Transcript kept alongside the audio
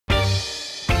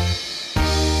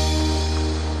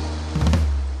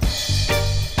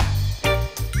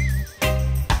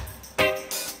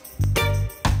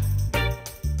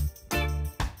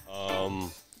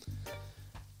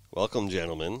Welcome,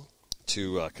 gentlemen,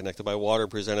 to Connected by Water,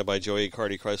 presented by Joey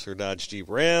Cardi Chrysler Dodge Jeep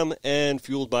Ram, and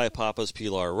fueled by Papa's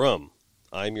Pilar Rum.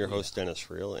 I'm your host, Dennis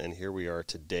Friel, and here we are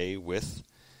today with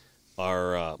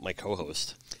our my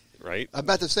co-host, right? I'm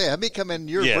about to say, I'm becoming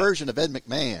your version of Ed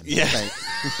McMahon. Yeah.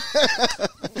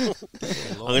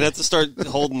 I'm going to have to start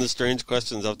holding the strange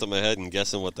questions up to my head and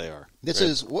guessing what they are. This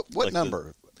is, what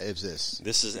number is this?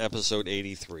 This is episode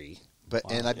 83.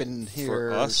 And I've been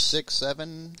here 6,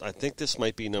 7? I think this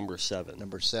might be number 7.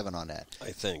 Number 7 on that.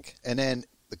 I think. And then,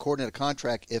 according to the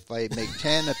contract, if I make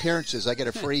 10 appearances, I get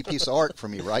a free piece of art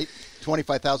from you, right?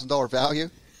 $25,000 value?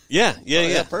 Yeah.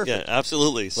 Perfect. Yeah,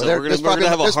 absolutely. So well, we're going to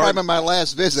have a heart. This probably my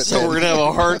last visit. So we're going to have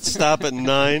a hard stop at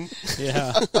 9.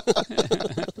 Yeah.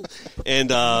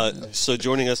 And so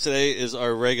joining us today is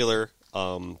our regular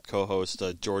co-host,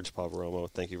 George Poveromo.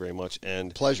 Thank you very much.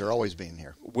 And pleasure always being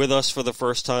here. With us for the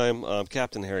first time,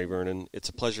 Captain Harry Vernon. It's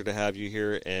a pleasure to have you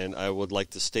here, and I would like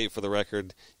to state for the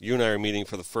record, you and I are meeting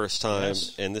for the first time,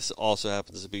 and this also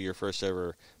happens to be your first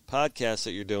ever podcast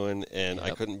that you're doing, and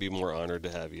I couldn't be more honored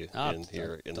to have you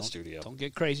here in the studio. Don't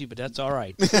get crazy, but that's all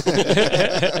right.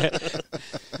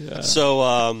 So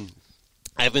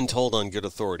I've been told on good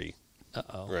authority,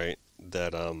 right,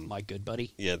 that my good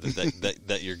buddy,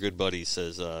 that your good buddy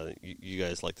says you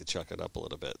guys like to chuck it up a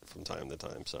little bit from time to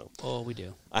time. So we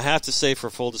do. I have to say, for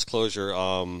full disclosure,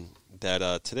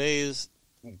 that today's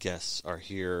guests are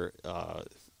here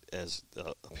as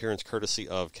appearance courtesy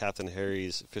of Captain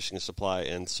Harry's Fishing Supply,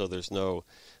 and so there's no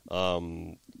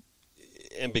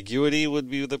ambiguity would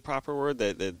be the proper word,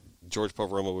 that George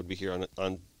Poveromo would be here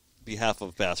on behalf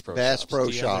of Bass Pro Bass Shops.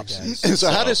 Pro Shops. So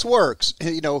how this works,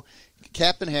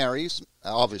 Captain Harry's,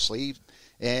 obviously,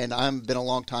 and I've been a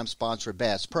long-time sponsor of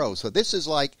Bass Pro. So this is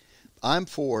like, I'm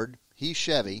Ford, he's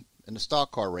Chevy, in the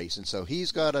stock car racing. So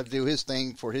he's got to do his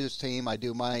thing for his team, I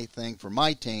do my thing for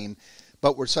my team.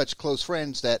 But we're such close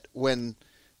friends that when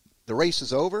the race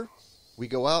is over, we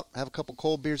go out, have a couple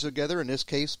cold beers together. In this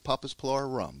case, Papa's Pilar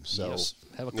Rum. So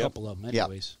have a couple of them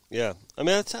anyways. Yeah. I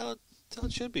mean, that's how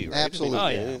it should be, right?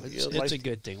 Absolutely. It's a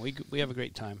good thing. We have a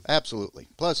great time. Absolutely.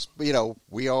 Plus, we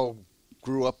all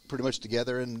grew up pretty much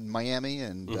together in Miami,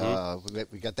 and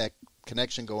we got that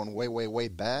connection going way, way, way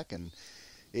back. And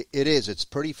it's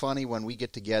pretty funny when we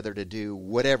get together to do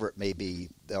whatever it may be,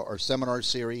 our seminar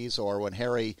series, or when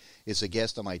Harry is a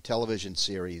guest on my television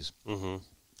series.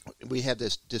 Mm-hmm. We have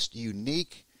this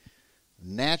unique,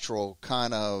 natural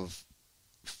kind of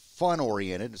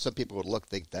fun-oriented. Some people would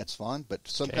think that's fun, but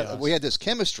we had this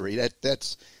chemistry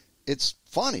it's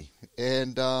funny,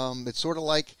 and it's sort of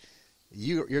like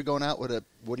you're going out with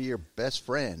one of your best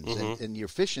friends, and you're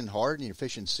fishing hard and you're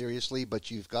fishing seriously,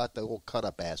 but you've got the whole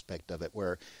cut-up aspect of it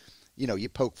where you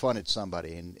poke fun at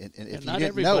somebody, and if you not didn't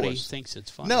everybody know thinks it's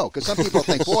funny. No, because some people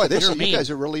think, boy, you guys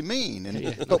are really mean. And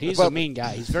he's a mean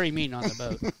guy. He's very mean on the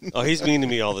boat. Oh, he's mean to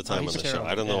me all the time on the terrible. show.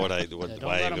 I don't know why I let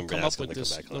even him come asked up him with to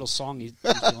this come back little on. song he's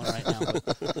doing right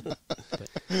now.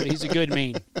 But he's a good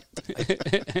mean.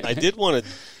 I did want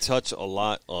to touch a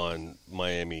lot on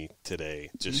Miami today,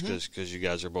 just because you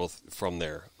guys are both from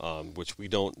there, which we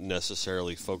don't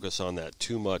necessarily focus on that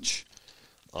too much.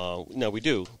 No, we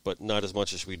do, but not as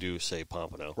much as we do, say,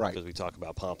 Pompano. Right. Because we talk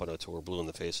about Pompano till we're blue in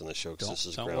the face on the show. This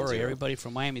is don't ground worry, zero. everybody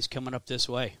from Miami's coming up this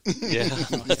way. Yeah,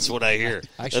 that's what I hear.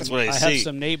 Actually, that's what I see. I have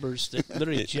some neighbors that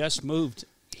literally just moved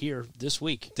here this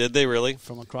week. Did they really?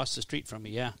 From across the street from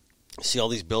me, yeah. See all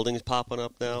these buildings popping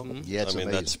up now? Mm-hmm. Yeah, it's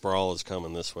amazing. That sprawl is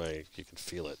coming this way. You can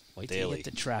feel it Wait daily. till you hit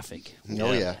the traffic.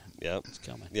 Oh, yeah. It's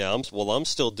coming. Yeah, I'm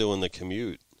still doing the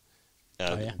commute.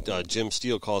 Jim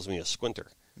Steele calls me a squinter.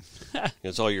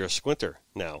 You're a squinter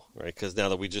now, right? Because now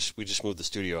that we just moved the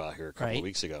studio out here a couple of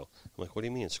weeks ago. I'm like, what do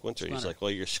you mean squinter? He's like,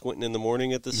 well, you're squinting in the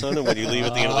morning at the sun, and when you leave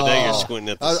at the end of the day, you're squinting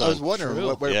at the sun. I was wondering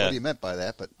what he meant by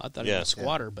that, but I thought he was a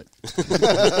squatter, but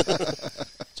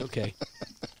it's okay.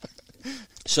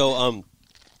 So,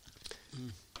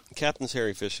 Captain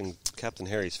Harry's Fishing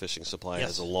Supply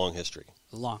has a long history.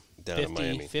 Down in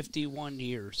Miami. 51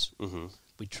 years. Mm-hmm.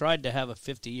 We tried to have a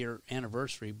 50-year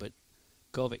anniversary, but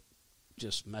COVID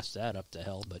just messed that up to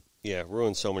hell. But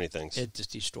ruined so many things. It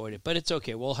just destroyed it. But it's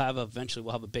okay. Eventually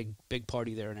we'll have a big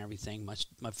party there and everything.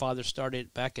 My father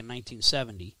started back in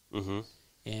 1970,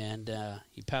 and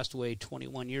he passed away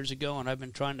 21 years ago, and I've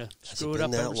been trying to screw it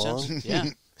up ever since. Yeah.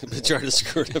 I've been trying to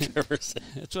screw it up ever since.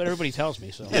 That's what everybody tells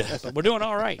me. So, but we're doing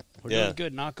all right. We're doing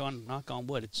good. Knock on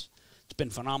wood. It's been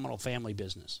phenomenal family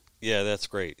business. Yeah, that's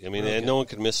great. I mean, and no one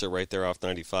could miss it right there off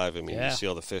 95. I mean, you see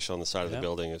all the fish on the side of the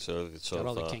building. So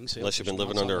unless you've been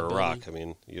living under a rock, I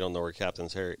mean, you don't know where Captain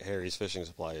Harry's Fishing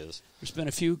Supply is. There's been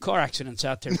a few car accidents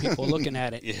out there. People looking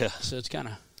at it. Yeah. So it's kind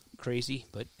of crazy,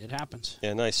 but it happens.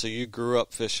 Yeah, nice. So you grew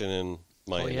up fishing in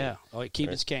Miami. Oh, yeah. Oh, Key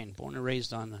Biscayne. Born and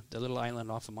raised on the little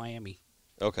island off of Miami.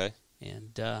 Okay.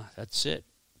 And that's it.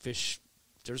 Fish.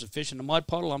 There's a fish in the mud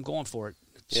puddle, I'm going for it.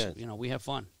 We have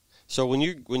fun. So when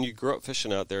you grew up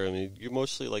fishing out there, I mean, you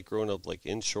mostly like growing up like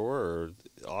inshore or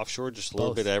offshore, just a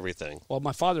little bit of everything. Well,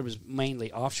 my father was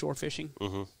mainly offshore fishing,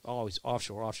 always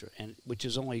offshore, and which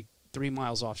is only 3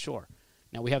 miles offshore.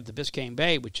 Now we have the Biscayne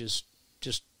Bay, which is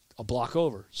just a block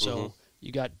over. So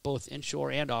you got both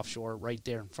inshore and offshore right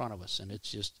there in front of us, and it's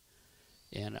just.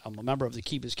 And I'm a member of the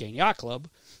Key Biscayne Yacht Club,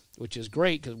 which is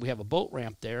great because we have a boat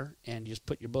ramp there, and you just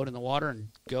put your boat in the water and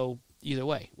go either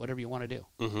way, whatever you want to do.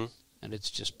 Mm-hmm. And it's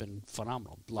just been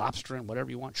phenomenal. Lobstering, whatever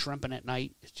you want, shrimping at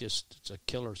night. It's a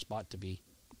killer spot to be.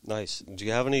 Nice. Do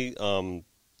you have any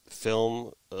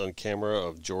film on camera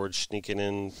of George sneaking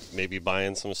in, maybe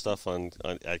buying some stuff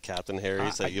at Captain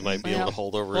Harry's that you might be able to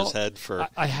hold over his head for?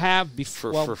 I have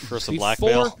for some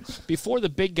blackmail. Before the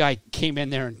big guy came in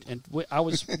there, and I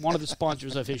was one of the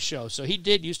sponsors of his show, so he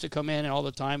used to come in all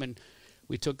the time, and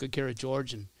we took good care of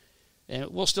George, and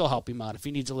we'll still help him out if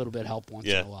he needs a little bit of help once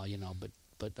in a while,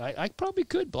 But I probably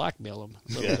could blackmail him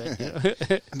a little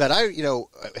bit. But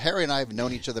Harry and I have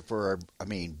known each other for,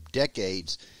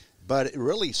 decades. But it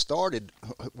really started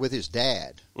with his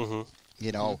dad.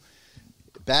 Mm-hmm.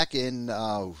 Back in,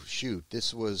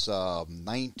 this was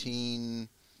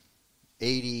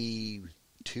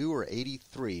 1982 or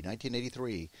 83,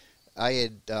 1983. I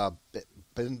had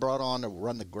been brought on to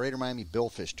run the Greater Miami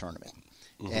Billfish Tournament.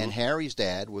 Mm-hmm. And Harry's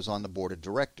dad was on the board of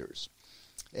directors.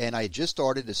 And I had just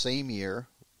started the same year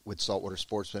with Saltwater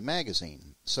Sportsman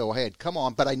magazine. So I had come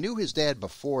on, but I knew his dad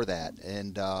before that.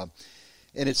 And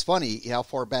it's funny how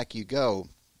far back you go.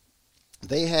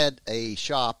 They had a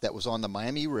shop that was on the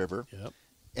Miami River. Yep.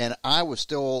 And I was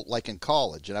still like in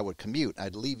college, and I would commute.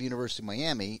 I'd leave University of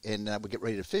Miami, and I would get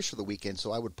ready to fish for the weekend,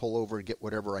 so I would pull over and get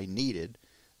whatever I needed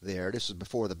there. This was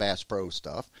before the Bass Pro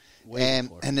stuff. And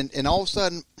all of a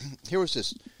sudden, here was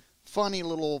this funny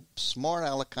little smart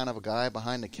aleck kind of a guy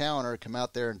behind the counter come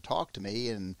out there and talk to me,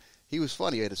 and he was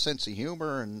funny. He had a sense of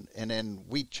humor, and then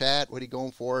we'd chat, what he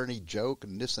going for, and he'd joke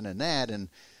and this and that, and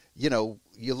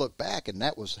you look back, and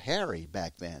that was Harry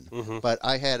back then. Mm-hmm. But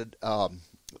I had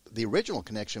the original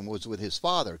connection was with his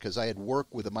father because I had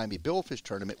worked with the Miami Billfish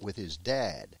Tournament with his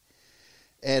dad.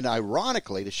 And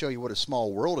ironically, to show you what a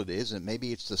small world it is, and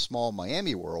maybe it's the small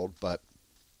Miami world, but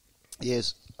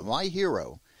is my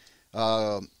hero,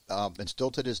 and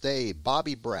still to this day,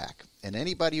 Bobby Brack. And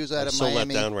anybody who's out of Miami... I'm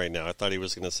so let down right now. I thought he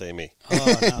was going to say me.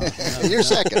 Oh, no. You're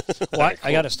second. Well,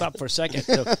 I got to stop for a second.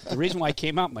 The reason why I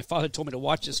came out, my father told me to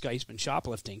watch this guy. He's been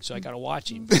shoplifting, so I got to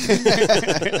watch him.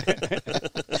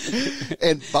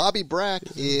 And Bobby Brack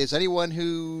is anyone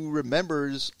who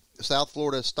remembers South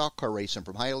Florida stock car racing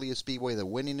from Hialeah Speedway, the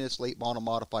winningest late model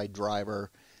modified driver.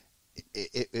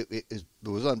 It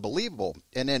was unbelievable.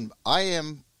 And then I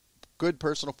am good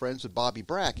personal friends with Bobby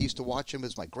Brack. I used to watch him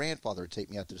as my grandfather would take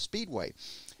me out to the Speedway.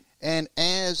 And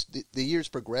as the years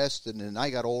progressed and then I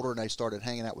got older and I started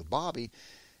hanging out with Bobby,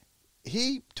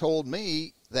 he told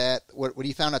me that when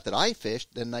he found out that I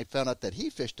fished, and I found out that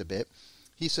he fished a bit,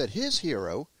 he said his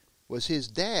hero was his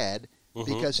dad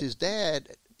because his dad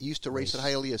used to race at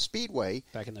Hialeah Speedway.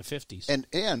 Back in the 50s.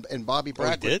 And Bobby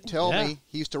Brack would tell me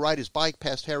he used to ride his bike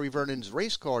past Harry Vernon's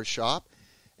race car shop,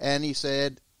 and he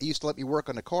said he used to let me work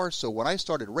on the car. So when I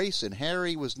started racing,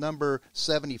 Harry was number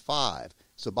 75.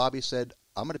 So Bobby said,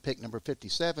 I'm going to pick number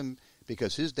 57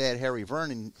 because his dad, Harry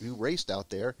Vernon, who raced out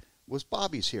there, was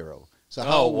Bobby's hero. So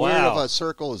how weird of a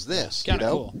circle is this? Kind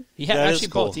of cool. He had actually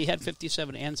both. He had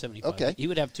 57 and 75. Okay. He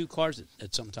would have two cars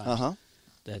at some time. Uh-huh.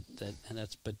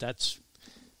 That's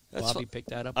Bobby picked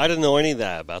that up. I didn't know any of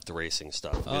that about the racing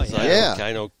stuff. Oh, yeah.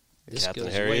 I know this Captain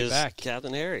goes Harry way is back.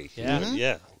 Captain Harry. Yeah. Mm-hmm.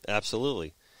 Yeah,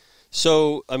 absolutely.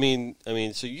 So, I mean,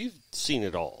 so you've seen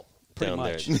it all down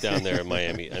there in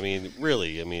Miami. I mean,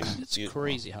 really, it's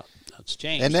crazy how it's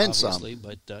changed. And then obviously,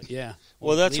 some. But yeah,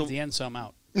 well, that's leave the end some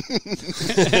out.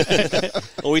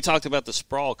 Well, we talked about the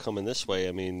sprawl coming this way.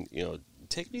 I mean,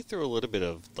 take me through a little bit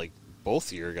of like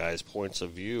both of your guys' points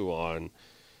of view on.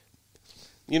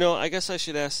 I guess I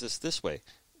should ask this way: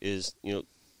 is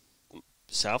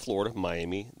South Florida,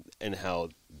 Miami, and how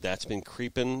that's been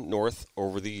creeping north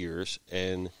over the years,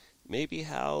 and maybe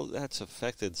how that's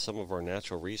affected some of our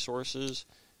natural resources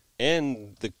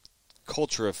and the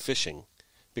culture of fishing.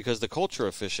 Because the culture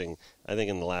of fishing, I think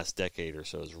in the last decade or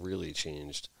so, has really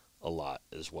changed a lot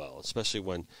as well. Especially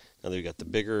when now that we got the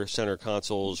bigger center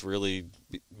consoles really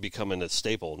becoming a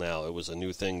staple now. It was a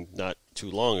new thing not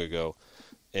too long ago.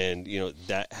 And,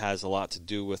 that has a lot to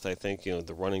do with, I think,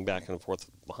 the running back and forth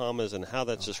with Bahamas and how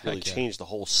that's just really changed the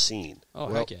whole scene. Oh,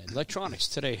 heck yeah. Electronics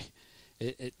today,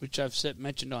 which I've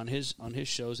mentioned on his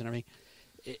shows and everything,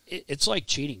 it's like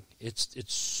cheating. It's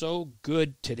so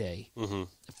good today. Mm-hmm.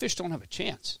 The fish don't have a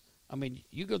chance. I mean,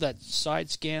 you go that side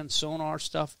scan, sonar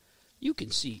stuff, you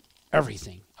can see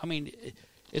everything. I mean,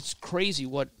 it's crazy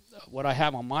what I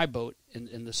have on my boat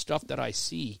and the stuff that I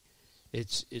see.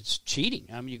 It's cheating.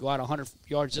 I mean, you go out 100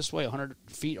 yards this way, 100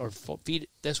 feet or feet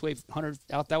this way, 100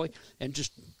 out that way, and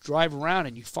just drive around,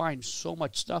 and you find so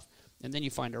much stuff. And then you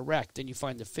find a wreck. Then you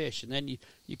find the fish, and then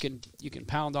you can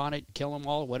pound on it, kill them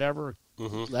all, whatever.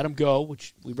 Mm-hmm. Let them go,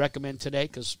 which we recommend today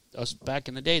because us back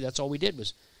in the day, that's all we did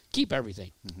was keep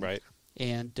everything. Mm-hmm. Right.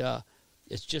 And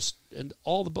it's just and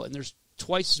all the boat, and there's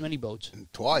twice as many boats.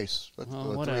 Twice, 3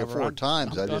 or 4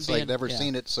 times. I've just never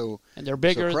seen it so. And they're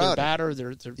bigger, so they're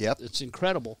badder, yep. It's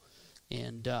incredible,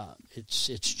 and it's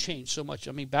changed so much.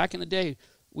 I mean, back in the day,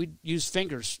 we'd use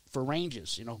fingers for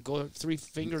ranges. Go 3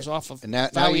 fingers off of. And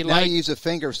now you use a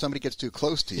finger if somebody gets too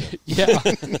close to you. Yeah,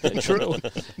 true.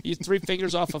 Use 3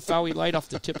 fingers off of Fowey Light off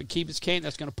the tip of Key Biscayne.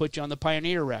 That's going to put you on the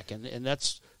Pioneer wreck, and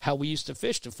that's how we used to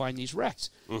fish to find these wrecks.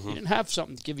 Mm-hmm. You didn't have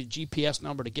something to give you a GPS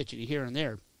number to get you to here and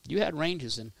there. You had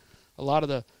ranges, and a lot of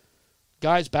the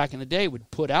guys back in the day would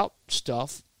put out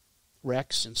stuff,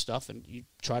 wrecks and stuff, and you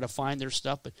try to find their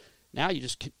stuff. But now you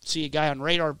just see a guy on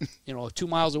radar, 2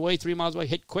 miles away, 3 miles away,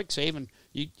 hit quick save, and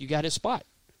you got his spot.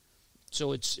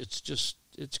 So it's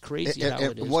crazy how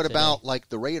it is. What today. about like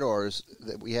the radars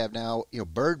that we have now?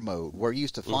 Bird mode, where you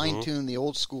used to fine tune the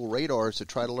old school radars to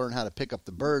try to learn how to pick up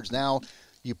the birds. Now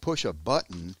you push a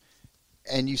button,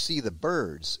 and you see the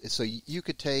birds. So you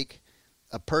could take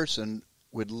a person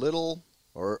with little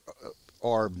or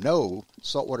no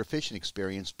saltwater fishing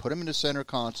experience, put them in the center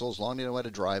console as long as they know how to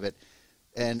drive it,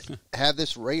 and have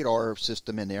this radar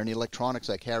system in there and the electronics,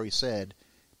 like Harry said,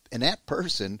 and that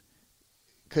person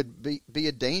could be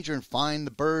a danger and find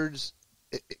the birds,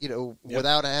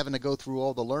 without having to go through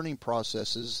all the learning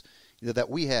processes that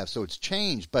we have. So it's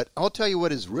changed. But I'll tell you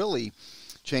what has really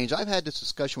changed. I've had this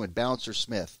discussion with Bouncer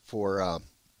Smith for a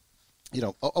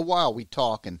while. We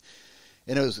talk and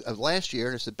it was last year,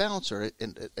 and I said, Bouncer,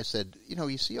 and I said,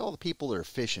 you see all the people that are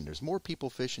fishing. There's more people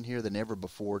fishing here than ever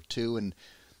before, too. And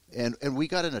we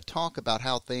got in a talk about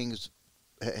how things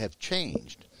have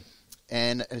changed.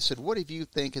 And I said, what do you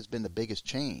think has been the biggest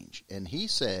change? And he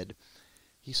says,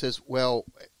 well,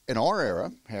 in our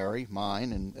era, Harry,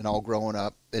 mine, and all growing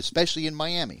up, especially in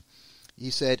Miami, he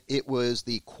said it was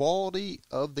the quality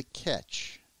of the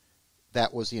catch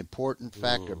that was the important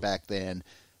factor back then.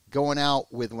 Going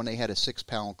out with when they had a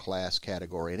 6-pound class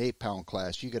category, an 8-pound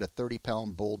class, you get a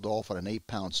 30-pound bull dolphin, an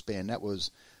 8-pound spin. That was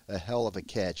a hell of a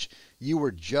catch. You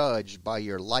were judged by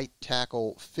your light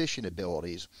tackle fishing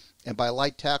abilities. And by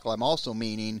light tackle, I'm also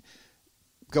meaning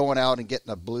going out and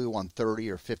getting a blue on 30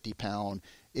 or 50-pound.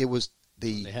 It was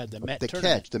the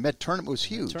catch. The Met tournament was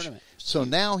huge. So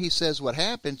now he says what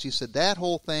happens, he said that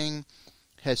whole thing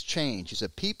has changed. He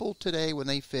said people today when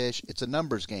they fish, it's a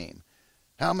numbers game.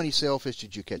 How many sailfish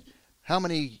did you catch? How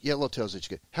many yellowtails did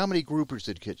you catch? How many groupers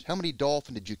did you catch? How many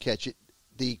dolphin did you catch?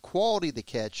 The quality of the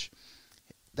catch,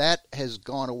 that has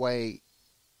gone away,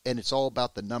 and it's all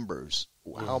about the numbers.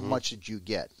 How much did you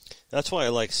get? That's why I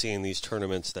like seeing these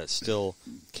tournaments that still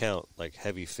count like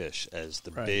heavy fish as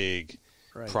the big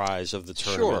prize of the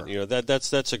tournament. Sure.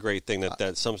 That's a great thing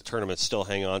that some tournaments still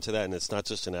hang on to that, and it's not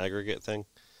just an aggregate thing.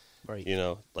 Right.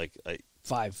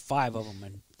 Five of them.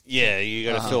 And yeah, you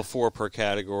got to fill 4 per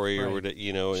category, or and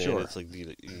it's like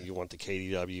you want the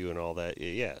KDW and all that.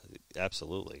 Yeah,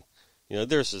 absolutely.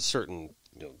 There's a certain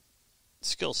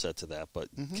skill set to that, but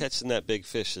catching that big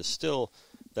fish is still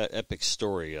that epic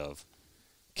story of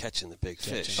catching the big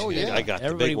fish. Oh yeah, I got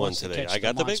everybody the big one today. I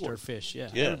got the big one. Fish. Yeah.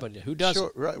 Everybody. Who doesn't?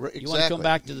 Sure, right, exactly. You want to come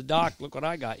back to the dock? Look what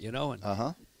I got.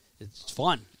 And it's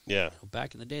fun. Yeah.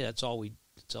 Back in the day, that's all we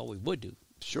would do.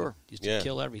 Sure. Used to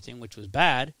kill everything, which was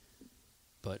bad,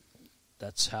 but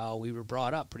that's how we were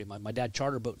brought up pretty much. My dad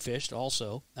charter boat fished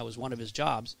also. That was one of his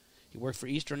jobs. He worked for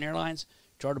Eastern Airlines,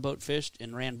 charter boat fished,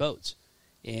 and ran boats.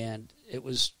 And it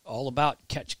was all about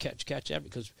catch,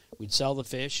 because we'd sell the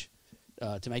fish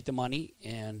to make the money,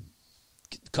 and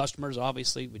customers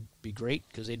obviously would be great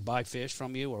because they'd buy fish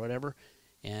from you or whatever.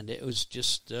 And it was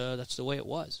just that's the way it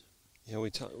was. Yeah,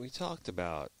 we talked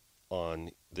about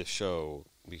on the show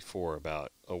before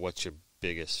about what's your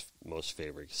biggest, most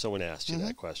favorite. Someone asked you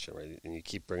that question, right? And you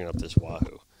keep bringing up this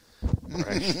wahoo.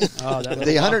 Right.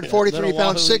 The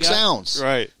 143-pound 6-ounce.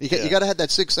 Right. You got to have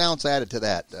that 6 ounce added to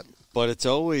that. But it's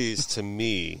always, to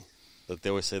me, that they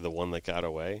always say the one that got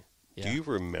away. Yeah. Do you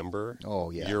remember?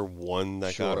 Oh yeah, your one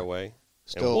that got away.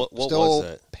 Still, and what still was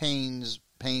it? pains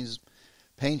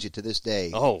you to this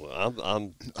day. Oh,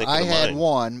 I'm thinking I of had mine.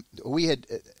 one. We had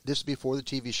this was before the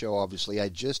TV show. Obviously, I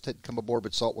just had come aboard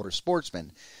with Saltwater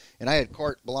Sportsman, and I had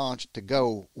carte blanche to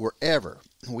go wherever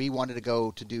we wanted to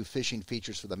go to do fishing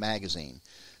features for the magazine.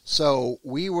 So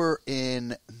we were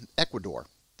in Ecuador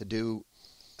to do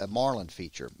a marlin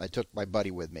feature. I took my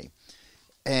buddy with me.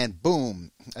 And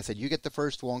boom, I said, you get the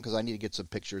first one because I need to get some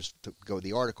pictures to go with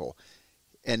the article.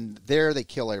 And there they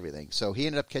kill everything. So he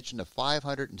ended up catching a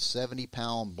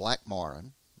 570-pound black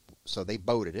marlin. So they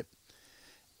boated it.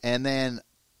 And then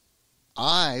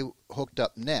I hooked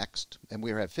up next, and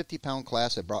we were at 50-pound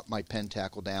class. I brought my Penn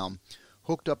tackle down,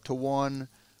 hooked up to one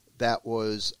that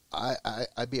was,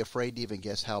 I'd be afraid to even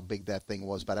guess how big that thing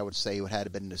was, but I would say it had to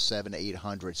have been in the 700 to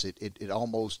 800s. It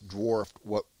almost dwarfed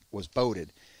what was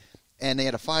boated. And they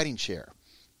had a fighting chair.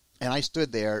 And I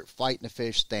stood there fighting the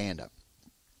fish stand-up.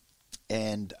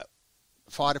 And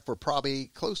fought it for probably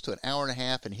close to an hour and a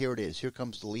half, and here it is. Here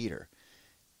comes the leader.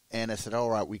 And I said, all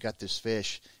right, we got this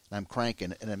fish, and I'm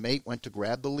cranking. And a mate went to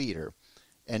grab the leader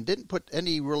and didn't put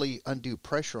any really undue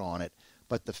pressure on it,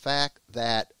 but the fact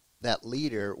that that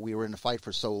leader, we were in a fight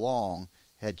for so long,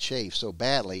 had chafed so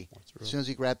badly, as soon as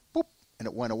he grabbed, boop, and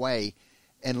it went away.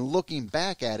 And looking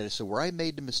back at it, so where I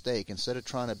made the mistake, instead of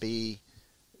trying to be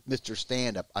Mr.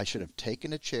 Stand-Up, I should have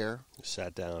taken a chair,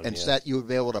 sat down, and sat. You would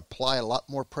be able to apply a lot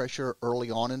more pressure early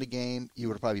on in the game. You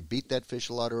would have probably beat that fish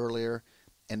a lot earlier,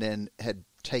 and then had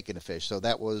taken a fish. So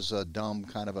that was a dumb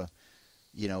kind of a,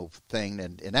 thing,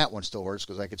 and that one still hurts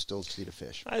because I could still see the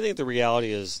fish. I think the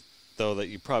reality is, though, that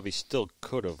you probably still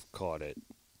could have caught it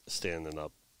standing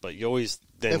up. But you always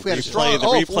then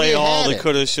replay all the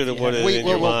coulda, shoulda, woulda in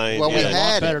your mind. Well, we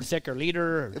had better, thicker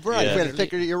leader. Right, yeah. we had a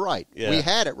thicker. You're right. Yeah. We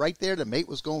had it right there. The mate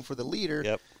was going for the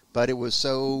leader, but it was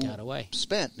so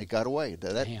spent, and it got away.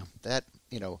 That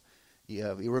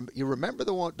you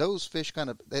remember those fish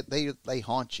kind of they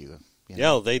haunt you.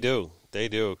 Yeah, they do. They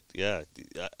do. Yeah,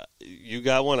 you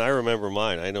got one. I remember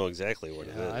mine. I know exactly what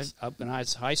it is. When I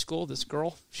was in high school, this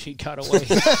girl, she got away.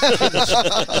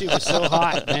 She was so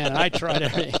hot, man. And I tried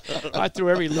everything. I threw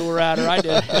every lure at her. I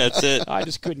did. That's it. I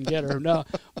just couldn't get her. No,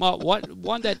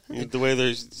 one that the way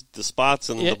there's the spots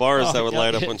and the bars that would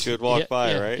light up when she would walk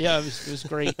by, right? Yeah, it was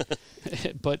great.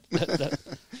 but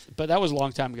that was a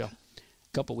long time ago,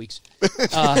 a couple weeks.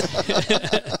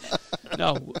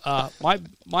 No,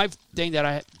 my thing that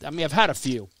I mean, I've had a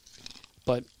few,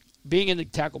 but being in the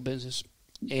tackle business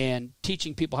and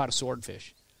teaching people how to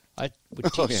swordfish, I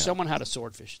would teach someone how to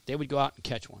swordfish. They would go out and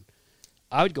catch one.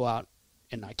 I would go out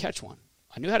and not catch one.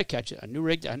 I knew how to catch it. I knew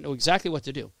rigged. I knew exactly what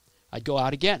to do. I'd go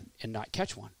out again and not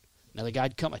catch one. Another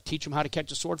guy'd come. I'd teach him how to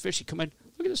catch a swordfish. He'd come in.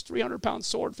 Look at this 300-pound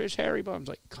swordfish, Harry. But I was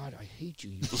like, God, I hate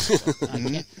you.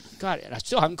 God, and I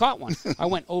still haven't caught one. I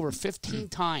went over 15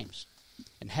 times.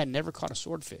 And had never caught a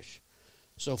swordfish.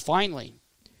 So finally,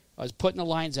 I was putting the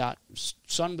lines out.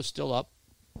 Sun was still up.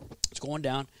 It's going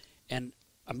down. And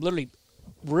I'm literally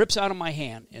rips out of my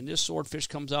hand. And this swordfish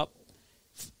comes up.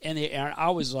 And I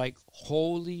was like,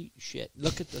 holy shit.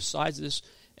 Look at the size of this.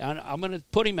 And I'm going to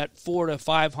put him at 400 to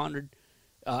 500.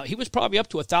 He was probably up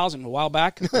to 1,000 a while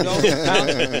back.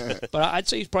 But I'd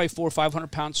say he's probably 400 or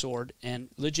 500 pound sword. And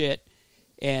legit.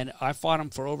 And I fought him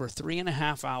for over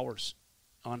 3.5 hours.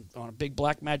 On a big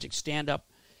black magic stand-up,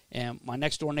 and my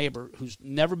next-door neighbor, who's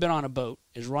never been on a boat,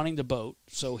 is running the boat.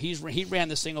 So he ran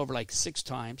this thing over like 6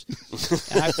 times,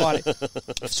 and I fought it.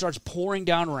 It starts pouring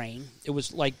down rain. It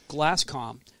was like glass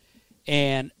calm,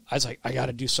 and I was like, I got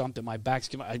to do something. My back's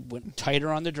giving. I went tighter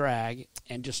on the drag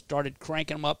and just started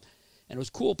cranking him up, and it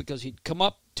was cool because he'd come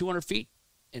up 200 feet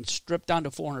and strip down to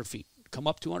 400 feet. Come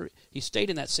up 200. He stayed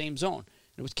in that same zone.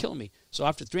 It was killing me. So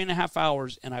after 3.5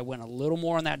 hours, and I went a little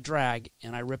more on that drag,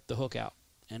 and I ripped the hook out,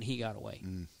 and he got away.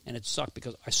 And it sucked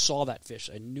because I saw that fish.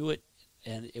 I knew it,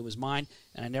 and it was mine,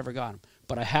 and I never got him.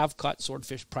 But I have caught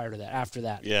swordfish prior to that, after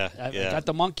that. I got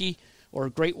the monkey or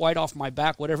great white off my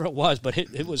back, whatever it was, but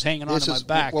it was hanging onto my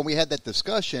back. When we had that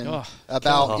discussion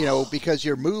about, because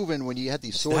you're moving when you had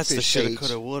these swordfish That's the shoulda,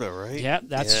 coulda, woulda, right? Yeah,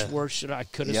 that's where I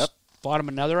could have fought him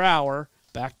another hour,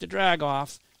 backed the drag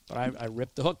off, but I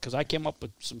ripped the hook because I came up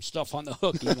with some stuff on the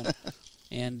hook even.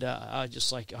 And I was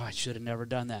just like, I should have never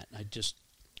done that. I just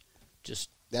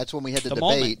that's when we had the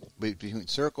debate between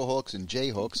circle hooks and J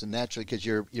hooks, and naturally because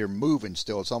you're moving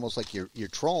still, it's almost like you're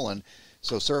trolling.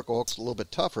 So circle hook's a little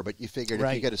bit tougher, but you figured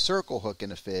if you get a circle hook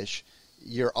in a fish,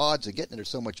 your odds of getting it are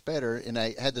so much better. And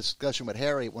I had this discussion with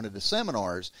Harry at one of the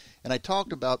seminars, and I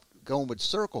talked about going with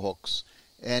circle hooks.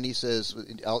 And he says,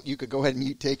 you could go ahead and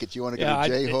you take it. You want to go to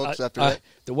J hooks after that?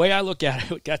 The way I look at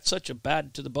it, it got such a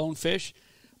bad to the bone fish.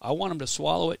 I want him to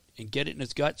swallow it and get it in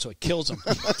his gut so it kills him.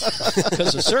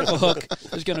 Because the circle hook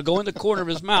is going to go in the corner of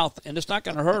his mouth, and it's not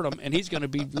going to hurt him, and he's going to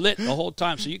be lit the whole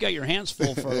time. So you got your hands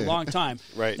full for a long time.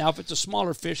 Right. Now, if it's a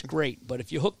smaller fish, great. But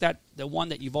if you hook the one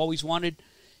that you've always wanted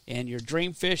and your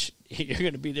dream fish, you're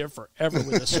going to be there forever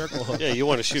with a circle hook. Yeah, you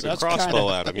want to shoot a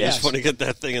crossbow at him. You just want to get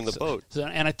that thing in the boat.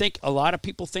 And I think a lot of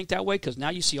people think that way because now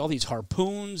you see all these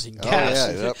harpoons and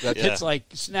gaffs. It's like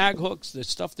snag hooks, the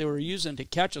stuff they were using to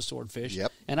catch a swordfish.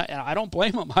 Yep. And I don't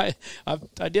blame them. I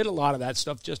did a lot of that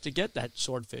stuff just to get that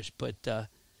swordfish. But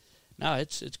no,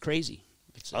 it's crazy.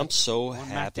 I'm so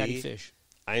happy. Fish.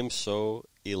 I'm so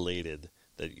elated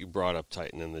that you brought up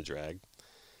Titan and the drag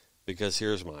because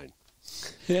here's mine.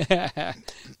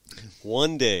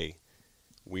 One day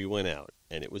we went out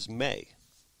and it was May,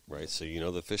 right? So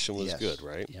the fishing was good,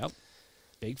 right? Yep.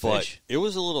 Big fish. But it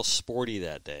was a little sporty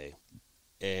that day,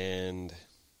 and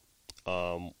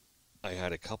I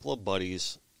had a couple of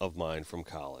buddies of mine from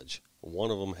college. One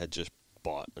of them had just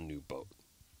bought a new boat,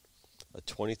 a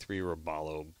 23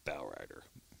 Robalo bow rider.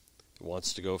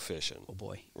 Wants to go fishing. Oh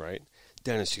boy! Right,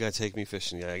 Dennis, you gotta take me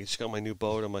fishing. Yeah, I just got my new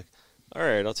boat. I'm like, all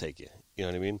right, I'll take you. You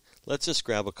know what I mean? Let's just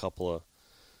grab a couple of,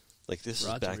 like this is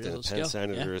back to the Penn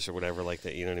Senators or whatever like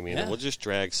that. You know what I mean? Yeah. And we'll just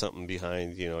drag something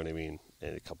behind. You know what I mean?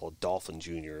 And a couple of Dolphin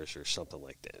Juniors or something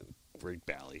like that. Rig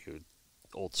Bally, who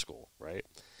old school, right?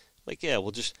 Like, yeah,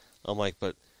 we'll just. I'm like,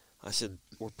 but I said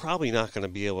we're probably not going to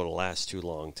be able to last too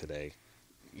long today.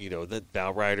 That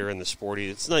bow rider and the sporty.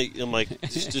 It's not. I'm like,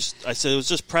 it's just. I said it was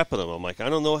just prepping them. I'm like, I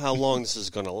don't know how long this is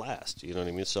going to last. You know what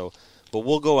I mean? So. But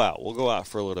we'll go out. We'll go out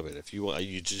for a little bit. If you want,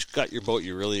 you just got your boat,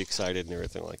 you're really excited and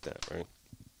everything like that, right?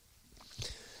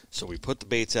 So we put the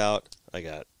baits out. I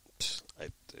got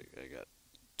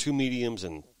 2 mediums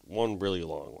and 1 really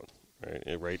long one,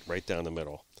 right down the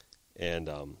middle. And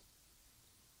all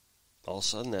of a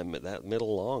sudden that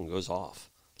middle long goes off,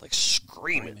 like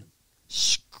screaming.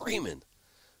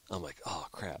 I'm like, oh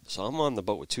crap! So I'm on the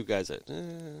boat with 2 guys that I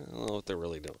don't know what they're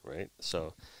really doing, right?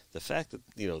 So the fact that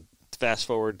fast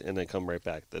forward and then come right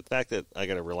back. The fact that I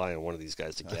got to rely on one of these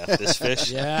guys to gaff this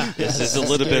fish is a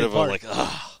little bit of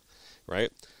a right?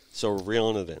 So we're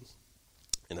reeling it in.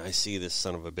 And I see this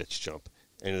son of a bitch jump,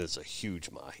 and it is a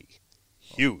huge mahi.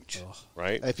 Huge,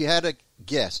 right? If you had to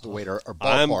guess the weight or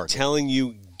ballpark. I'm telling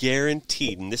you,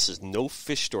 guaranteed, and this is no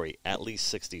fish story, at least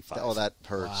 65. Oh, that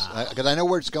hurts. Because I know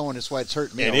where it's going. That's why it's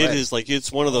hurting me. And already. It is like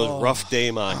it's one of those rough day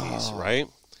mahis, right?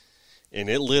 And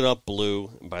it lit up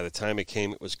blue, and by the time it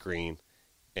came, it was green.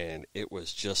 And it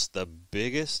was just the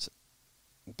biggest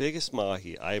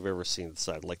mahi I've ever seen at the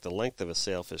side, like the length of a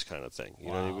sailfish kind of thing. You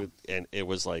know, and it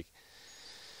was like,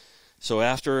 so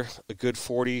after a good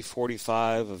 40,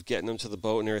 45 of getting him to the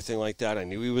boat and everything like that, I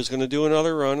knew he was going to do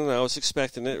another run, and I was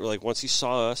expecting it. Like, once he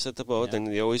saw us at the boat, then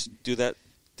they always do that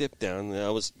dip down. And I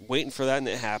was waiting for that, and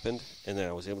it happened, and then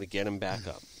I was able to get him back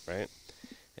up, right?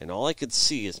 And all I could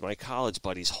see is my college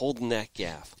buddies holding that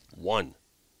gaff. 1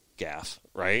 gaff,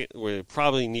 right? We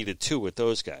probably needed 2 with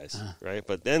those guys, right?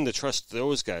 But then to trust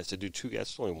those guys to do 2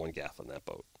 gaffs, only 1 gaff on that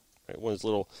boat, right? One of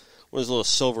those little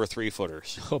silver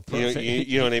 3-footers. Oh, perfect.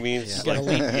 You know what I mean? You got to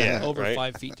leap over right?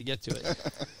 5 feet to get to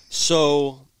it.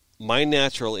 So my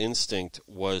natural instinct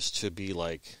was to be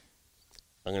like,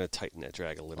 I'm going to tighten that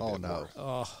drag a little bit more.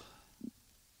 Oh.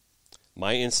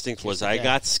 My instinct was I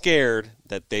got scared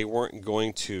that they weren't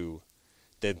going to,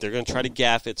 that they're going to try to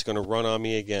gaff it. It's going to run on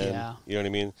me again. Yeah. You know what I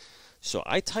mean? So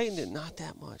I tightened it not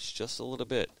that much, just a little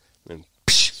bit. And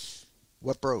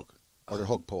what broke? Or the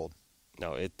hook pulled?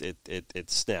 No, it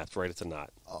snapped right at the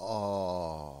knot.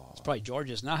 Oh. It's probably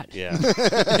George's knot. Yeah.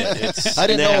 I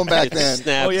didn't know him back then.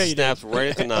 Snapped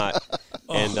right at the knot.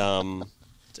 And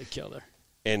it's a killer.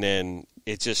 And then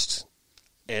it just...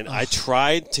 And I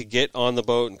tried to get on the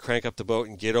boat and crank up the boat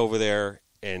and get over there,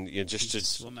 and just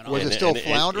was it still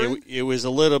floundering? It was a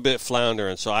little bit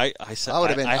floundering. So I said, I would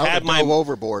have been. I had my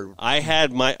overboard.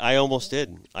 I almost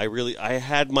did. I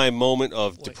had my moment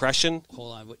of depression.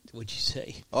 Hold on, what'd you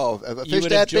say? Oh, a fish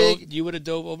that big? You would have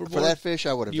dove overboard for that fish.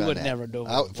 I would have. You done would that. Never dove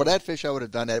overboard. For that fish, I would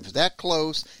have done that. If it was that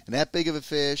close and that big of a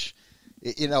fish.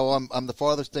 I'm the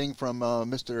farthest thing from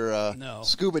Mr.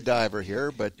 Scuba Diver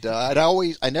here, but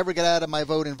I never get out of my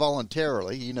boat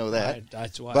involuntarily. You know that.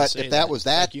 That's why. But if that was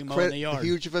that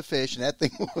huge of a fish and that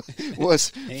thing was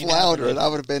floundering, I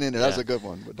would have been in it. That was a good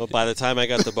one. But by the time I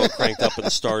got the boat cranked up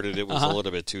and started, it was a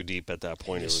little bit too deep at that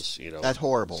point. It was, that's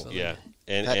horrible. Yeah,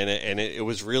 and it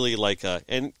was really like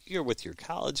and you're with your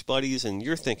college buddies, and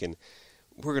you're thinking,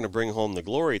 we're going to bring home the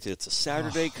glory. It's a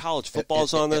Saturday. College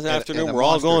football's on this afternoon. and We're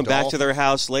all going back dolphin. to their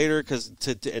house later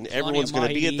and everyone's going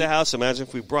to be at the heat. house. Imagine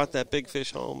if we brought that big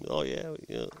fish home. Oh, yeah.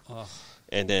 Oh.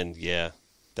 And then,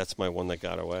 that's my one that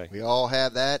got away. We all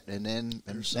have that, and then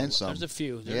some. There's a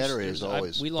few. There is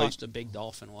always. We lost a big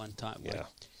dolphin one time. Yeah.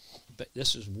 But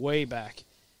this is way back,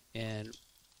 and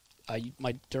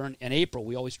during in April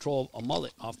we always troll a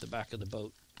mullet off the back of the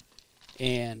boat,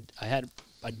 and I'd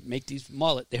make these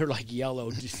mullet. They were like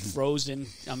yellow, just frozen.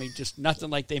 I mean, just nothing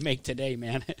like they make today,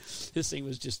 man. This thing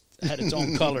was just had its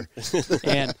own color,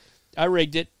 and I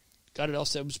rigged it, got it all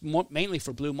set. It was mainly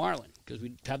for blue marlin because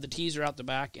we'd have the teaser out the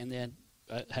back, and then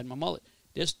I had my mullet.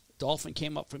 This dolphin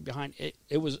came up from behind.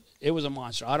 It was a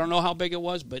monster. I don't know how big it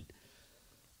was, but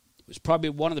it was probably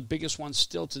one of the biggest ones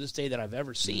still to this day that I've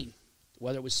ever seen.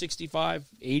 Whether it was 65,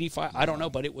 85, I don't know,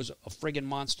 but it was a friggin'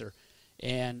 monster.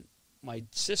 And my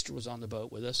sister was on the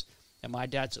boat with us, and my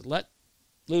dad said, let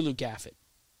Lulu gaff it.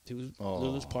 He was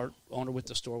Lulu's part owner with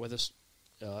the store with us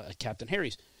at Capt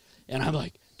Harry's. And I'm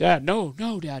like, Dad, no,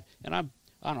 Dad. And I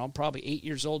don't know, I'm probably 8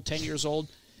 years old, 10 years old,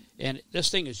 and this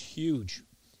thing is huge.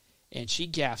 And she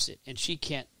gaffs it, and she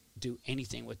can't do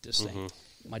anything with this thing.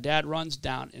 My dad runs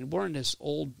down, and we're in this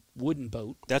old wooden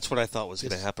boat. That's what I thought was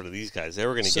going to happen to these guys. They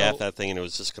were going to gaff that thing, and it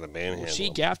was just going to manhandle them. She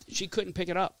gaffed. She couldn't pick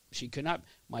it up. She could not.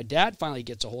 My dad finally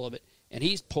gets a hold of it, and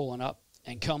he's pulling up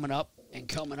and coming up and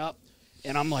coming up.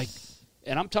 And I'm like,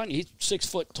 and I'm telling you, he's 6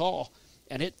 foot tall,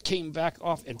 and it came back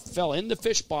off and fell in the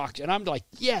fish box. And I'm like,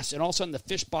 yes. And all of a sudden, the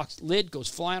fish box lid goes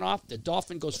flying off. The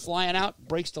dolphin goes flying out,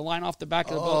 breaks the line off the back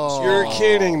of the boat. You're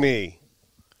kidding me.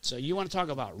 So you want to talk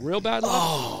about real bad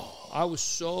luck? I was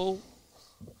so,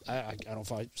 I don't know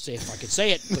if I could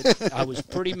say it, but I was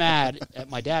pretty mad at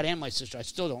my dad and my sister. I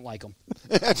still don't like them.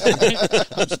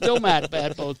 I'm still mad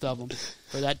at both of them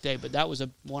for that day. But that was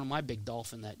one of my big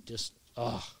dolphin that just,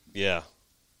 Yeah.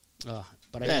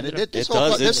 But I Man, ended this It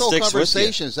whole sticks with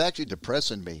conversation is actually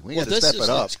depressing me. We got to step it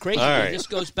up. It's crazy. All right. This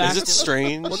goes back. Is it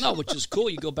strange? Well, no, which is cool.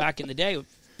 You go back in the day.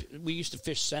 We used to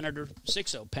fish Senator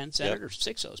 6-0, Penn Senator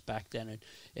 6-0s back then.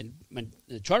 And in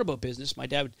the charter boat business, my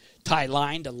dad would tie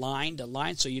line to line to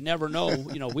line, so you never know.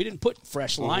 We didn't put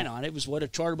fresh line on. It was what a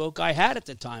charter boat guy had at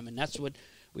the time, and that's what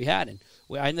we had. And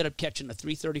I ended up catching a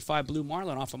 335 blue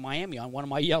marlin off of Miami on one of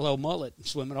my yellow mullet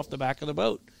swimming off the back of the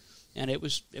boat. And it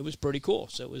was pretty cool.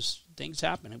 So things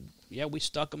happened. And, we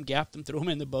stuck them, gapped them, threw them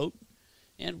in the boat,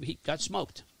 and he got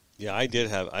smoked. Yeah, I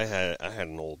had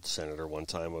an old Senator one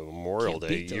time on Memorial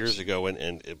Day years ago,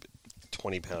 and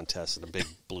 20-pound test and a big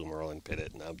blue marlin bit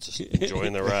it, and I'm just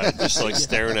enjoying the ride, just like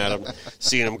staring at him,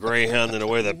 seeing him greyhounding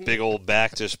away, that big old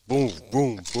back, just boom,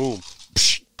 boom, boom,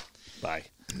 psh, bye.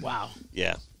 Wow.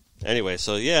 Yeah. Anyway,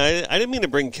 so I didn't mean to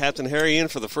bring Captain Harry in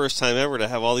for the first time ever to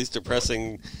have all these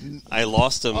depressing, I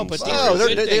lost him. But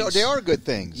stories. They are good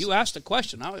things. You asked a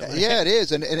question. Yeah, it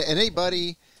is, and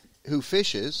anybody who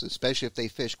fishes, especially if they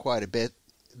fish quite a bit,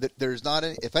 there's not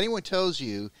if anyone tells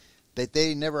you that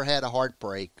they never had a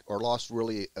heartbreak or lost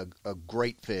really a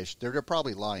great fish, they're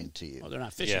probably lying to you. Well, they're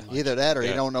not fishing much. Either that or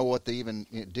they don't know what they even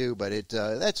do. But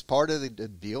that's part of the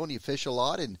deal, and you fish a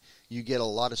lot, and you get a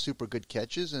lot of super good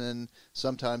catches, and then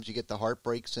sometimes you get the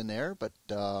heartbreaks in there, but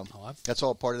that's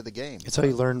all part of the game. It's how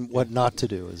you learn what not to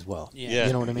do as well. Yeah.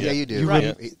 You know what I mean? Yeah, you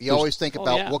do. You always think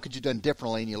about what could you done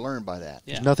differently, and you learn by that.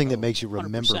 Yeah. There's nothing that makes you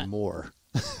remember 100%. more.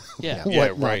 Yeah.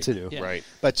 What not right, to do. Yeah. Right.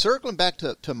 But circling back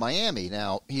to Miami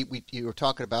now, you were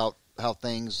talking about how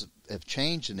things have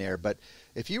changed in there. But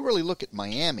if you really look at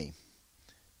Miami,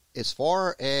 as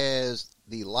far as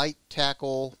the light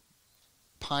tackle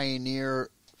pioneer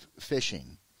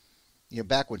fishing,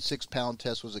 back when 6-pound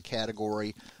test was a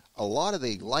category, a lot of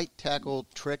the light tackle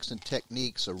tricks and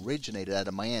techniques originated out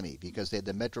of Miami because they had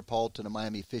the Metropolitan of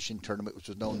Miami Fishing Tournament, which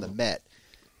was known as the Met.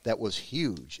 That was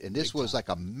huge, and this was like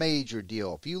a major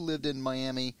deal. If you lived in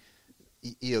Miami,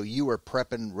 you were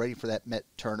prepping, ready for that Met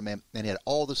tournament, and had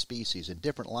all the species in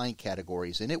different line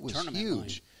categories, and it was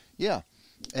huge. Yeah,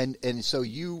 and so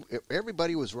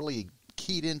everybody was really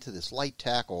keyed into this light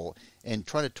tackle and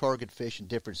trying to target fish in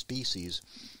different species,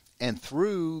 and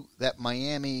through that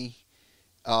Miami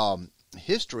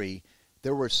history,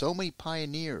 there were so many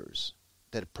pioneers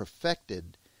that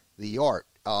perfected the art.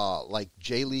 Like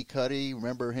J. Lee Cuddy,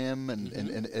 remember him, and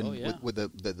with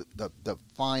the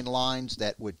fine lines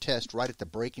that would test right at the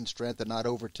breaking strength and not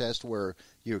over test where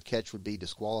your catch would be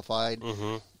disqualified.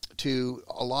 Mm-hmm. To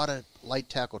a lot of light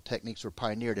tackle techniques were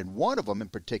pioneered, and one of them in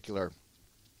particular,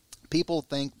 people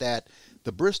think that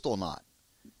the Bristol knot,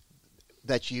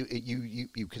 that you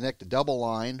connect a double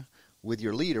line with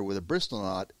your leader with a Bristol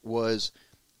knot, was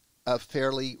a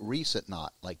fairly recent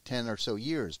knot, like 10 or so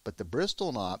years, but the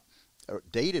Bristol knot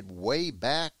dated way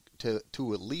back to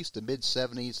at least the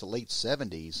mid-'70s to late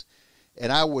 '70s.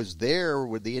 And I was there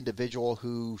with the individual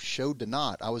who showed the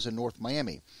knot. I was in North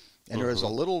Miami. And there was a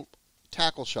little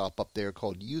tackle shop up there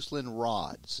called Usland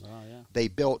Rods. Oh, yeah. They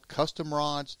built custom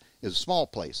rods. It was a small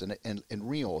place and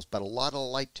reels, but a lot of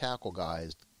light tackle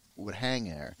guys would hang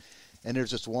there. And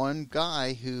there's this one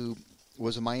guy who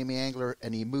was a Miami angler,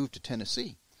 and he moved to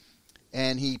Tennessee.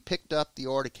 And he picked up the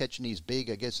art of catching these big,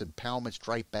 I guess, impoundment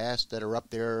striped bass that are up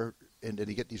there, and then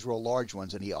he get these real large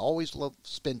ones. And he always loved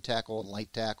spin tackle and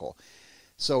light tackle.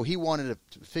 So he wanted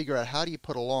to figure out, how do you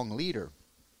put a long leader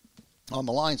on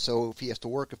the line, so if he has to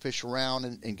work a fish around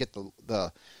and get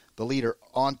the leader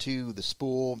onto the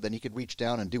spool, then he could reach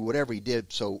down and do whatever he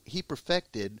did. So he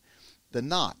perfected the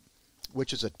knot,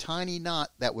 which is a tiny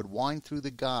knot that would wind through the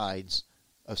guides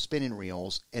of spinning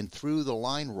reels and through the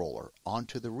line roller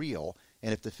onto the reel.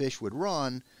 And if the fish would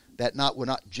run, that knot would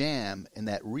not jam in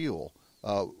that reel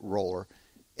roller.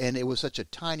 And it was such a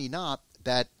tiny knot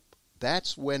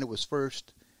that's when it was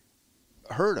first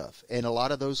heard of. And a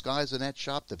lot of those guys in that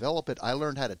shop developed it. I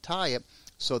learned how to tie it,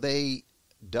 so they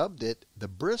dubbed it the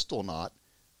Bristol knot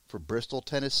for Bristol,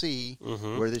 Tennessee,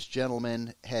 where this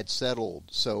gentleman had settled.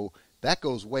 So that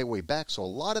goes way, way back. So a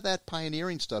lot of that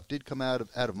pioneering stuff did come out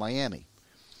of Miami.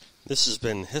 This has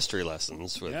been history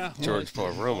lessons with George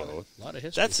Poveromo. A lot of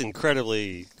history. That's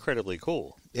incredibly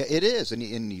cool. Yeah, it is, and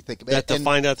you think about that to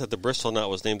find out that the Bristol knot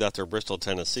was named after Bristol,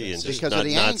 Tennessee, and just because of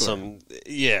the angler. some.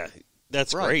 Yeah,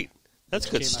 that's Right. Great. That's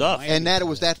good stuff. And that it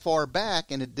was that far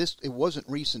back, and it wasn't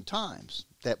recent times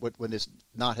that when this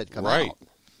knot had come out.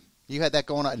 You had that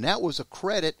going on, and that was a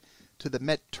credit to the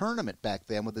Met tournament back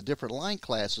then with the different line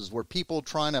classes, where people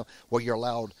you're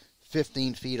allowed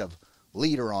 15 feet of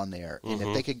leader on there, and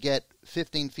if they could get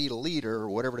 15 feet of leader or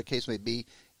whatever the case may be,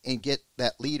 and get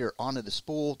that leader onto the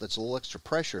spool, that's a little extra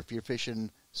pressure. If you're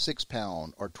fishing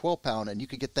 6-pound or 12-pound, and you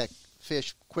could get that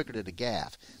fish quicker to the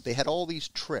gaff. They had all these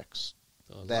tricks.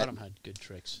 A lot of them had good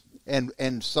tricks.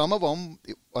 And some of them,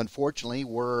 unfortunately,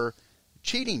 were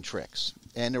cheating tricks.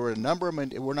 And there were a number of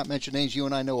them, and we're not mentioning names, you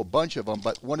and I know a bunch of them,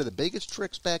 but one of the biggest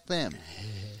tricks back then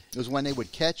was when they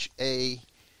would catch a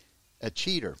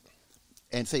cheater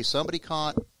and say somebody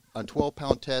caught on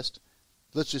 12-pound test,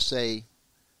 let's just say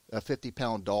a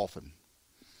 50-pound dolphin.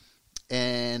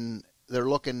 And they're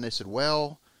looking, they said,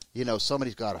 well,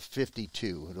 somebody's got a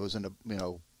 52. It was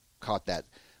caught that.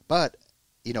 But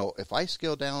if I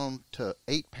scale down to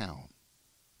 8-pound,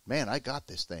 man, I got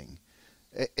this thing.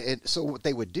 And so what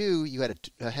they would do, you had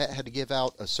to give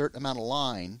out a certain amount of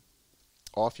line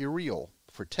off your reel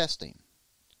for testing.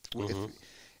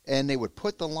 And they would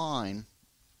put the line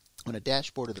on a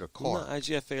dashboard of their car. Well,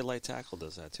 IGFA Light Tackle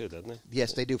does that too, doesn't it?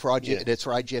 Yes, they do. That's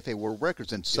for IGFA World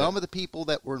Records. And some of the people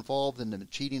that were involved in the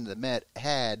cheating of the Met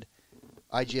had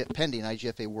pending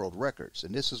IGFA World Records.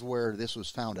 And this is where this was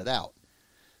founded out.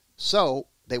 So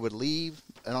they would leave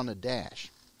it on the dash.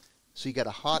 So you got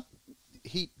a hot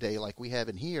heat day like we have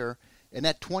in here, and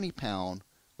that 20-pound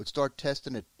would start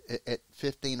testing at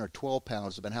 15 or 12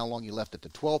 pounds, depending how long you left it. The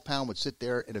 12-pound would sit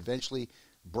there and eventually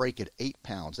break at 8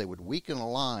 pounds. They would weaken a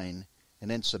line and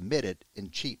then submit it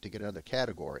and cheat to get another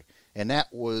category. And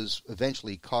that was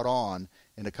eventually caught on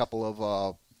in a couple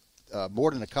of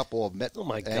more than a couple of Met. Oh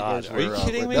my God! Are you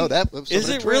kidding me? No, that was is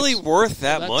it really worth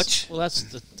that much? Well, that's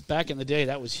back in the day.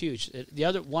 That was huge.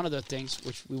 One of the things,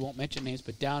 which we won't mention names,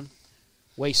 but down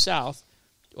way south,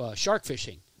 shark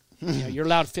fishing. You're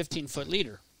allowed 15-foot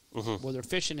leader. Well, they're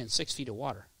fishing in 6 feet of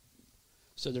water,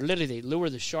 so they lure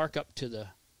the shark up to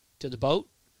the boat,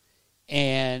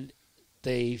 and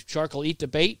the shark will eat the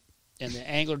bait, and the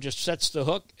angler just sets the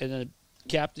hook, and the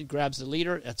captain grabs the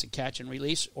leader. That's a catch and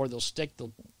release, or they'll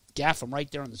gaff them right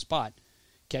there on the spot,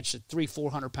 catch a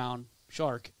 300-400 pound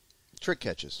shark. Trick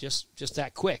catches. Just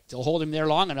that quick. They'll hold him there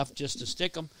long enough just to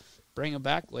stick him, bring him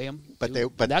back, weigh him. But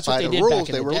that's by what they the did rules, back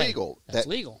in they the were day. legal. That's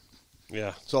legal.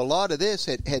 Yeah. So a lot of this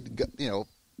had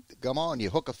come on, you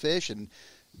hook a fish, and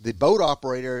the boat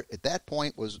operator at that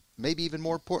point was maybe even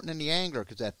more important than the angler,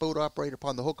 because that boat operator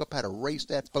upon the hookup had to race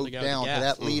that boat down to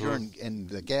that leader and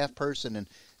the gaff person, and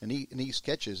these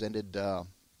catches ended,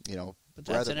 But that's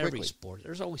rather in quickly. Every sport.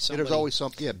 There's always somebody. There's always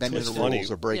something, bending the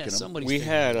rules or breaking them. We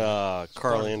had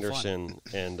Carl Anderson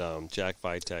and Jack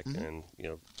Vitek and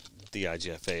the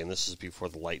IGFA, and this is before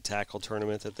the light tackle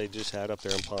tournament that they just had up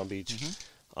there in Palm Beach.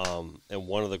 And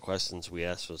one of the questions we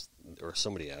asked was, or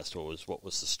somebody asked, what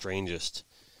was the strangest,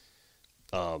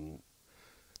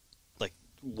 like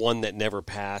one that never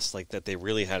passed, like that they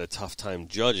really had a tough time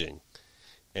judging.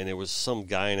 And it was some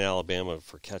guy in Alabama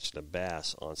for catching a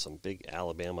bass on some big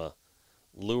Alabama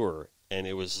lure, And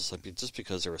it was just like just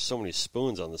because there were so many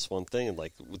spoons on this one thing, and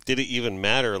like, did it even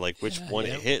matter like which one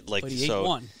it hit? Like, but he so ate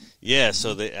one. Yeah,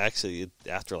 so they actually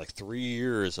after like 3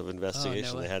 years of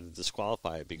investigation, they had to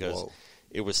disqualify it because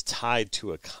it was tied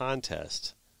to a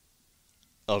contest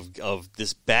of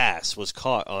this bass was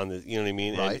caught on the, you know what I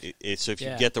mean? Right. And so if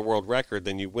you get the world record,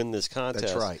 then you win this contest.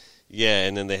 That's right. Yeah,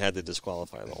 and then they had to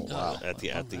disqualify the whole lot at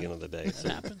the end of the day. That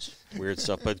happens. Weird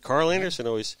stuff. But Carl Anderson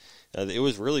always, it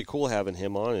was really cool having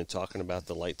him on and talking about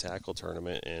the light tackle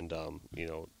tournament and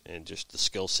and just the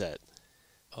skill set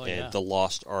and the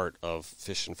lost art of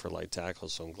fishing for light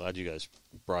tackles. So I'm glad you guys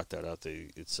brought that up.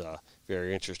 It's a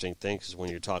very interesting thing because when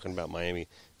you're talking about Miami,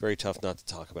 very tough not to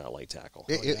talk about light tackle.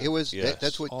 It was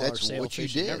that's what you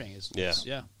did.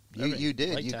 You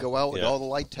did. Light You tackle. go out with all the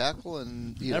light tackle,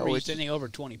 and Never used anything over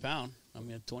 20 pound. I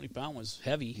mean, 20 pound was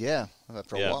heavy. Yeah,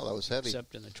 after a while that was heavy.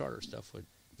 Except in the charter stuff with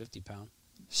 50 pound.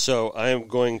 So I am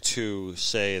going to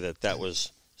say that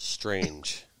was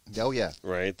strange. Oh yeah,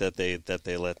 right. That they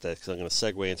let that. Because I'm going to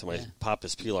segue into my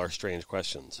Pappas Pilar strange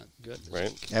questions. Good,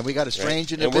 right? And we got a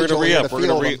strange and we're going to re-up. We're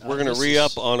going to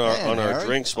re-up on our Harry.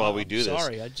 drinks while we do this.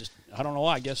 Sorry, I don't know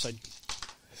why. I guess I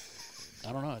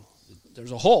don't know.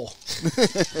 There's a hole.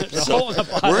 There's a hole in the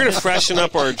bottom. We're going to freshen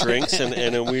up our drinks, and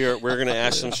we're going to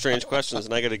ask some strange questions.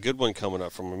 And I got a good one coming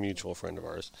up from a mutual friend of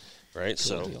ours, right? Cool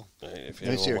so deal. If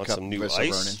anyone wants some new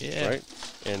ice, right?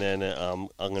 And then I'm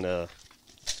going to.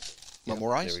 Want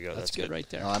more ice? There we go. That's good right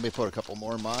there. Let me put a couple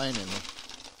more in mine.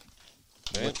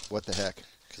 And what the heck?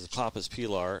 Because Pappas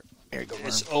Pilar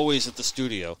is always at the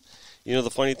studio. You know, the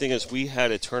funny thing is we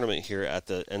had a tournament here at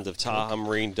the end of Taha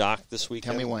Marine Dock this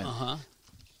weekend. Tell me when.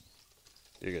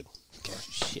 You're good.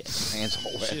 Shit. Hands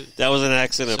all wet. That was an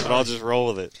accident, but I'll just roll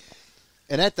with it.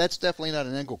 And that's definitely not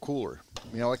an Engel cooler.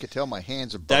 You know, I could tell my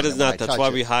hands are burning. That is not. That's why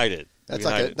we hide it.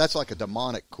 That's like a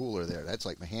demonic cooler there. That's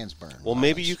like my hands burn. Well,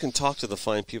 maybe you can talk to the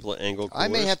fine people at Engel Coolers. I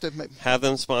may have to have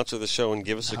them sponsor the show and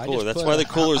give us a cooler. That's why the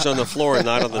cooler's on the floor and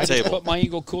not on the I table. just put my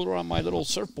Engel cooler on my little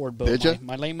surfboard boat. Did you?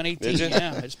 My Layman 18.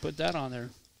 Yeah, I just put that on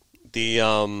there.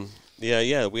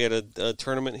 We had a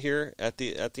tournament here at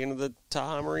the end of the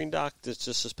Taha Marine Dock just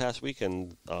this past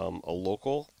weekend. A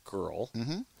local girl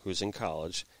who's in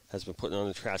college has been putting on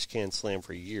the trash can slam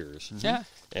for years. Yeah,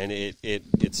 and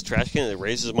it's a trash can that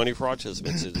raises money for autism.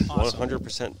 It's a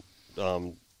 100%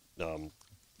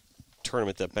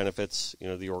 tournament that benefits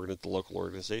the local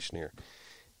organization here,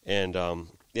 and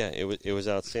it was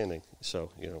outstanding.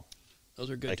 So those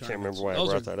are good. I can't remember why I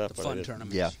brought that up. The fun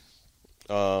tournaments. Yeah.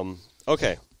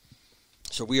 Okay.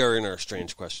 So we are in our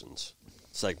strange questions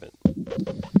segment.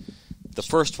 The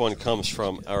first one comes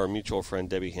from our mutual friend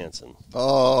Debbie Hansen.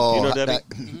 Oh, you know Debbie?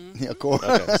 Yeah, of course.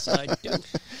 Okay. Yes, I do.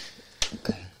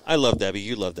 I love Debbie.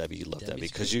 You love Debbie. You love Debbie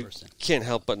because you can't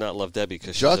help but not love Debbie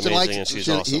because she's amazing and she's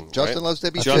awesome. Justin loves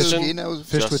Debbie Justin, too. He knows.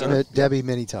 Fished with Debbie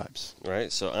many times. Right.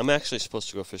 So I'm actually supposed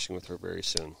to go fishing with her very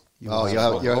soon.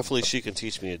 Hopefully she can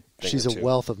teach me a thing She's or two. a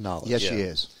wealth of knowledge. Yes, she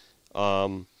is.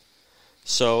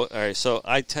 So, all right, so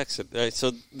I texted. All right,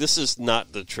 so this is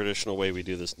not the traditional way we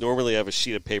do this. Normally I have a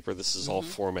sheet of paper. This is all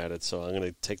formatted, so I'm going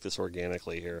to take this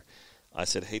organically here. I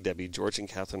said, hey, Debbie, George and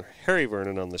Captain Harry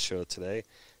Vernon on the show today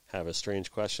have a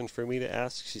strange question for me to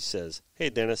ask. She says,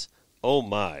 hey, Dennis, oh,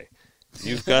 my,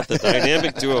 you've got the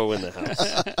dynamic duo in the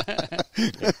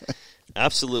house.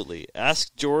 Absolutely.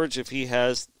 Ask George if he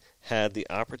has had the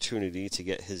opportunity to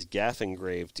get his gaff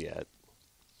engraved yet,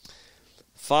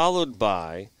 followed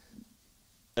by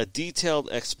a detailed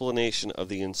explanation of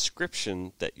the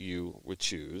inscription that you would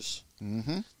choose.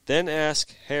 Mm-hmm. Then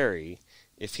ask Harry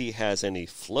if he has any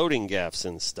floating gaffs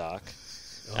in stock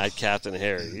at Captain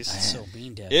Harry's. So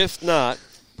mean, Dad. If not,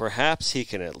 perhaps he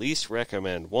can at least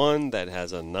recommend one that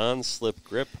has a non-slip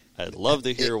grip. I'd love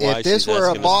to hear why. If this were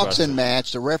a boxing question.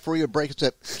 match, the referee would break it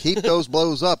up. Keep those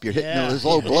blows up. You're hitting those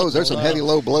low blows. There's some heavy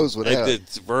low blows with that.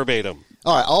 It's verbatim.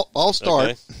 All right, I'll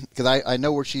start because I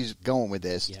know where she's going with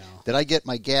this. Yeah. Did I get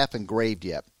my gaff engraved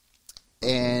yet?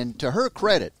 And to her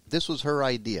credit, this was her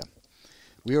idea.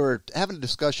 We were having a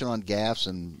discussion on gaffs,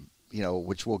 and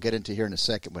which we'll get into here in a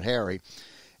second with Harry.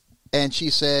 And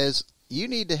she says you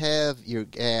need to have your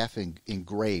gaff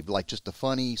engraved, like just a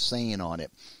funny saying on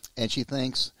it. And she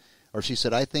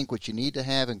said, I think what you need to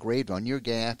have engraved on your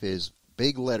gaff is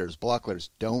big letters, block letters,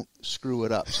 don't screw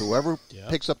it up. So whoever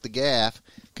picks up the gaff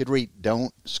could read,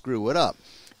 don't screw it up.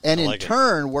 And in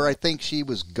turn, where I think she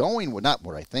was going with, not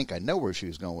where I think, I know where she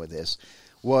was going with this,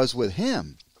 was with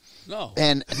him. No.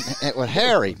 And with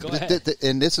Harry. Go ahead.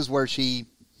 And this is where she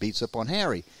beats up on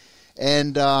Harry.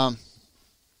 And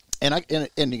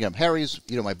Harry's,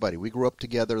 my buddy. We grew up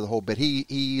together the whole bit.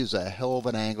 He is a hell of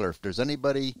an angler. If there's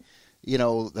anybody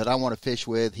that I want to fish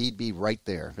with, he'd be right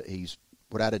there. He's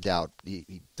without a doubt.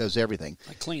 He does everything.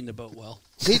 I clean the boat well.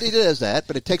 He does that,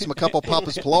 but it takes him a couple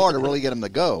Papa's Pilar to really get him to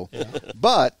go. Yeah.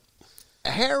 But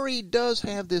Harry does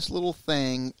have this little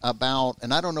thing about,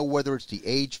 and I don't know whether it's the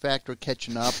age factor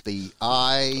catching up, the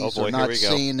eyes are not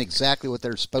seeing exactly what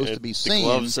they're supposed to be seeing.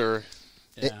 The gloves are,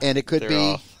 and it could be,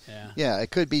 off.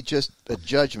 It could be just a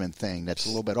judgment thing that's a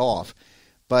little bit off.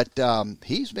 But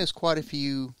he's missed quite a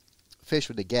few fish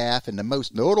with the gaff, and the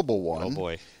most notable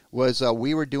one was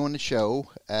we were doing the show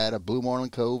at a Blue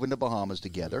Marlin Cove in the Bahamas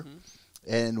together,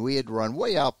 and we had run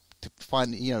way out to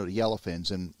find the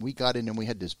yellowfins, and we got in and we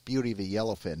had this beauty of a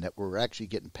yellowfin that were actually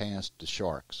getting past the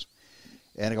sharks.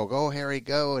 And I go, Harry,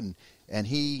 go, and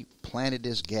he planted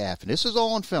this gaff, and this is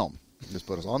all on film. Just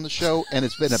put us on the show, and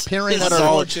it's been appearing at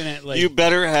our. You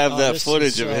better have that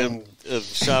footage of him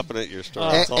shopping at your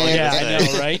store. That's all I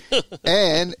know, right?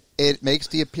 And it makes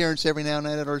the appearance every now and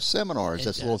then at our seminars.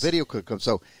 That's a little video clip comes.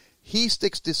 So he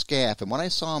sticks this gaff, and when I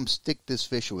saw him stick this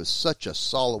fish, it was such a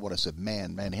solid one. I said,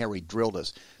 man, Harry drilled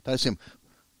us. Then I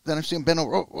see him bend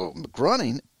over,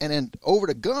 grunting, and then over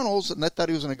to gunnels, and I thought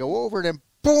he was going to go over, and then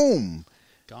boom,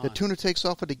 the tuna takes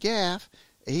off with the gaff.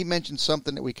 He mentioned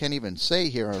something that we can't even say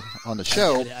here on the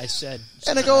show. I said,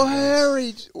 and I go,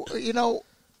 Harry,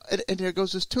 and there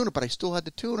goes this tuna, but I still had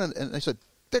the tuna, and I said,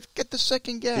 get the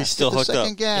second gaff. He's still hooked up.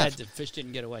 Yeah, the fish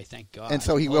didn't get away, thank God. And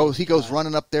so he goes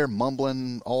running up there,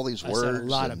 mumbling all these words. A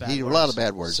lot of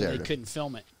bad words there. They couldn't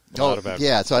film it. So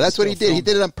that's what he did. He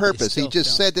did it on purpose. He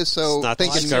just said this so. It's not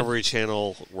Discovery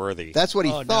Channel worthy. That's what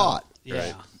he thought. No. Yeah.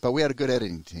 Right. But we had a good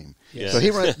editing team. Yeah. So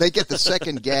they get the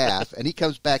second gaff, and he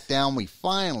comes back down. We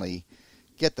finally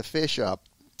get the fish up,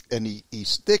 and he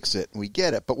sticks it, and we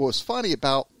get it. But what was funny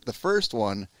about the first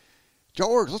one,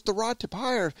 George, lift the rod tip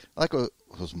higher. Like, it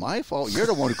was my fault. You're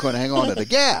the one who couldn't hang on to the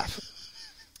gaff.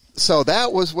 So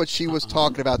that was what she was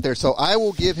talking about there. So I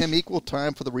will give him equal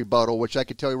time for the rebuttal, which I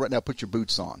can tell you right now, put your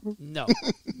boots on. No.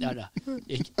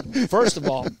 First of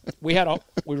all, we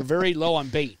were very low on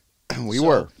bait. We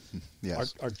were.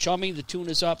 Yes. Our chumming the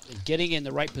tunas up and getting in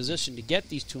the right position to get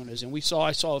these tunas. And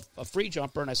I saw a free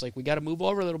jumper, and I was like, we got to move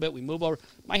over a little bit. We move over.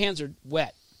 My hands are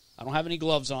wet. I don't have any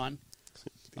gloves on.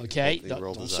 Okay? You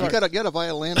got a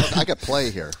violin? I got play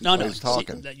here. No. He's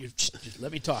talking. Just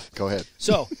let me talk. Go ahead.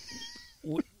 So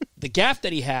the gaff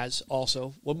that he has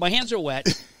also, my hands are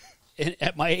wet. And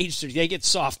at my age, they get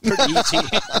soft pretty easy.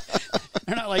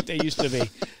 They're not like they used to be.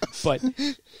 But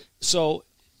so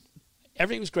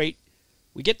everything was great.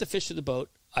 We get the fish to the boat.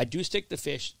 I do stick the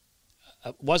fish.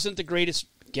 Wasn't the greatest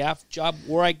gaff job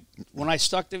when I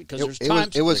stuck it, because there's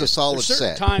times it was a solid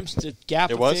certain set. Times to gaff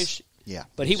a fish. Yeah,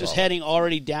 but he was heading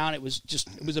already down. It was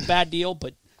a bad deal,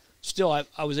 but still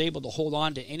I was able to hold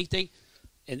on to anything.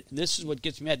 And this is what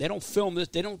gets me mad. They don't film this.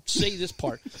 They don't say this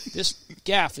part. This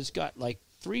gaff has got like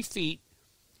 3 feet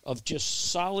of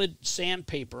just solid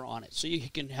sandpaper on it, so you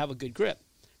can have a good grip.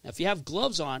 Now, if you have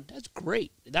gloves on, that's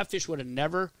great. That fish would have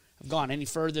never have gone any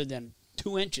further than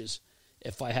 2 inches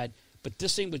if I had. But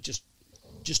this thing was just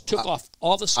took off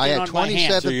all the skin on my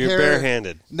hands. So you're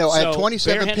barehanded. No, I had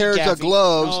 27 pairs of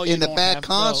gloves in the back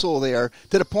console there,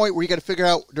 to the point where you got to figure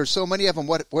out, there's so many of them,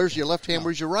 where's your left hand,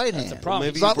 where's your right hand? That's the problem.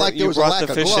 Maybe it's not like there was a lack of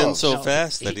gloves. You brought the fish in so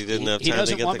fast that he didn't have time to get the gloves.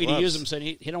 He doesn't want me to use them, so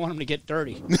he don't want them to get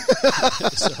dirty.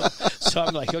 So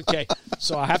I'm like, okay.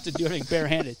 So I have to do everything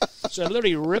barehanded. So it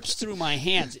literally rips through my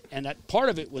hands, and that part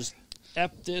of it was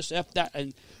F this, F that,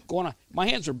 and going on. My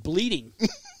hands are bleeding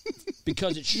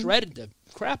because it shredded the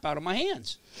crap out of my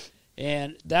hands.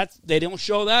 And they don't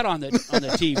show that on the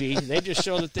TV. They just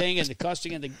show the thing and the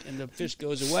cussing and the fish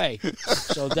goes away.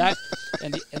 So that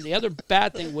and the other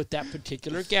bad thing with that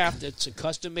particular gaff, that's a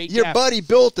custom made. Your gaff. Buddy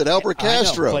built it, Albert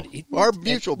Castro, but our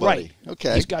mutual buddy. Right.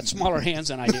 Okay, he's got smaller hands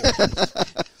than I do.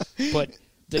 But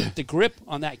the grip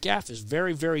on that gaff is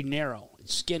very, very narrow.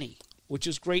 It's skinny, which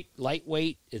is great,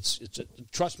 lightweight.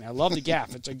 Trust me, I love the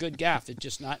gaff. It's a good gaff. It's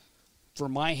just not for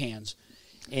my hands,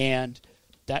 and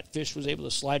that fish was able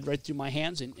to slide right through my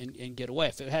hands and get away.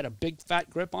 If it had a big fat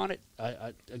grip on it,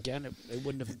 it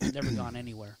wouldn't have never gone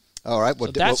anywhere. All right. So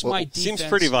that's my defense. Seems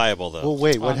pretty viable, though. Well,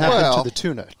 wait. What happened to the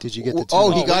tuna? Did you get the tuna?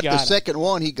 Oh, he got the second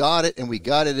one. He got it, and we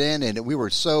got it in, and we were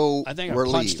so I think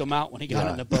relieved. I punched him out when he got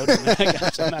in the boat. I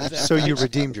got some out of that. So you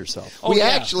redeemed yourself. We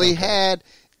actually had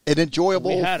an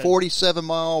enjoyable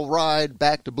 47-mile ride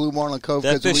back to Blue Marlin Cove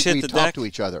because we talked to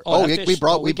each other. We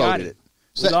boated it.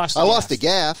 I lost the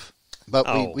gaff.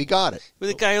 But we got it. Well,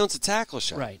 the guy owns a tackle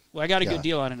shop. Right. Well, I got a good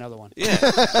deal on another one. Yeah.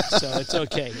 So it's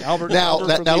okay. Albert now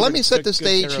let me set the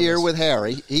stage here with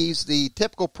Harry. He's the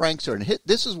typical prankster. And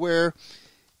this is where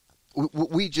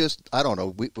we just, I don't know,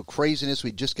 with craziness,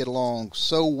 we just get along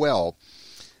so well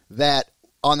that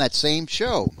on that same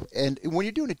show. And when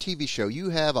you're doing a TV show, you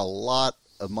have a lot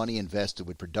of money invested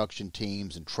with production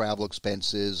teams and travel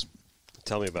expenses.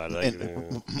 Tell me about it.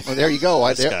 Well, there you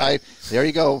go. There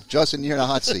you go. Justin, you're in a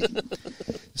hot seat.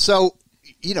 So,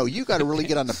 you got to really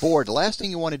get on the board. The last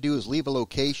thing you want to do is leave a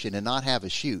location and not have a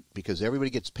shoot because everybody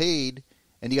gets paid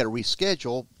and you got to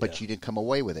reschedule, but you didn't come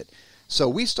away with it. So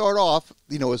we start off,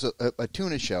 as a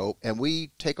tuna show, and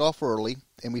we take off early,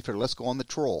 and we figure, let's go on the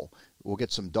troll. We'll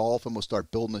get some dolphin, we'll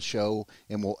start building the show,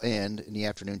 and we'll end in the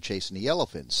afternoon chasing the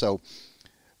elephant. So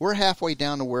we're halfway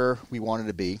down to where we wanted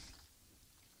to be,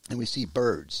 and we see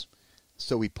birds.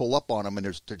 So we pull up on them, and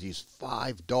there's these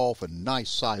 5 dolphin,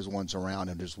 nice-sized ones around,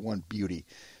 and there's one beauty.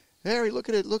 Harry, look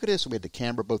at it, look at this. And we had the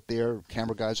camera boat there,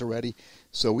 camera guys are ready.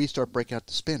 So we start breaking out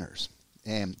the spinners.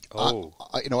 And,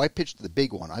 I pitched the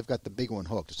big one. I've got the big one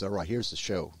hooked. So, all right, here's the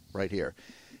show right here.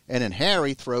 And then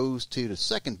Harry throws to the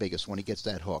second biggest one. He gets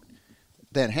that hooked.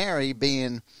 Then Harry,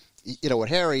 being, what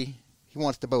Harry, he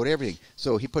wants to boat everything.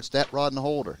 So he puts that rod in the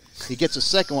holder. He gets a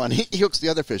second one. He hooks the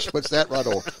other fish, puts that rod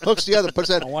over, hooks the other, puts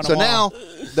that. So now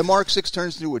the Mark 6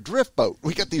 turns into a drift boat.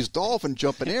 We got these dolphins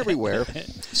jumping everywhere.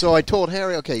 So I told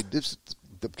Harry, okay,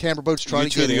 the camera boat's trying to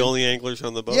get in. You two the only anglers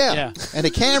on the boat? Yeah. And the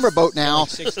camera boat now.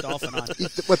 6 dolphin on.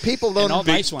 What people don't. And all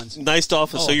nice ones. Nice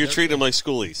dolphins, so you're treating them like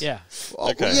schoolies. Yeah.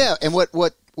 Okay. Yeah, and what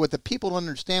the people don't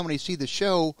understand when they see the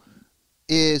show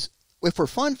is if we're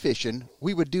fun fishing,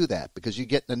 we would do that because you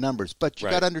get the numbers. But you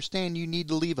got to understand you need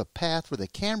to leave a path for the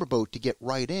camera boat to get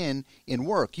right in and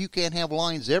work. You can't have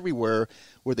lines everywhere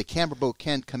where the camera boat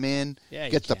can't come in,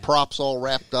 get the props all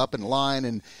wrapped up in line,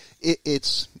 and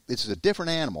it's a different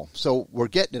animal. So we're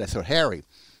getting it. I said, Harry,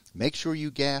 make sure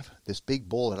you gaff this big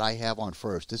bull that I have on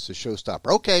first. This is a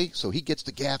showstopper. Okay, so he gets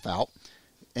the gaff out.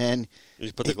 And did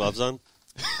you put the gloves on?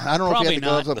 I don't know if he had the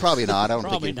gloves on. Probably not. I don't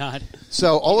Probably think not.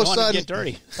 So all of a sudden, get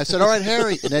dirty. I said, all right,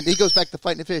 Harry. And then he goes back to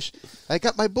fighting the fish. I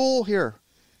got my bull here.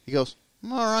 He goes,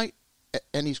 all right.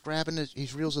 And he's grabbing he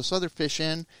reels this other fish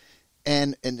in.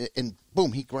 And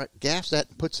boom, he gaffs that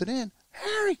and puts it in.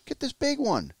 Harry, get this big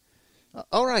one.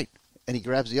 All right. And he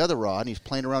grabs the other rod, and he's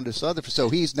playing around this other. So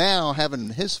he's now having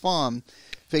his fun,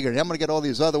 figuring I'm going to get all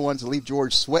these other ones and leave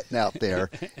George sweating out there.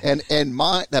 and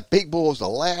that big bull is the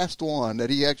last one that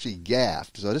he actually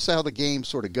gaffed. So this is how the games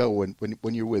sort of go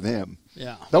when you're with him.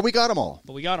 Yeah. But we got them all.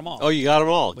 Oh, you got them all.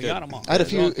 We got them all. I had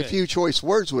a few choice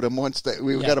words with him once that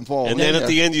we got them all. And then at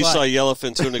the end, you saw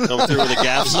yellowphant tuna come through with a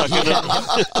gaff stuck in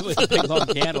it. With a big long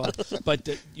candle. But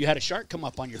you had a shark come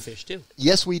up on your fish, too.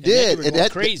 Yes, we did. And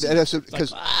that crazy.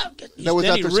 Because that was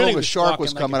after the shark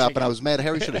was coming up, and I was mad.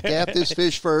 Harry should have gaffed this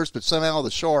fish first, but somehow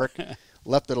the shark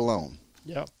left it alone.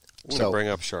 Yep. I'm going to bring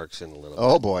up sharks in a little bit.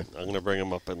 Oh, boy. I'm going to bring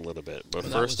them up in a little bit. But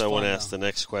first, I want to ask the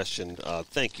next question.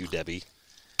 Thank you, Debbie,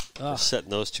 for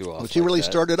setting those two off. Well, she really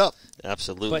started up.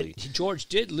 Absolutely. But George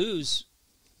did lose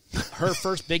her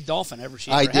first big dolphin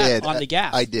she ever had on the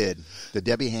gaff. I did. The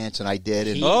Debbie Hansen, I did.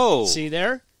 And see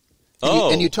there?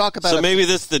 And you talk about maybe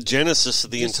that's the genesis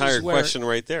of the entire question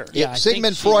right there. Yeah,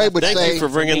 Sigmund Freud would say. Thank you for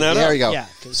bringing that up. There you go. Yeah,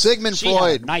 Sigmund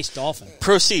Freud. Nice dolphin.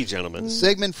 Proceed, gentlemen.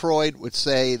 Sigmund Freud would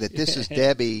say that this is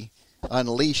Debbie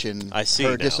unleashing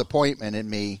her disappointment in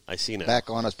me. I see now. Back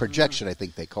on us. Projection, I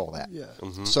think they call that. Yeah.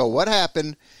 Mm-hmm. So what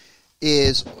happened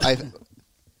is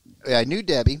I knew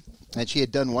Debbie, and she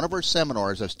had done one of her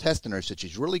seminars. I was testing her. I said,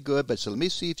 she's really good, but so let me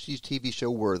see if she's TV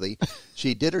show worthy.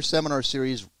 She did her seminar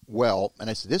series well, and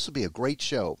I said, this will be a great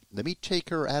show. Let me take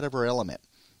her out of her element.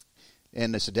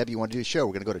 And I said, Debbie, you want to do a show?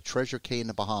 We're going to go to Treasure Cay in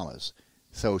the Bahamas.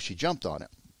 So she jumped on it.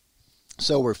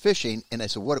 So we're fishing, and I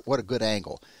said, what a good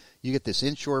angle. You get this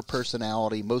inshore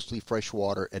personality, mostly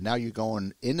freshwater, and now you're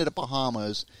going into the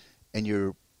Bahamas, and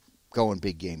you're going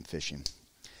big game fishing.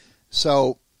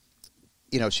 So,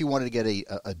 she wanted to get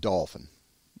a dolphin.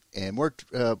 And we're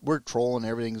trolling,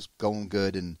 everything's going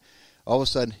good, and all of a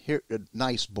sudden, here a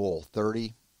nice bull,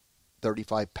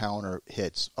 35-pounder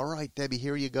hits. All right, Debbie,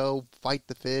 here you go. Fight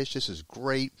the fish. This is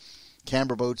great.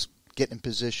 Camera boat's getting in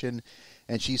position,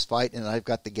 and she's fighting, and I've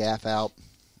got the gaff out.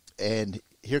 And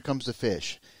here comes the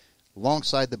fish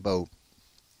alongside the boat.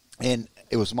 And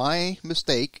it was my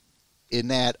mistake in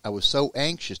that I was so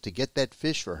anxious to get that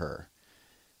fish for her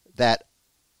that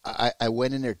I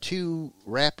went in there too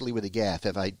rapidly with the gaff.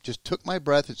 If I just took my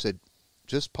breath and said,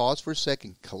 just pause for a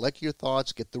second, collect your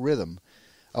thoughts, get the rhythm,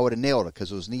 I would have nailed it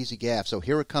because it was an easy gaff. So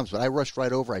here it comes. But I rushed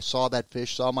right over. I saw that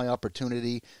fish, saw my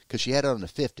opportunity because she had it on the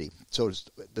 50. So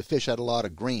the fish had a lot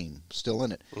of green still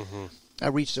in it. Mm-hmm. I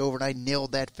reached over and I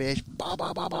nailed that fish. Bob,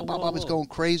 bob, bob, bob, bob. It's going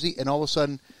crazy. And all of a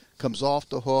sudden, comes off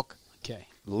the hook. Okay.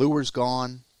 The lure's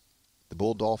gone. The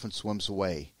bull dolphin swims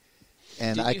away.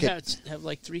 And Did you have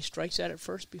like 3 strikes at it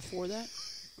first before that?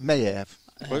 May have.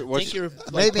 think you're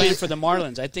playing for the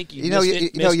Marlins. I think you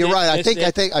you're right. I think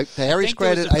to Harry's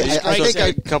credit, I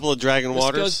think a couple of Dragon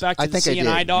Waters. Goes back to I think the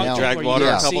CNI dog. Dragon Water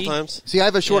a couple times. See, I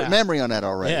have a short memory on that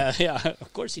already. Yeah,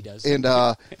 of course he does. And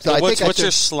what's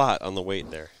your slot on the weight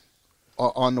there?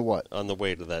 On the what? On the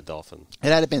weight of that dolphin. It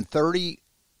had been 30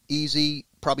 easy,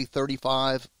 probably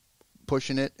 35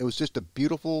 pushing it. It was just a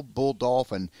beautiful bull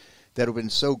dolphin that would have been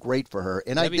so great for her.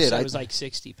 And Debbie I did. Said it was like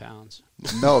 60 pounds.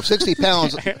 No, 60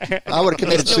 pounds, I would have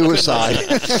committed suicide.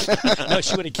 No,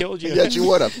 she would have killed you. Yeah, she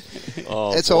would have.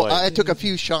 Oh, and so I took a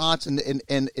few shots, and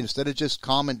instead of just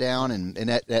calming down, and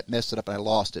that messed it up, and I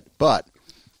lost it. But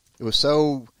it was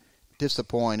so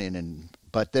disappointing.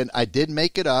 But then I did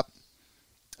make it up.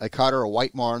 I caught her a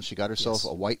white marlin. She got herself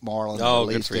a white marlin. Oh,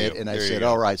 good for you. And I said,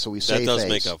 all right, so we saved face. That does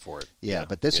make up for it. Yeah,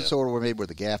 but this is sort of where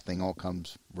the gaff thing all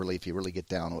comes relief. You really get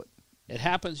down with it. It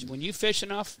happens when you fish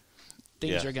enough.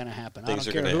 Things are going to happen. I don't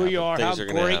care who you are, how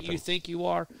great you think you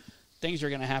are. Things are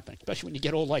going to happen, especially when you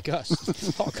get old like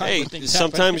us. All kinds of things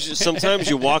sometimes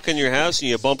you walk in your house and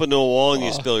you bump into a wall and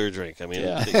you spill your drink. I mean,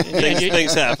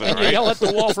 things happen. And right? you yell at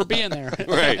the wall for being there.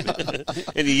 Right.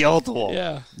 And you yell at the wall.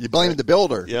 Yeah. You blame the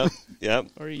builder. Yep.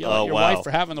 Or you yell at your wife for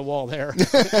having the wall there.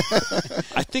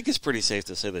 I think it's pretty safe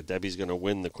to say that Debbie's going to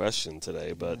win the question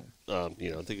today, but I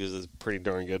think it's a pretty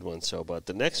darn good one. But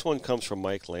the next one comes from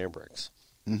Mike Lambrix.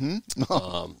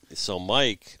 Mm-hmm. So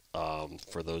Mike,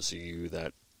 for those of you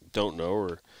that don't know,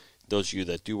 or those of you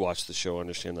that do watch the show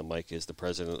understand that Mike is the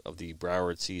president of the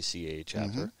Broward CCA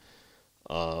chapter.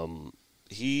 Mm-hmm.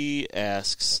 He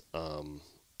asks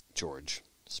George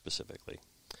specifically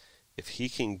if he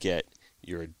can get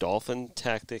your dolphin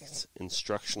tactics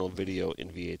instructional video in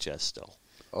VHS still.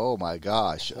 Oh my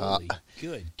gosh! Holy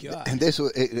good God! And it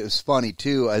was funny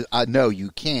too. I know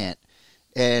you can't,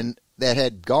 and that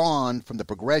had gone from the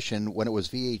progression when it was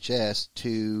VHS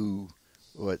to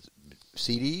what?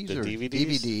 CDs or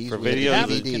DVDs for video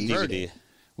DVD.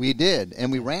 We did, and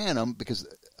we ran them because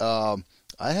I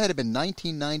had it in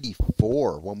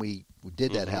 1994 when we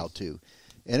did that how-to,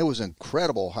 and it was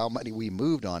incredible how many we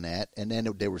moved on that. And then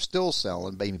they were still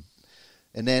selling,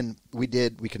 and then we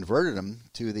converted them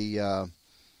to the.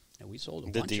 We sold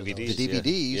a bunch DVDs, of those. The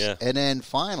DVDs, yeah. And then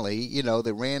finally,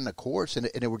 they ran the course, and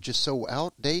they were just so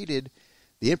outdated.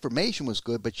 The information was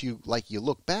good, but you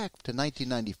look back to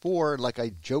 1994, like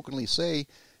I jokingly say,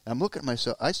 I'm looking at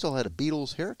myself. I still had a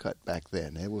Beatles haircut back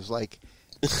then. It was like,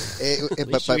 at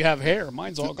least you have hair.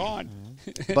 Mine's all gone.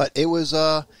 But it was,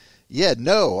 I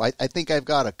think I've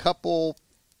got a couple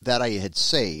that I had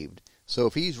saved. So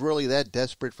if he's really that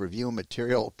desperate for viewing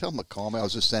material, tell him to call me. I'll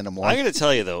just send him one. I got to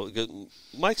tell you though,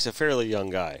 Mike's a fairly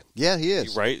young guy. Yeah, he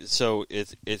is. Right. So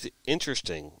it's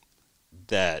interesting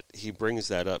that he brings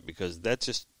that up because that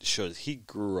just shows he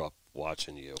grew up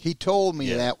watching you. He told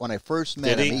me that when I first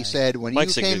met him. He said when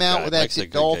Mike's you came out with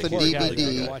that Dolphin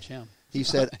DVD, he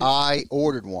said I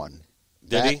ordered one.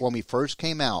 Back when we first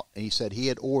came out, and he said he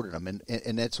had ordered them,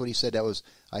 and that's what he said. That was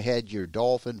I had your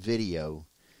Dolphin video.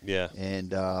 Yeah.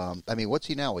 And what's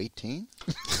he now? 18.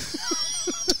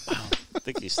 I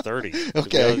think he's 30.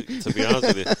 Okay. To be honest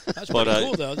with you. That's pretty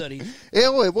cool, though, that he...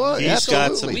 Yeah, it was. He's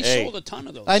got some... We sold a ton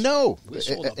of those. I know. We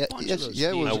sold a bunch of those. Yeah,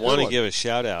 I want to give a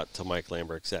shout-out to Mike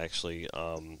Lambrix, actually.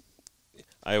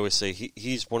 I always say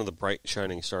he's one of the bright,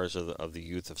 shining stars of the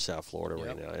youth of South Florida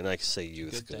right now. And I say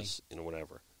youth because,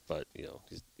 whatever. But,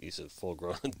 he's a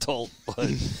full-grown adult.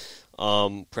 But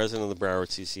president of the Broward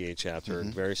CCA chapter,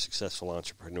 very successful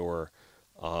entrepreneur.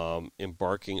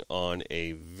 Embarking on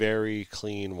a very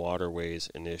clean waterways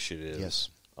initiative. Yes.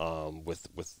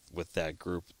 With that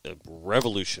group, a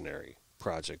revolutionary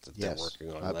project that they're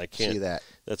working on. I can't see that.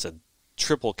 That's a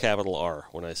triple capital R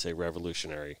when I say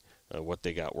revolutionary. What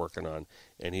they got working on,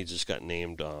 and he just got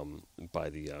named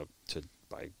by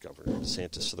Governor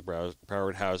DeSantis to the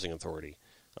Broward Housing Authority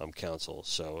Council.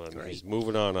 So he's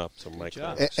moving on up to Mike.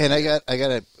 And I got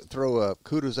to throw a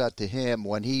kudos out to him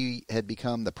when he had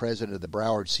become the president of the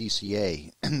Broward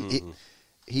CCA.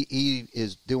 He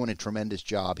is doing a tremendous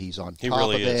job. He's on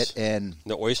top of it, and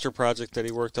the oyster project that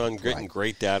he worked on, getting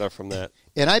great data from that.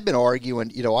 And I've been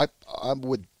arguing. I'm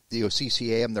with the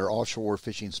CCA. I'm their offshore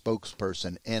fishing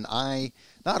spokesperson, and I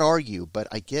not argue, but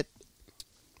I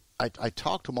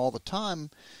talk to them all the time,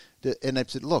 and I've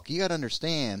said, look, you got to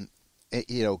understand.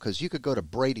 Because you could go to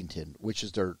Bradenton, which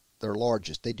is their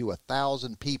largest. They do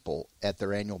 1,000 people at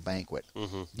their annual banquet.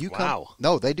 Wow!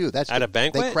 No, they do. That's at a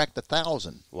banquet. They cracked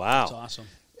 1,000. Wow, that's awesome.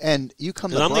 And you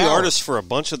come to I'm the artist for a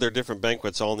bunch of their different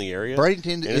banquets all in the area.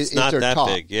 Bradenton is not that top.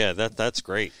 big. Yeah, that's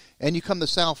great. And you come to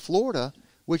South Florida,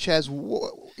 which has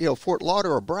Fort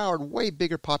Lauderdale or Broward, way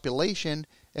bigger population,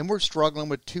 and we're struggling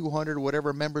with 200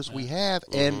 whatever members we have,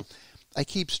 and I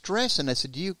keep stressing. I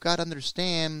said, you got to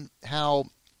understand how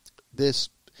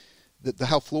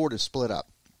how Florida's split up.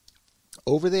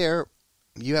 Over there,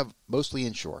 you have mostly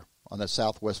inshore on the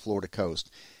southwest Florida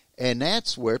coast. And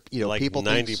that's where, like people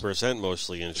 90%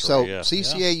 mostly inshore. So yeah.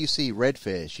 CCA, you see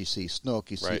redfish, you see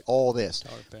snook, you see all this.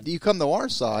 You come to our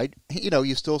side,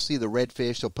 you still see the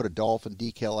redfish. They'll put a dolphin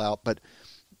decal out. But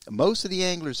most of the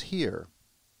anglers here,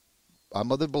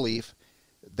 I'm of the belief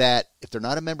that if they're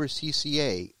not a member of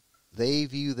CCA, they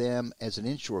view them as an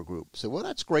inshore group. So, well,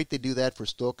 that's great. They do that for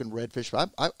snook and redfish.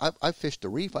 I fish the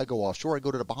reef. I go offshore. I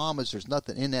go to the Bahamas. There's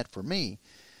nothing in that for me.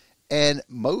 And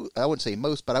I wouldn't say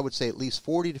most, but I would say at least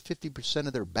 40 to 50%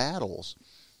 of their battles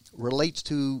relates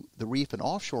to the reef and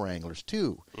offshore anglers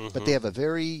too. Mm-hmm. But they have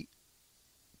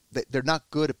they're not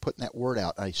good at putting that word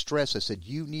out. I said,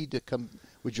 you need to come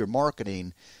with your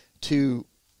marketing to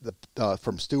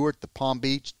from Stewart to Palm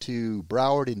Beach to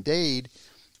Broward and Dade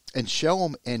and show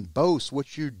them and boast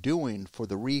what you're doing for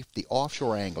the reef, the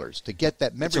offshore anglers, to get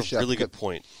that membership. That's a really good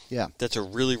point. Yeah. That's a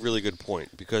really, really good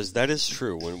point, because that is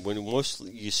true. When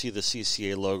mostly you see the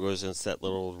CCA logos and it's that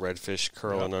little redfish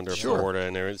curling under Florida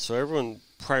and everything, so everyone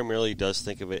primarily does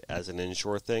think of it as an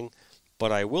inshore thing.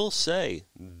 But I will say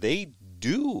they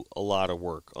do a lot of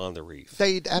work on the reef.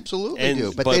 They absolutely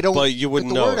do, but they don't. But you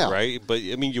wouldn't know it, right? But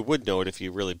I mean, you would know it if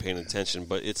you really paid attention.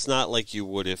 But it's not like you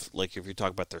would if you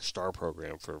talk about their STAR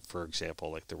program, for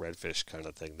example, like the redfish kind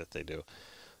of thing that they do.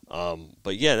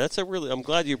 But yeah, that's I'm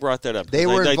glad you brought that up. They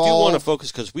were involved. I do want to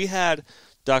focus because we had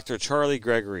Dr. Charlie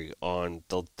Gregory on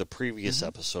the previous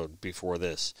episode before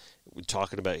this,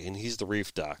 talking about, and he's the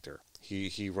reef doctor.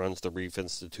 He runs the Reef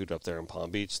Institute up there in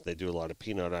Palm Beach. They do a lot of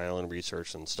Peanut Island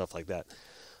research and stuff like that.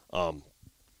 And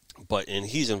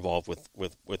he's involved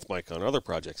with Mike on other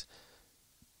projects.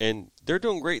 And they're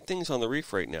doing great things on the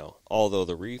reef right now, although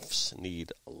the reefs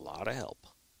need a lot of help.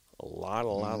 A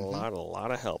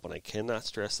lot of help, and I cannot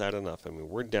stress that enough. I mean,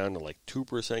 we're down to like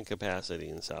 2% capacity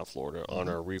in South Florida on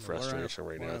our reef restoration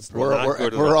right now. It's not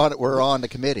good at all. We're on the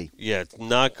committee. Yeah, it's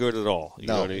not good at all. You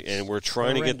know what I mean? And we're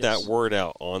trying to get that word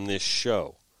out on this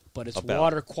show. But it's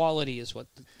water quality is what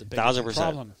the biggest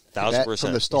problem. 1,000%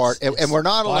 from the start, and we're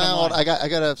not allowed. I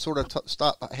got to sort of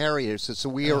stop Harry here. So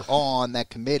we are on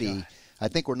that committee. God. I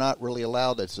think we're not really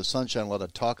allowed. It's the Sunshine Law to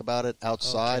talk about it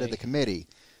outside of the committee.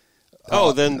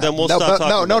 Then we'll stop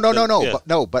talking.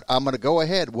 No. But I'm going to go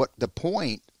ahead. What the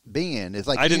point being is,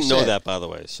 like I didn't know that, by the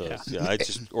way. So I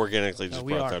just organically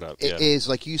brought that up. It is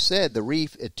like you said, the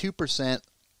reef at 2%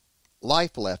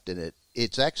 life left in it.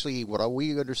 It's actually what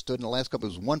we understood in the last couple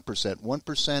was 1%.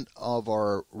 1% of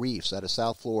our reefs out of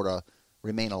South Florida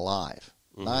remain alive.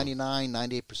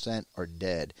 98% are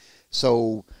dead.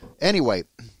 So anyway.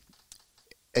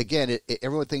 Again,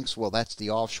 everyone thinks, well, that's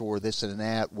the offshore, this and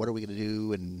that. What are we going to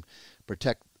do and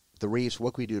protect the reefs?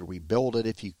 What can we do to rebuild it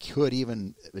if you could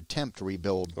even attempt to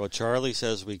rebuild? Well, Charlie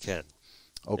says we can.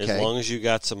 Okay. As long as you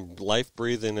got some life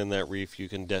breathing in that reef, you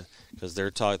can, because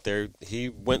he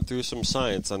went through some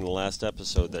science on the last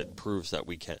episode that proves that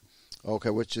we can.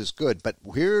 Okay, which is good. But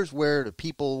here's where the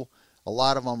people, a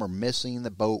lot of them are missing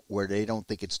the boat where they don't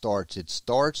think it starts. It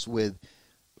starts with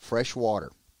fresh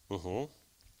water. Mm-hmm.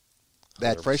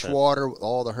 That 100%. Fresh water,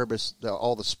 all the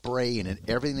all the spray and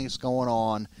everything that's going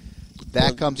on,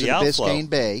 that comes into Biscayne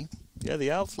Bay. Yeah,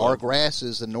 the outflow. Our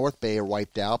grasses in North Bay are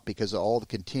wiped out because of all the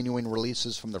continuing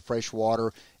releases from the fresh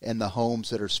water and the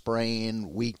homes that are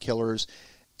spraying weed killers.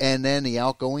 And then the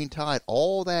outgoing tide,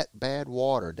 all that bad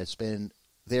water that's been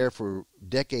there for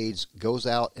decades goes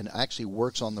out and actually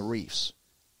works on the reefs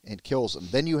and kills them.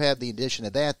 Then you have the addition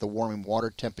of that, the warming water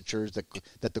temperatures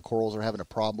that the corals are having a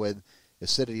problem with,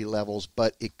 acidity levels,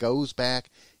 but it goes back.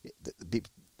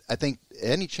 I think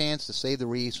any chance to save the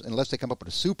reefs, unless they come up with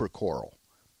a super coral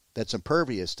that's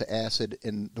impervious to acid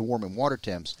in the warming water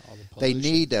temps, they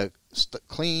need to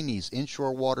clean these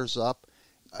inshore waters up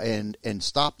and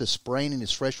stop the spraying in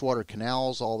these freshwater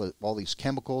canals, all these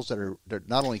chemicals that are they're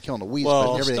not only killing the weeds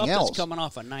but everything else. That's coming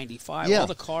off of 95, all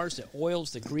the cars, the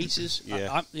oils, the greases, the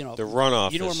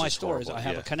runoff. You know where my store is? I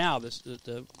have a canal,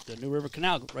 the New River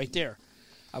Canal right there.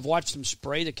 I've watched them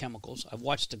spray the chemicals. I've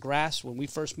watched the grass. When we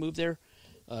first moved there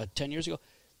 10 years ago,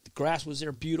 the grass was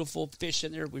there, beautiful, fish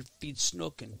in there. We'd feed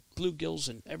snook and bluegills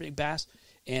and everything, bass.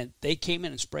 And they came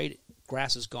in and sprayed it.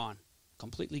 Grass is gone,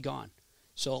 completely gone.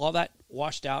 So all that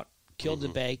washed out, killed the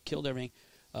bay, killed everything.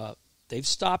 They've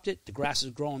stopped it. The grass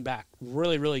is growing back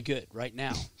really, really good right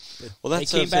now. Well, they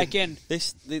came back in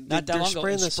not that long ago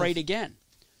and sprayed again.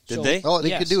 Did they? Oh,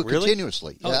 they could do it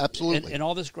continuously. Yeah, absolutely. And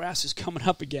all this grass is coming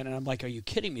up again, and I'm like, are you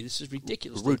kidding me? This is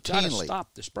ridiculous. Routinely. They've got to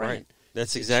stop the spraying. Right.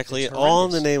 That's exactly it. All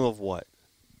in the name of what?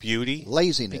 beauty,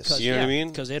 laziness. Because, you know what I mean?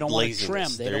 Because they don't want to trim.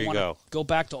 They don't want to go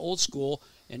back to old school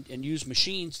and use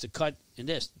machines to cut in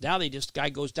this. Now guy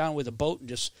goes down with a boat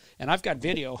and I've got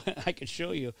video I can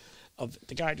show you of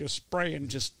the guy just spraying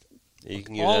just. You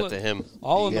can give that to him.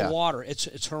 All in the water.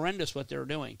 It's horrendous what they're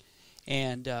doing,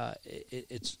 and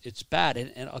it's bad.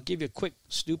 And I'll give you a quick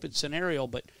stupid scenario,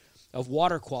 but of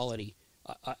water quality.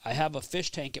 I have a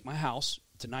fish tank at my house.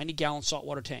 It's a 90-gallon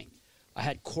saltwater tank. I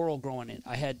had coral growing in.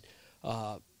 I had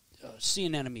sea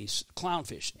anemones,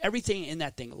 clownfish, everything in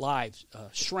that thing, live,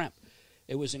 shrimp.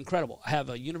 It was incredible. I have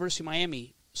a University of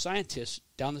Miami scientist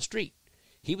down the street.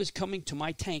 He was coming to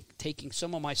my tank, taking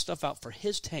some of my stuff out for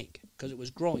his tank because it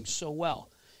was growing so well,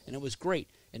 and it was great.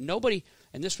 And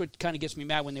this what kind of gets me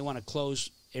mad when they want to close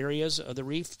areas of the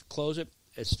reef, close it.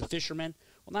 It's the fishermen.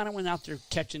 Well, not everyone's out there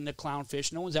catching the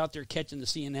clownfish. No one's out there catching the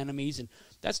sea anemones, and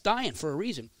that's dying for a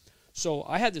reason. So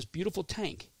I had this beautiful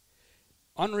tank,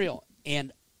 unreal,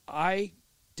 and I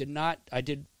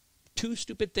did two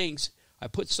stupid things. I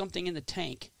put something in the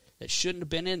tank that shouldn't have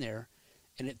been in there,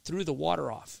 and it threw the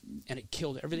water off, and it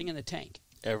killed everything in the tank.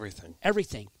 Everything.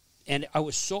 And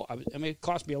it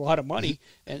cost me a lot of money.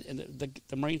 And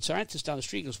the marine scientist down the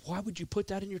street goes, "Why would you put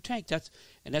that in your tank?"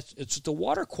 It's the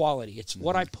water quality. It's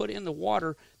what I put in the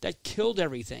water that killed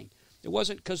everything. It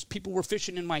wasn't because people were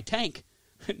fishing in my tank.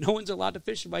 No one's allowed to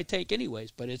fish in my tank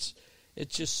anyways. But it's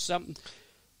just something.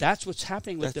 That's what's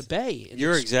happening with the bay.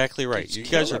 You're exactly right. You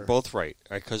guys are both right.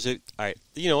 Because you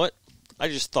know what? I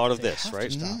just thought of this,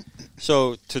 right?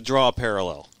 So to draw a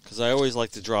parallel, because I always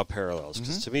like to draw parallels,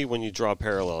 because to me, when you draw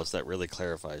parallels, that really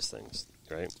clarifies things,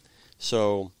 right?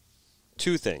 So,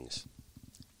 two things.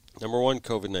 Number one,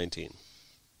 COVID-19.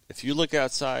 If you look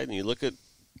outside and you look at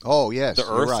the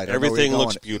Earth, right. everything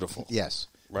looks beautiful. Yes.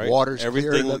 Right? Water's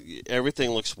everything, clear. everything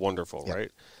looks wonderful,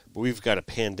 right? But we've got a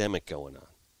pandemic going on,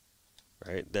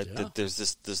 right? That there's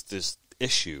this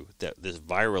issue, this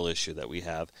viral issue that we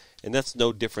have, and that's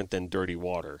no different than dirty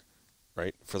water,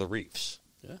 right, for the reefs,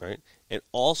 right? And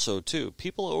also, too,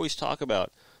 people always talk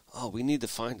about, we need to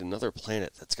find another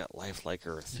planet that's got life like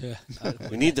Earth. Yeah.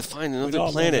 We need to find another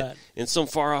planet in some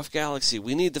far-off galaxy.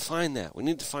 We need to find that. We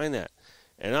need to find that.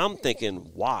 And I'm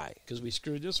thinking, why? Because we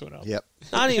screwed this one up. Yep.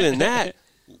 Not even that.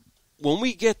 When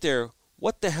we get there,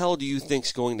 what the hell do you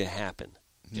think's going to happen?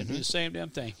 Do the same damn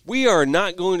thing. We are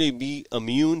not going to be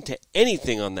immune to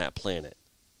anything on that planet,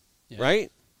 right?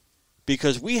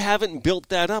 Because we haven't built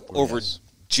that up over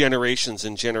generations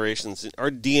and generations.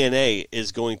 Our DNA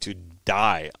is going to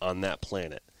die on that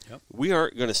planet. Yep. We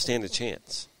aren't going to stand a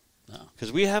chance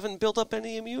because we haven't built up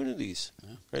any immunities.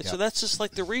 Right? Yep. So that's just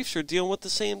like the reefs are dealing with the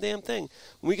same damn thing.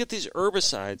 When we get these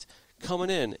herbicides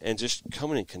coming in and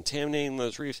contaminating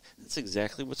those reefs, that's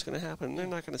exactly what's going to happen. They're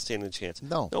not going to stand a chance.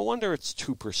 No wonder it's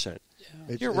 2%.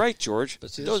 Yeah. You're right, George.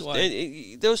 But see, those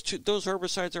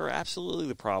herbicides are absolutely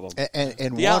the problem.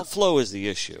 And the outflow is the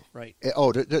issue. Right.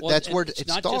 That's where it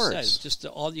not starts. Just that. It's just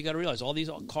all you got to realize. All these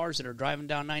cars that are driving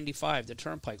down 95, the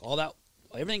turnpike, all that,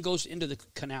 everything goes into the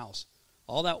canals.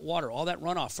 All that water, all that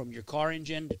runoff from your car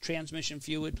engine, the transmission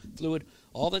fluid,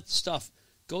 all that stuff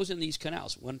goes in these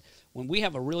canals. When we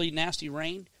have a really nasty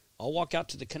rain, I'll walk out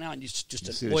to the canal and it's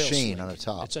just an oil slick on the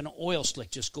top. It's an oil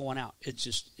slick just going out. It's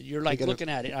just you're like looking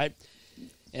at it. I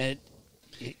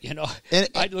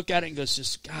look at it and go,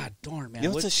 "Just God darn, man! You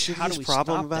know what's the how do we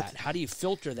problem stop about that? How do you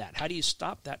filter that? How do you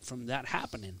stop that from that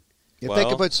happening?" If they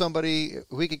could put somebody,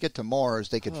 we could get to Mars,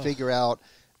 they could figure out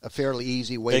a fairly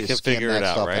easy way to skim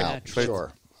that stuff out.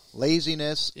 Sure.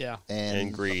 Laziness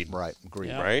and greed. Right, greed.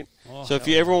 Yeah. Right? Oh, so if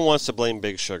everyone wants to blame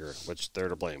Big Sugar, which they're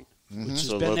to blame. Mm-hmm.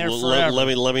 So been there forever.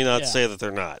 Let me not say that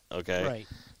they're not, okay? Right.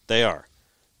 They are.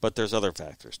 But there's other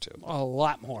factors, too. A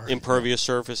lot more. Impervious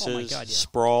surfaces,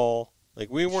 sprawl. Like,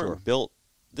 we weren't built.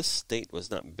 This state was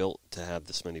not built to have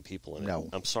this many people in it. No.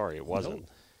 I'm sorry, it wasn't. No.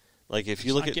 Like, if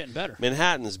you look at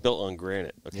Manhattan is built on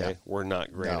granite, okay? Yeah. We're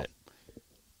not granite. No.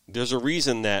 There's a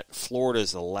reason that Florida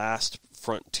is the last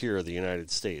frontier of the United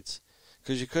States.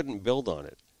 Because you couldn't build on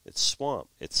it. It's swamp.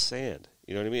 It's sand.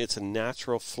 You know what I mean? It's a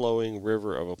natural flowing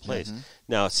river of a place. Mm-hmm.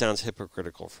 Now, it sounds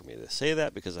hypocritical for me to say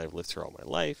that because I've lived here all my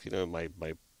life. You know, my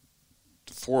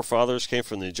forefathers came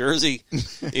from New Jersey.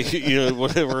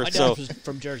 Whatever. My dad was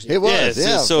from Jersey. It was,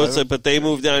 So it's but they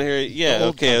moved down here. Yeah,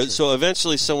 okay. Country. So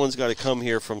eventually someone's got to come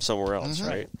here from somewhere else,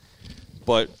 right?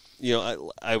 But,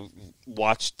 I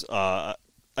watched, I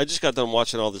just got done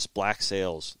watching all this black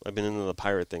sails. I've been into the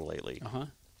pirate thing lately.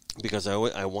 Because I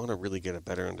want to really get a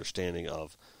better understanding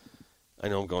of, I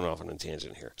know I'm going off on a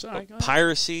tangent here, but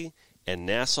piracy and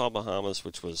Nassau, Bahamas,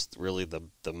 which was really the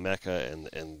mecca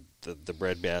and the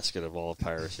breadbasket of all of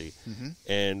piracy,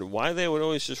 and why they would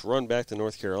always just run back to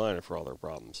North Carolina for all their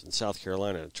problems, and South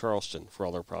Carolina and Charleston for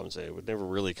all their problems. They would never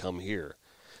really come here.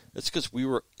 It's because we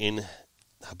were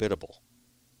inhabitable,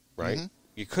 right?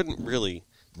 You couldn't really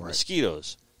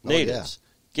mosquitoes, natives,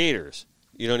 gators.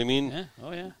 You know what I mean? Yeah.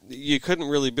 Oh, yeah. You couldn't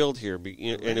really build here, and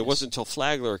it wasn't until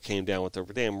Flagler came down with the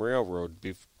damn railroad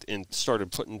and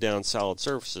started putting down solid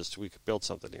surfaces so we could build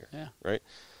something here. Yeah. Right?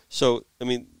 So, I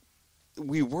mean,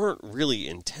 we weren't really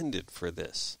intended for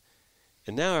this.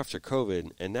 And now after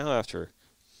COVID, and now after,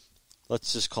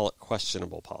 let's just call it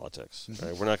questionable politics,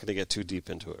 right? We're not going to get too deep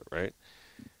into it, right?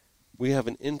 We have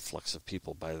an influx of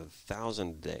people by the 1,000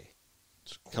 a day.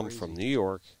 Come from New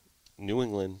York, New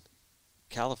England,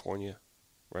 California,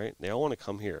 right? They all want to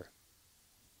come here.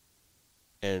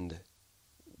 And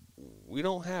we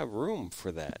don't have room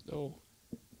for that. No.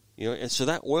 You know, and so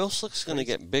that oil slick's going to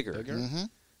get bigger.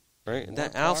 Right? And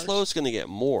that outflow is going to get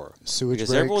more. Sewage because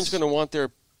breaks. Everyone's going to want their...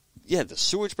 Yeah, the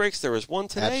sewage breaks. There was one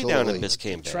today down in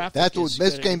Biscayne Bay. That's what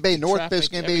Biscayne Bay, North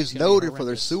Biscayne Bay is noted for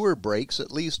their sewer breaks at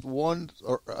least one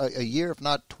or a year, if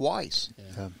not twice.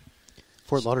 Yeah.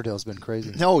 Fort Lauderdale's been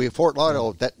crazy. No, Fort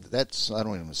Lauderdale, that's I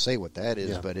don't even say what that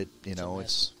is, but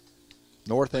it's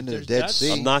north end of the Dead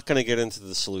Sea. I'm not going to get into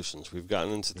the solutions. We've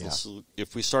gotten into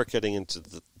if we start getting into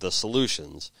the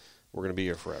solutions, we're going to be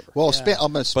here forever. Well,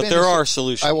 I'm going to spin. But there are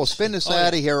solutions. I will spin us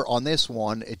out of here on this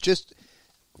one. It just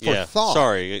for thought.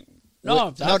 Sorry.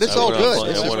 No, this is all good.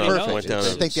 This is perfect.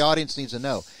 I think the audience needs to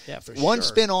know. Yeah, for one sure.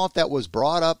 spin-off that was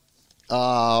brought up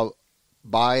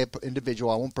by an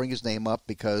individual. I won't bring his name up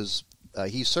because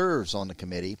he serves on the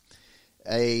committee.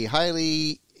 A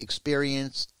highly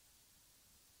experienced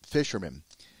fisherman.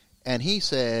 And he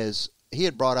says he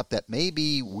had brought up that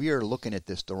maybe we're looking at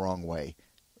this the wrong way.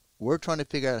 We're trying to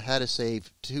figure out how to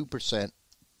save 2%,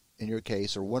 in your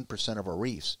case, or 1% of our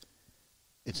reefs.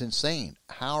 It's insane.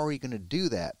 How are we going to do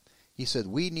that? He said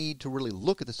we need to really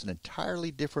look at this an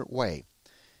entirely different way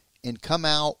and come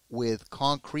out with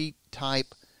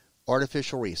concrete-type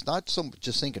artificial reefs. Not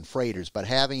just thinking freighters, but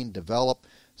having developed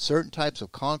certain types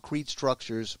of concrete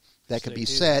structures that could be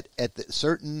set at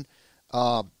certain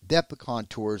depth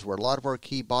contours where a lot of our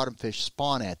key bottom fish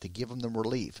spawn at to give them the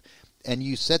relief. And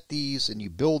you set these and you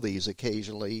build these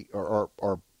occasionally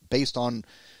or based on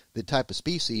the type of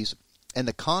species, and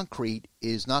the concrete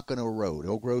is not going to erode.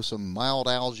 It'll grow some mild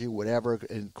algae, whatever,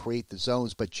 and create the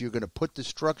zones, but you're going to put the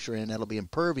structure in that'll be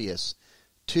impervious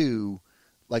to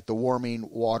like the warming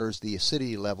waters, the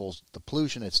acidity levels, the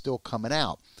pollution that's still coming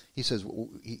out. He says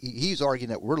he's arguing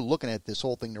that we're looking at this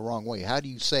whole thing the wrong way. How do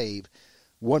you save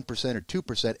 1% or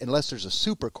 2% unless there's a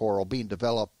super coral being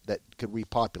developed that could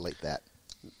repopulate that?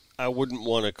 I wouldn't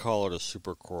want to call it a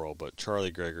super coral, but Charlie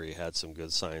Gregory had some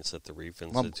good science that the Reef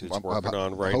Institute's working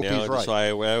on right now. Right. So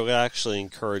I would actually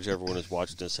encourage everyone who's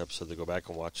watching this episode to go back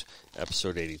and watch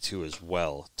episode 82 as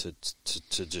well to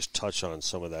just touch on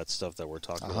some of that stuff that we're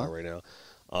talking about right now.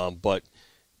 But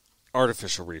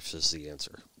artificial reefs is the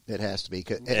answer. It has to be.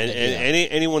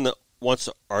 Anyone that wants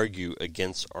to argue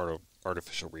against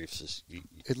artificial reefs is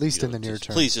at least in the near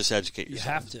term. Please just educate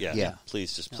yourself. You have to. Yeah.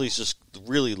 Please just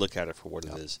really look at it for what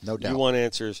it is. No doubt. You want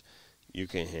answers, you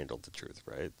can handle the truth,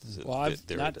 right? Well,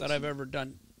 not that I've ever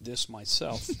done this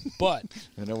myself, but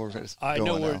I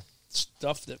know where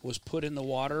stuff that was put in the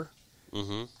water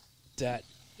that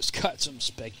has got some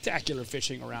spectacular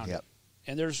fishing around it.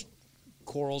 And there's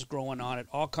corals growing on it,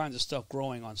 all kinds of stuff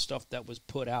growing on stuff that was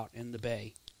put out in the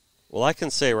bay. Well, I can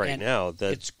say now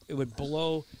that it would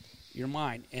blow your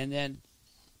mind. And then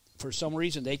for some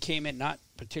reason they came in, not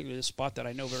particularly the spot that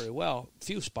I know very well,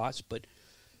 few spots, but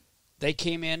they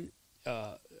came in.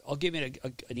 I'll give you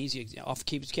an easy example. Off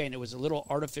Key Biscayne, there was a little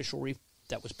artificial reef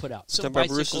that was put out. Some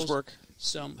bicycles, Bruce's work?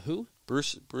 Some who?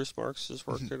 Bruce Marks'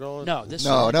 work at all? No,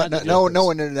 no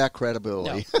one in that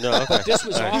credibility. No, okay. This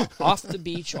was off the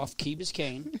beach, off Key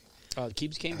Biscayne, Key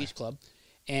Biscayne Beach Club,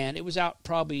 and it was out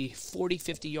probably 40,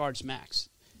 50 yards max.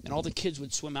 And all the kids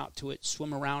would swim out to it,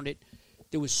 swim around it.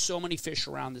 There was so many fish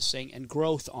around this thing and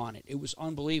growth on it. It was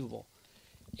unbelievable.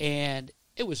 And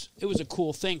it was a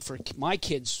cool thing for my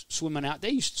kids swimming out.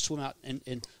 They used to swim out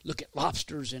and look at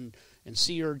lobsters and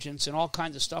sea urchins and all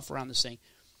kinds of stuff around this thing.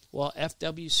 Well,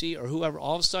 FWC or whoever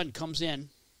all of a sudden comes in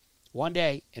one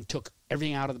day and took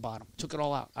everything out of the bottom. Took it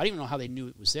all out. I don't even know how they knew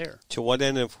it was there. To what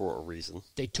end and for a reason?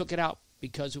 They took it out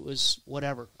because it was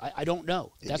whatever. I don't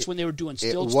know. That's when they were doing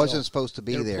still. It wasn't supposed to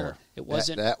be there. It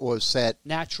wasn't. That was set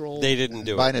natural. They didn't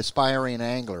do it. By an aspiring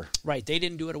angler. Right. They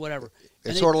didn't do it or whatever.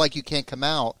 It's sort of like you can't come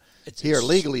out here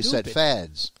legally set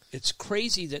fads. It's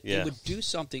crazy that they would do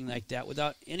something like that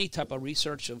without any type of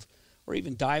research or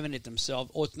even diving it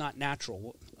themselves. Oh, it's not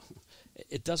natural.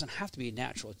 it doesn't have to be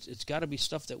natural. It's got to be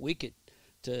stuff that we could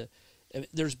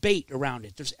there's bait around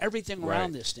it. There's everything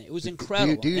around this thing. It was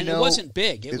incredible. Do you and know it wasn't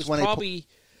big. It was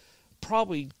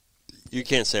probably. You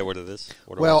can't say what it is.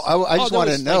 I just want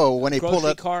to know when they pulled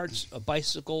up carts,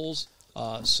 bicycles,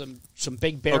 some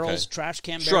big barrels, trash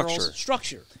can barrels,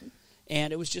 structure,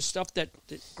 and it was just stuff that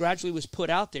gradually was put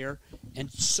out there,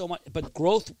 and so much. But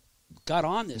growth got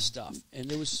on this stuff, and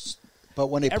it was. But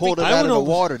when they pulled it out of the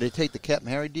water, they take the Capt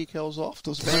Harry decals off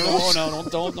those barrels. No,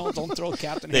 don't throw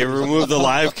Captain. They removed the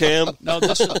live cam.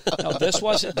 This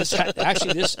wasn't.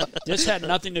 This had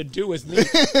nothing to do with me.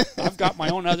 I've got my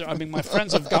own other. I mean, my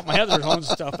friends have got my other own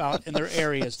stuff out in their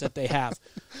areas that they have.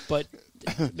 But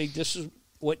I mean, this is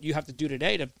what you have to do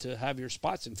today to have your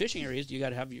spots in fishing areas. You got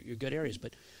to have your good areas.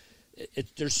 But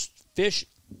there's fish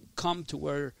come to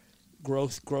where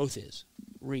growth is.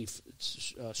 Reef,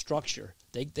 structure.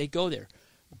 They go there.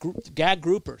 Gag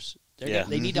groupers.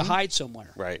 They need to hide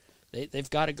somewhere. Right. They've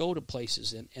got to go to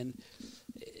places, and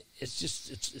it's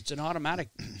just it's an automatic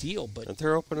deal. But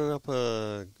they're opening up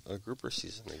a grouper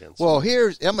season again. Well, I'm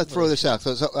going to throw this out.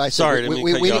 So I sorry, I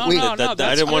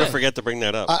didn't want to forget to bring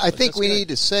that up. I think we need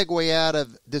to segue out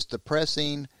of this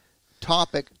depressing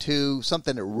topic to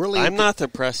something that really. I'm not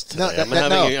depressed today. I'm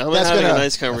having a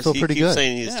nice conversation. He keeps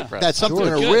saying he's depressed. That's something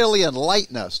to really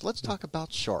enlighten us. Let's talk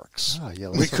about sharks.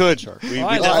 We could. We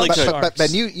definitely could. But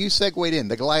you segued in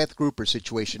the Goliath grouper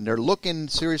situation. They're looking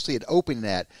seriously at opening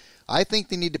that. I think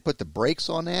they need to put the brakes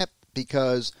on that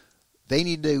because they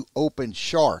need to open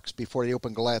sharks before they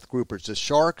open Goliath groupers. The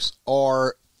sharks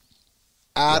are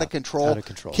out of control. Out of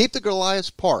control. Keep the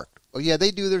Goliaths parked. Oh yeah, they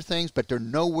do their things, but they're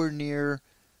nowhere near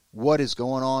what is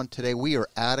going on today. We are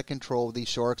out of control of these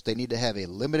sharks. They need to have a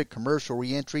limited commercial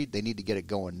reentry. They need to get it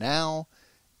going now.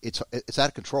 It's out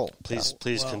of control. Please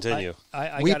continue.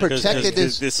 We protected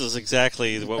this. This is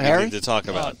exactly what we need to talk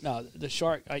about. No, the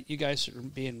shark. You guys are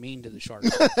being mean to the shark.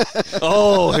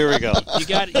 Oh, here we go. You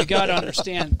got to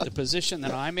understand the position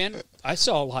that I'm in. I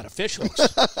saw a lot of fish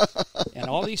hooks, and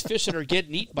all these fish that are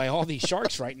getting eaten by all these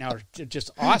sharks right now are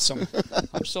just awesome.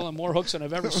 I'm selling more hooks than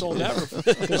I've ever sold ever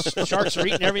because sharks are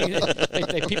eating everything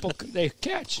they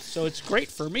catch. So it's great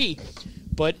for me.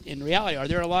 But in reality, are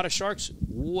there a lot of sharks?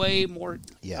 Way more.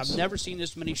 Yes. I've never seen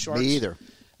this many sharks. Me either.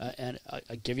 And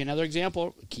I'll give you another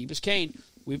example. Key Biscayne.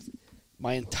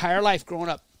 My entire life growing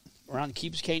up around the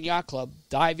Key Biscayne Yacht Club,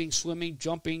 diving, swimming,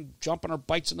 jumping our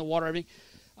bites in the water, everything.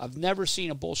 I've never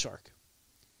seen a bull shark.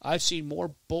 I've seen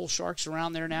more bull sharks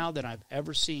around there now than I've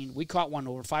ever seen. We caught one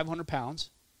over 500 pounds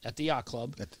at the yacht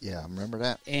club. I remember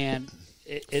that. And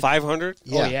 500?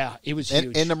 Oh, yeah. It was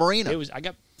huge. In the marina. I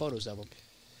got photos of them.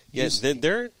 Yes,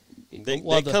 they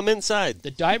come inside.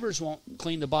 The divers won't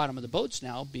clean the bottom of the boats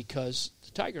now because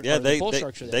the bull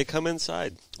sharks are there. They come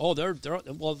inside. Oh, they're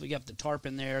we got the tarp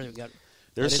in there.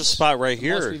 There's a spot right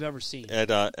here most we've ever seen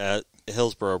at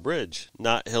Hillsborough Bridge,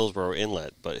 not Hillsborough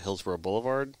Inlet, but Hillsborough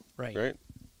Boulevard. Right.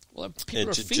 Well,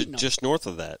 people are feeding them. Just north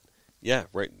of that. Yeah,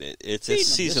 right. It's a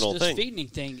seasonal thing. This feeding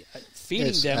thing,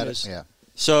 feeding them is. Yeah.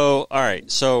 So all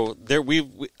right. So there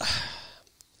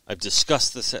I've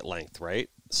discussed this at length, right?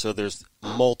 So there's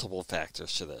multiple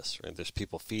factors to this, right? There's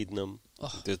people feeding them.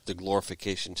 There's the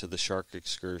glorification to the shark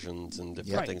excursions and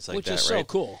different things like which that, is right? so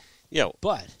cool. Yeah,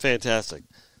 but fantastic.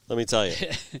 Let me tell you.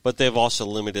 But they've also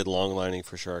limited long lining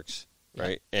for sharks,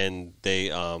 right? Yeah. And they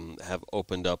have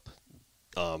opened up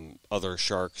other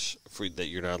sharks that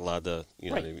you're not allowed to,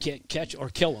 catch or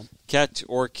kill them. Catch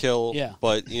or kill. Yeah.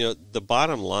 But the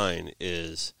bottom line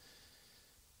is,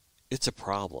 it's a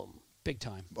problem. Big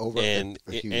time.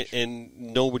 And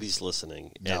nobody's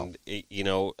listening. No.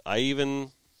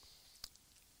 And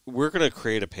we're going to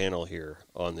create a panel here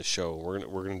on the show. We're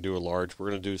going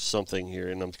to do something here,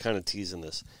 and I'm kind of teasing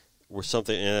this.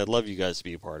 And I'd love you guys to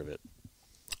be a part of it.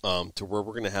 To where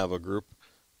we're going to have a group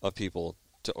of people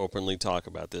to openly talk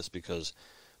about this because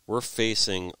we're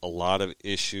facing a lot of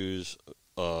issues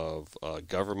of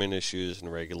government issues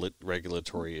and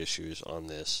regulatory issues on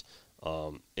this.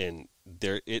 And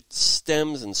it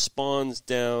stems and spawns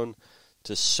down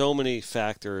to so many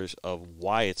factors of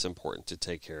why it's important to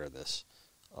take care of this.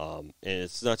 And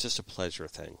it's not just a pleasure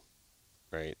thing,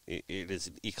 right? It is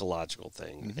an ecological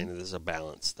thing, and it is a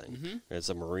balance thing. Mm-hmm. It's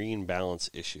a marine balance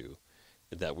issue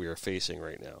that we are facing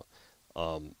right now.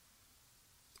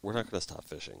 We're not going to stop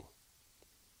fishing.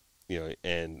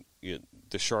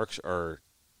 The sharks are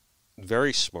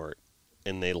very smart,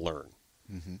 and they learn.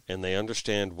 Mm-hmm. And they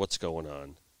understand what's going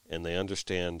on, and they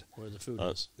understand where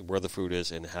the food is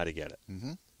and how to get it.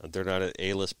 Mm-hmm. They're not an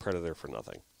A-list predator for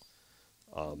nothing.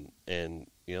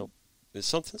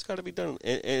 Something's got to be done.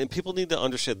 And people need to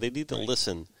understand. They need to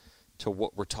listen to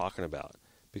what we're talking about.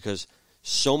 Because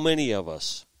so many of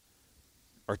us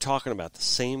are talking about the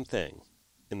same thing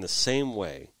in the same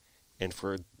way, and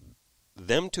for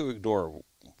them to ignore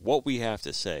what we have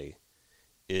to say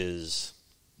is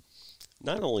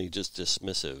not only just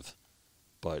dismissive,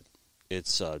 but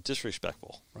it's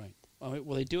disrespectful. Right.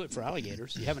 Well, they do it for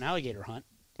alligators. You have an alligator hunt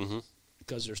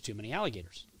because there's too many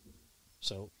alligators.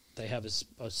 So they have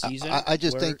a season. I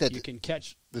just where think that you can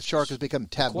catch the shark has become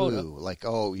taboo. quota. Like,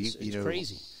 oh, you know,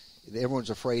 crazy. Everyone's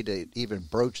afraid to even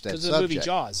broach that Because subject. the movie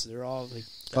Jaws, they're all like.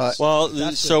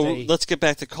 Let's get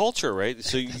back to culture, right?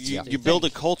 So you build a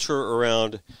culture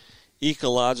around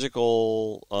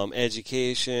ecological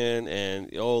education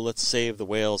and, let's save the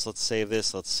whales, let's save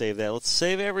this, let's save that, let's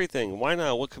save everything. Why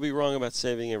not? What could be wrong about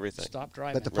saving everything? Stop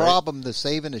driving. But the problem, the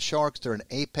saving the sharks, they're an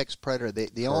apex predator.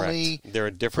 The only they're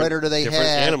a different predator they different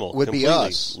have animal, would be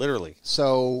us. Literally.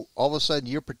 So all of a sudden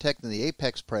you're protecting the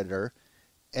apex predator,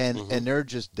 and they're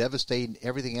just devastating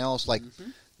everything else. Like,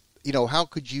 how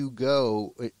could you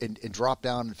go and drop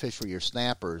down and fish for your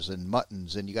snappers and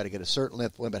muttons, and you got to get a certain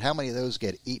length limit? How many of those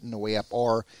get eaten the way up?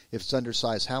 Or if it's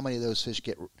undersized, how many of those fish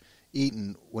get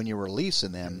eaten when you're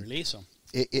releasing them? Release them.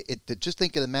 Just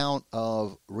think of the amount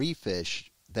of reef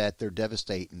fish that they're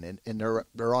devastating, and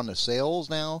they're on the sales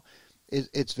now.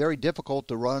 It's very difficult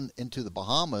to run into the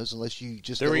Bahamas unless you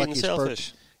just they're get eating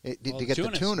sailfish. To get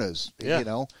the tunas,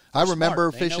 Yeah. I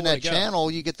remember smart. fishing that channel.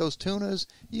 You get those tunas.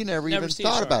 You never even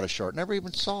thought about a shark. Never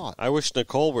even saw it. I wish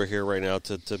Nicole were here right now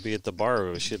to be at the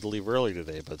bar. She had to leave early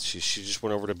today, but she just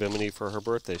went over to Bimini for her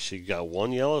birthday. She got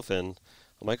one yellowfin.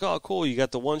 I'm like, oh, cool, you got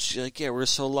the one. She's like, yeah, we're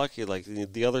so lucky. Like,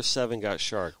 the other 7 got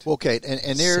sharked. Okay,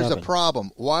 and there's 7. a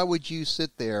problem. Why would you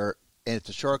sit there, and if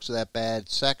the sharks are that bad,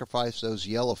 sacrifice those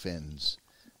yellowfins?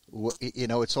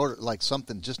 It's sort of like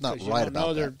something just not right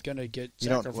about that. They're going to get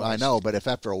sacrificed. I know, but if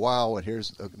after a while,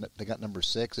 they got number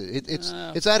 6,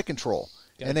 it's out of control,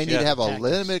 and they need to have a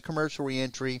limited commercial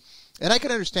reentry. And I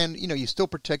can understand, you still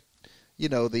protect,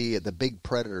 the big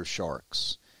predator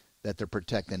sharks that they're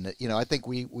protecting. I think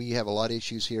we have a lot of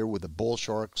issues here with the bull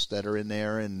sharks that are in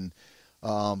there, and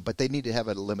but they need to have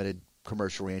a limited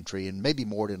commercial reentry, and maybe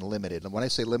more than limited. And when I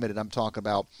say limited, I'm talking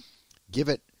about give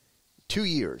it 2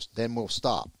 years, then we'll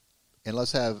stop. And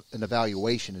let's have an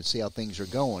evaluation and see how things are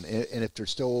going. And if they're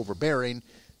still overbearing,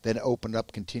 then open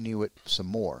up, continue it some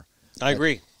more. I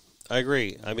agree.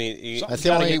 I mean, that's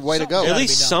the only way to go. At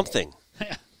least something.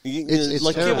 It's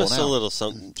like, give us now. a little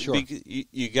something. Sure.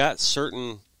 You got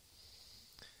certain.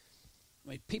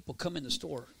 People come in the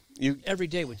store every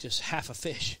day with just half a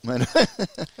fish.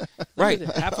 Right.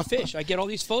 Half a fish. I get all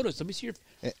these photos. Let me see your.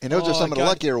 And those are some of the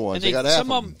luckier ones. And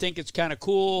some of them think it's kind of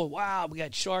cool. Wow, we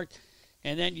got shark.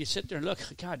 And then you sit there and look.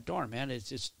 God darn, man!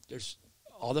 There's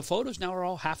all the photos now are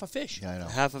all half a fish. Yeah, I know.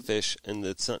 Half a fish, and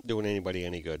it's not doing anybody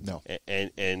any good. No.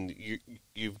 And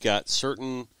you've got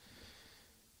certain.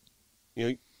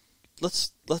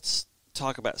 Let's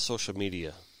talk about social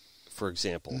media, for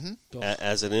example,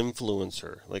 as an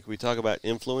influencer. Like we talk about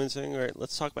influencing, right?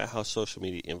 Let's talk about how social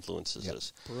media influences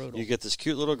us. Brutal. You get this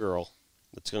cute little girl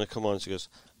that's going to come on and she goes,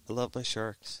 I love my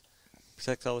sharks.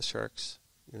 Protect all the sharks.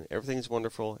 Everything's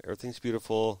wonderful. Everything's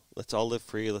beautiful. Let's all live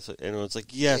free. Everyone's like,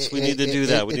 yes, we need to do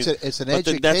that. It's an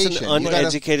education. That's an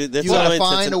uneducated. You got to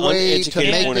find a way to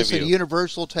make point this of a view.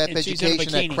 universal type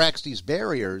education that cracks these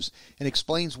barriers and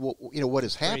explains what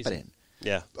is happening.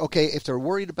 Yeah. Okay, if they're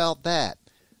worried about that,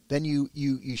 then you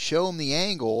show them the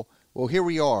angle. Well, here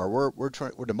we are. We're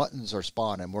trying. Where the muttons are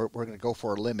spawning. We're going to go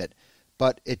for a limit,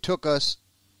 but it took us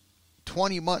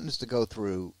 20 muttons to go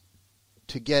through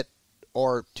to get.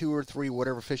 Or 2 or 3,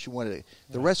 whatever fish you wanted.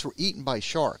 The rest were eaten by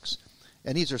sharks,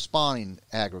 and these are spawning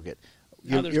aggregate.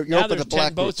 Now there's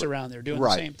 10 boats around there doing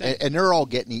the same thing. And they're all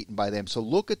getting eaten by them. So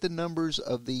look at the numbers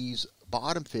of these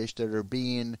bottom fish that are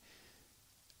being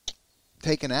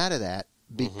taken out of that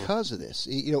because of this.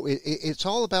 It's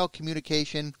all about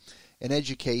communication and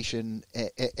education,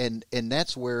 and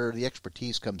that's where the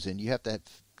expertise comes in. You have to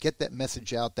get that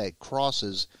message out that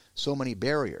crosses so many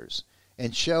barriers.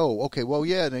 And show, okay, well,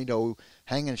 yeah,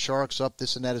 hanging sharks up,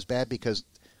 this and that is bad because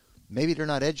maybe they're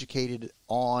not educated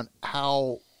on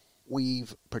how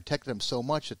we've protected them so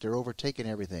much that they're overtaking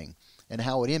everything and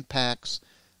how it impacts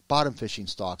bottom fishing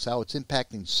stocks, how it's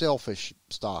impacting sailfish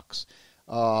stocks,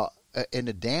 and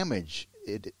the damage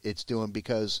it's doing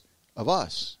because of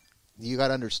us. You got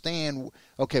to understand,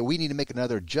 okay, we need to make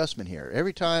another adjustment here.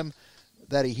 Every time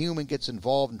that a human gets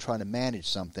involved in trying to manage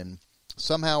something,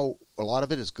 somehow a lot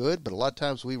of it is good, but a lot of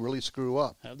times we really screw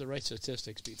up. Have the right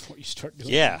statistics before you start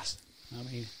doing this. I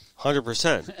mean,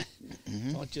 100%.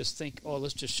 Don't just think,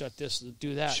 let's just shut this and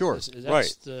do that. Sure. That's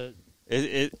right.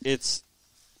 It's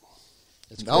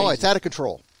it's out of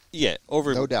control. Yeah,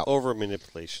 no doubt. Over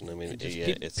manipulation. I mean,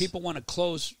 people want to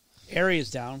close areas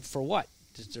down for what?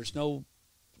 There's no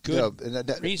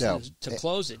good reason to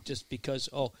close it just because,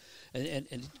 and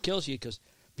it kills you because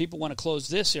people want to close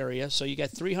this area. So you got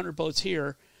 300 boats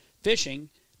here fishing.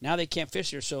 Now they can't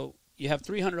fish here. So you have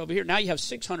 300 over here. Now you have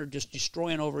 600 just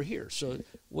destroying over here. So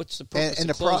what's the purpose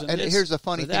of closing this? And here's the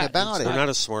funny thing about it. We're not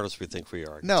as smart as we think we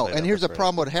are. No, and here's the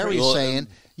problem what Harry's saying.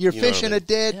 You're fishing a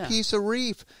dead piece of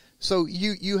reef. So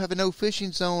you have a no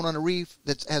fishing zone on a reef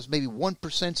that has maybe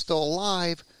 1% still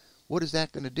alive. What is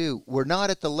that going to do? We're not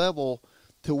at the level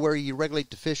to where you regulate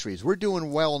the fisheries. We're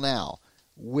doing well now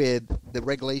with the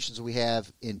regulations we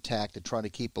have intact and trying to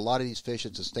keep a lot of these fish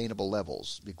at sustainable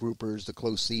levels, the groupers, the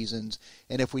close seasons.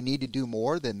 And if we need to do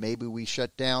more, then maybe we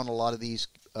shut down a lot of these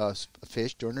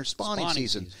fish during their spawning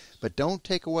season. But don't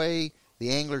take away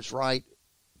the angler's right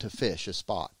to fish a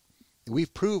spot.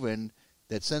 We've proven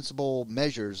that sensible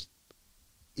measures,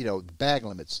 bag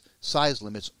limits, size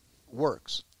limits,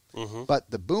 works. Mm-hmm. But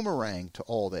the boomerang to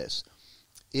all this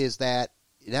is that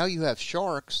now you have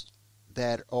sharks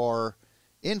that are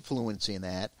influencing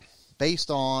that based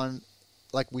on,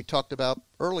 like we talked about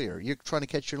earlier, you're trying to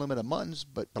catch your limit of muttons,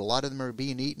 but a lot of them are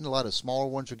being eaten. A lot of smaller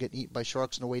ones are getting eaten by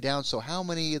sharks on the way down. So how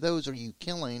many of those are you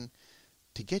killing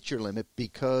to get your limit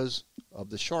because of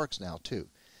the sharks now too?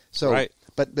 So, right.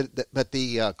 But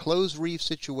the closed reef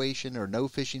situation or no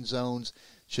fishing zones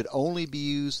should only be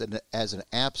used as an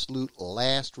absolute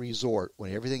last resort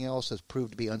when everything else has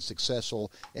proved to be unsuccessful,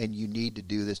 and you need to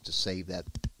do this to save that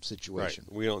situation.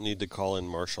 Right. We don't need to call in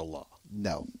martial law.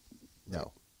 No.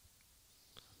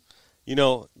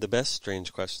 The best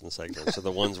strange question segments are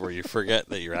the ones where you forget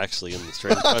that you're actually in the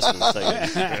strange question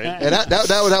segment. Right? And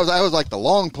that was like the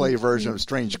long play version of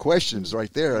strange questions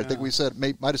right there. I think we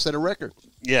might have set a record.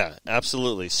 Yeah,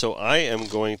 absolutely. So I am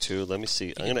going to, let me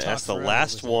see, I'm going to ask the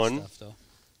last one.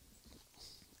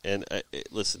 And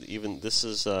listen, even this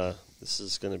is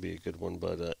going to be a good one,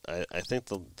 but I think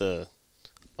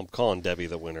I'm calling Debbie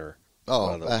the winner.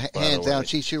 Hands down,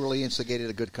 she really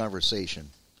instigated a good conversation.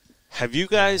 Have you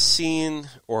guys seen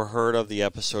or heard of the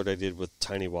episode I did with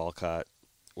Tiny Walcott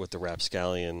with the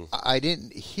rapscallion? I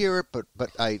didn't hear it, but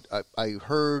I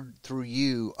heard through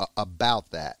you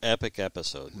about that epic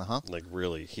episode. Like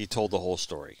really, he told the whole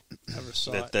story. Never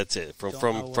saw it. That's it. From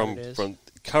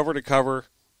cover to cover.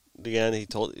 Again, he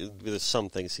told there's some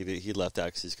things he left out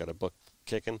because he's got a book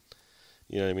kicking.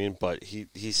 You know what I mean? But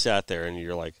he sat there and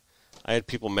you're like, I had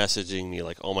people messaging me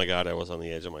like, oh my God, I was on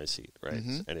the edge of my seat. Right.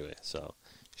 Mm-hmm. Anyway, so.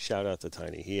 Shout out to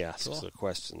Tiny. He asks a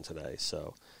question today.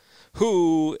 So,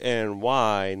 who and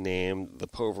why named the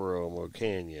Poveromo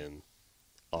Canyon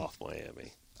off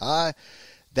Miami?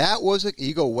 That was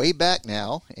you go way back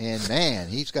now, and man,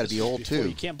 he's got to be old too.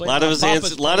 You can't blame a lot of his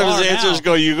answers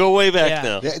go. You go way back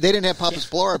now. They didn't have Papa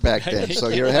Splar back then, so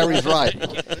Harry's right.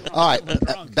 All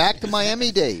right, back to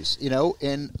Miami days.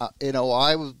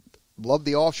 I loved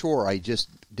the offshore. I just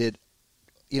did.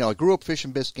 I grew up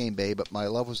fishing Biscayne Bay, but my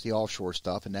love was the offshore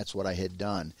stuff, and that's what I had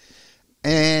done.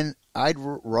 And I'd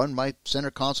run my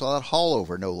center console out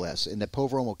Haulover, no less. And the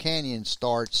Poveromo Canyon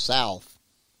starts south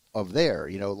of there.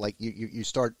 Like you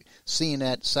start seeing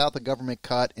that south of Government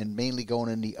Cut and mainly going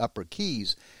in the upper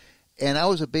Keys. And I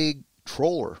was a big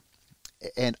troller,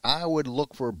 and I would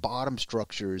look for bottom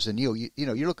structures. And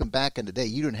you're looking back in the day,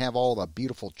 you didn't have all the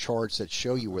beautiful charts that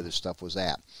show you where this stuff was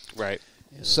at. Right.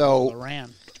 So.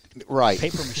 Right.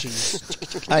 Paper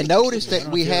machines. I noticed that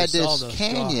we had this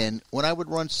canyon when I would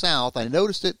run south. I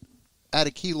noticed it out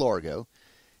of Key Largo,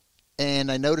 and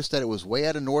I noticed that it was way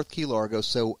out of North Key Largo.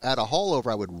 So out of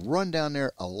Haulover, I would run down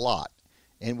there a lot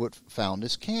and would found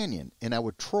this canyon, and I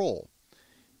would troll.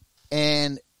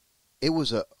 And it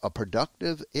was a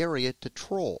productive area to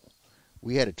troll.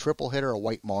 We had a triple header of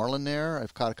white marlin there.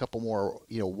 I've caught a couple more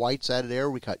whites out of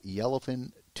there. We caught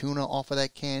yellowfin tuna off of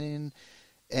that canyon.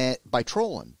 And by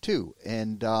trolling too,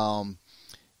 and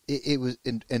it was,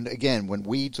 and again, when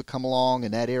weeds would come along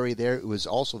in that area there, it was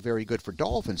also very good for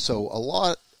dolphins. So a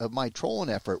lot of my trolling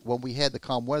effort, when we had the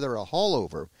calm weather a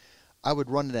Haulover, I would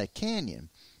run to that canyon,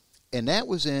 and that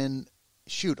was a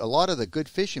lot of the good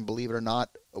fishing, believe it or not,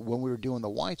 when we were doing the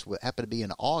whites, happened to be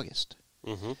in August,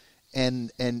 and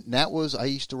that was I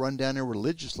used to run down there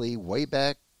religiously way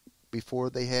back. Before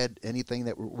they had anything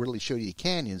that really showed you the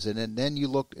canyons. And then you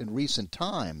looked in recent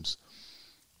times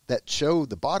that showed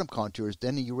the bottom contours,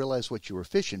 then you realized what you were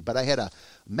fishing. But I had a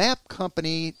map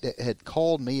company that had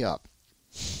called me up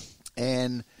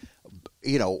and,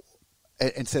 and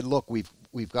said, look, we've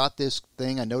got this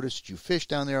thing. I noticed you fish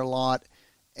down there a lot,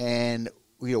 and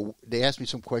they asked me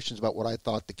some questions about what I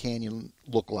thought the canyon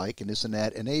looked like and this and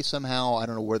that. And they somehow, I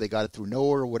don't know where they got it through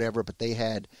NOAA or whatever, but they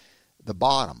had the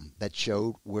bottom that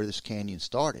showed where this canyon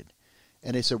started.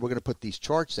 And they said, we're going to put these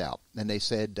charts out. And they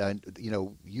said,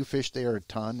 you fished there a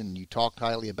ton and you talked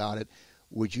highly about it.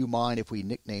 Would you mind if we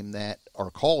nicknamed that or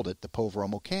called it the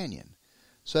Poveromo Canyon?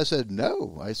 So I said,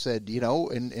 no. I said,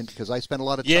 and because I spent a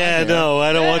lot of time there. No,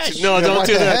 I don't want you. No, don't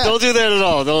do that. Don't do that at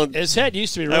all. Don't. His head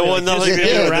used to be really I want nothing to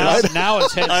do with this. Now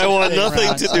his head. I want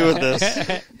nothing to do with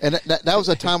this. And that was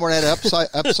a time when I had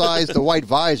upsized the white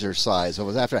visor size. I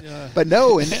was after that. But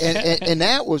no, and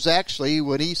that was actually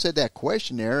when he said that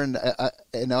question there, and I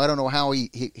don't know how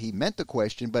he meant the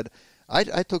question, but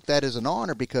I took that as an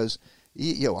honor because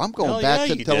I'm going back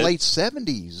to the late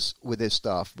 70s with this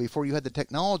stuff before you had the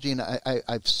technology, and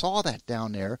I saw that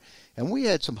down there, and we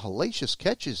had some hellacious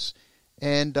catches.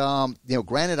 And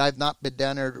granted, I've not been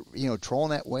down there,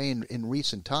 trolling that way in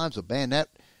recent times, but man,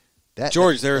 that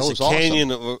George, there's a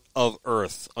canyon of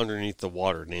earth underneath the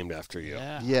water named after you.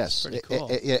 Yeah, yes, pretty cool.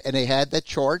 And they had that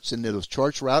charts, and those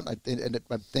charts were out, and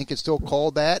I think it's still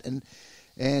called that.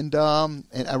 And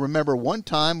I remember one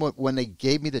time when they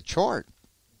gave me the chart,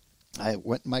 I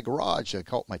went in my garage. I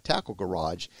call it my tackle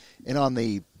garage, and on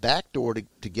the back door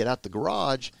to get out the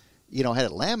garage, had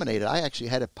it laminated. I actually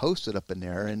had it posted up in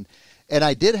there, and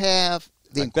I did have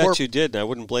the. I bet you did, and I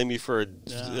wouldn't blame you for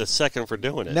a second for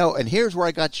doing it. No, and here's where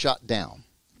I got shot down.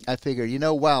 I figured,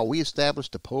 wow, we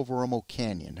established the Poveromo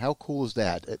Canyon. How cool is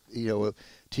that? To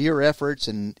your efforts,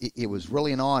 and it was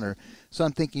really an honor. So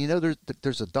I'm thinking, there's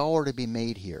 $1 to be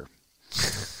made here.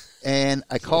 And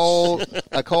I called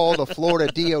the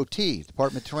Florida DOT,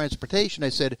 Department of Transportation. I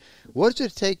said, what does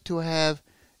it take to have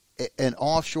an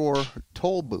offshore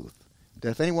toll booth? That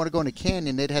if anyone wanted to go in the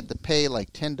canyon, they'd have to pay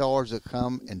like $10 to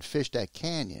come and fish that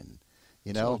canyon.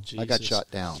 I got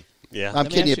shot down. Yeah, I'm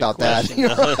kidding you about that.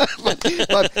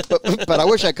 but I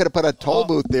wish I could have put a toll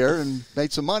booth there and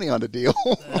made some money on the deal.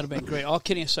 That'd have been great. All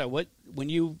kidding aside, when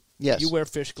you wear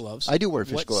fish gloves? I do wear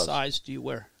fish gloves. What size do you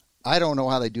wear? I don't know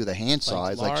how they do the hand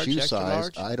size, large, like shoe extra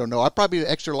size. large? I don't know. I'd probably do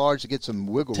extra large to get some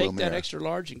wiggle room Take that there. extra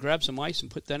large and grab some ice and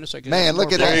put that in so I can. Man,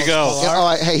 look at that! There you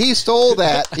go. Hey, he stole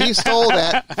that. He stole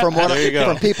that from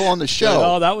from people on the show.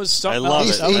 Oh, that was something. I love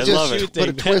it. He I just love it. put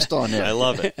a twist on there. I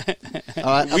love it.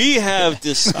 We have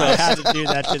discussed. I had to do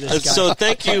that to this guy. So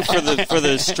thank you for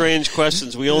the strange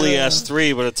questions. We only asked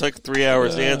 3, but it took 3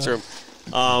 hours to answer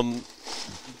them.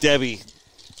 Debbie,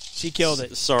 she killed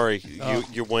it. Sorry,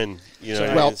 you win.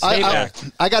 Well,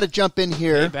 I got to jump in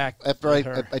here after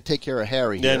I take care of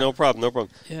Harry. Yeah, no problem.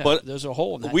 Yeah, but there's a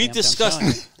hole in that. We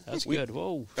discussed. That's good.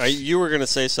 Whoa. You were going to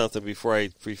say something before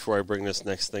I bring this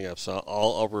next thing up, so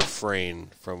I'll refrain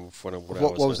from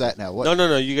what was that now? What?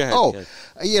 No. You go ahead.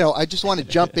 Oh, I just want to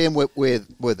jump in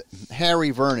with Harry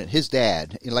Vernon, his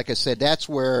dad. Like I said, that's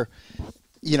where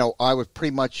I was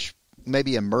pretty much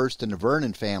maybe immersed in the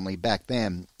Vernon family back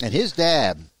then, and his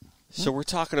dad. So we're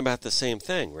talking about the same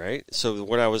thing, right? So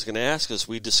what I was going to ask is,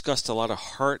 we discussed a lot of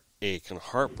heartache and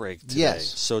heartbreak today. Yes.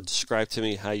 So describe to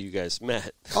me how you guys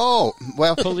met. Oh,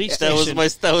 well, police station.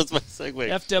 That was my segue.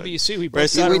 FWC. We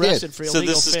both got arrested for illegal fish.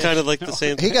 So this is kind of like the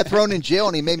same. He got thrown in jail,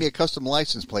 and he made me a custom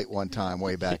license plate one time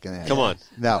way back in there. Come on.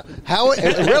 No, how it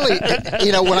really?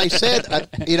 When I said,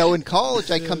 in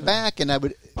college, I come back and I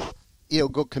would.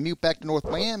 Go commute back to North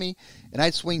Miami, and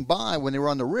I'd swing by when they were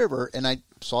on the river, and I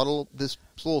saw this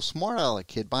little smart aleck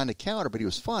kid behind the counter, but he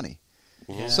was funny.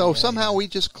 Yeah, so somehow we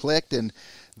just clicked, and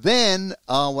then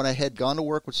when I had gone to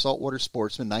work with Saltwater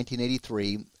Sportsman in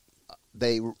 1983,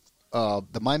 the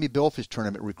Miami Billfish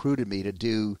Tournament recruited me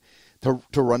to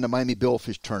run the Miami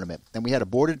Billfish Tournament, and we had a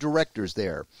board of directors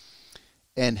there,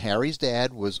 and Harry's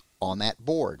dad was on that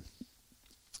board.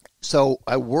 So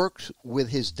I worked with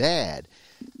his dad.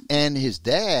 And his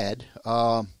dad,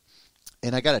 and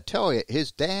I got to tell you,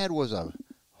 his dad was a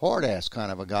hard-ass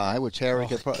kind of a guy, which Harry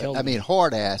could probably,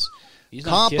 hard-ass. He's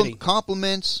not kidding.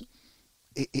 Compliments,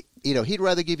 he'd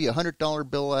rather give you $100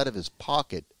 bill out of his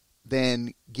pocket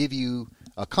than give you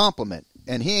a compliment.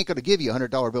 And he ain't going to give you a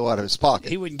 $100 bill out of his pocket.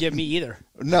 He wouldn't give me either.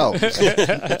 No.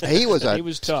 He was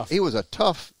tough. He was a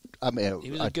tough, he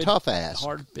was a tough ass.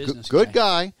 Hard business good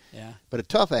guy. Yeah. But a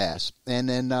tough ass. And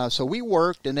then, so we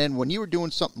worked, and then when you were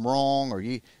doing something wrong,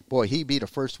 he'd be the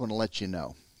first one to let you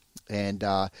know. And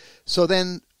so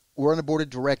then we're on the board of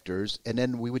directors, and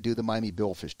then we would do the Miami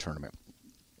Billfish Tournament.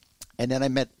 And then I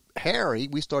met Harry.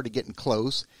 We started getting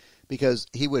close because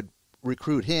he would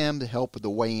recruit him to help with the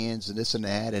weigh-ins and this and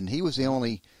that, and he was the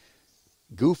only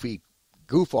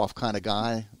goof-off kind of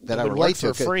guy that I relate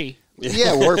to. For free.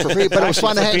 Yeah, work for free, but it was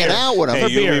fun hanging out with him. Hey, For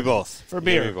you and beer. me both. For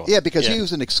beer. You and me both. Yeah, because he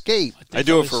was an escape I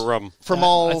do it for rum. from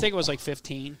all. I think it was like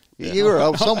 15. You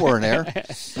were somewhere in there,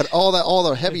 but all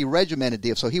the heavy regimented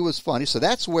deal. So he was funny. So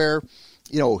that's where,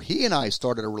 he and I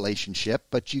started a relationship.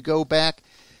 But you go back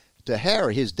to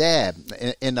Harry, his dad,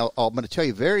 and I'm going to tell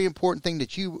you a very important thing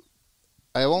that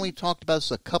I only talked about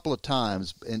this a couple of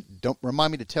times, and don't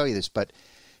remind me to tell you this, but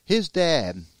his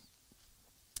dad.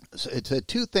 So it's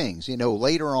two things,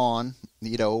 later on,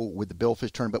 with the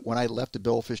Billfish tournament, when I left the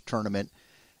Billfish tournament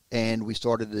and we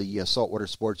started the Saltwater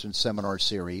Sportsman Seminar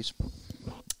Series,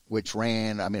 which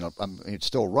ran, it's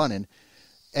still running.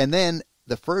 And then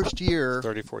the first year.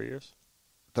 34 years?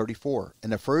 34.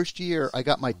 And the first year, I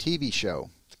got my TV show.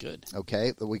 Good.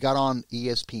 Okay. We got on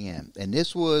ESPN. And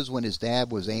this was when his dad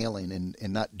was ailing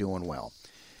and not doing well.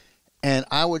 And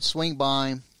I would swing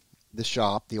by the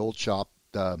shop, the old shop,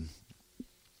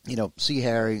 see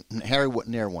Harry. Harry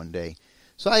wasn't there one day.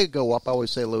 So I would go up. I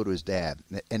always say hello to his dad.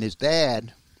 And his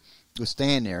dad was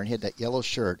standing there, and he had that yellow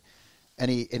shirt. And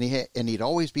he'd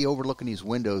always be overlooking these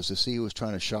windows to see who was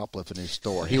trying to shoplift in his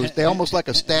store. They almost like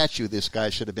a statue. This guy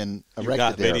should have been erected. You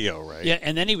got there. video, right? Yeah,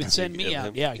 and then he would send me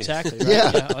out. Yeah, exactly. Right?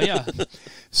 Yeah. Oh, yeah.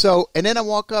 So, and then I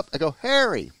walk up. I go,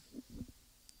 Harry.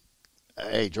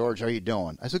 Hey, George, how you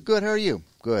doing? I said, good. How are you?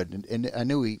 Good. And I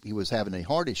knew he was having any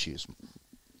heart issues.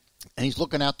 And he's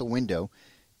looking out the window,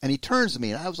 and he turns to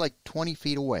me, and I was like 20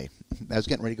 feet away. I was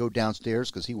getting ready to go downstairs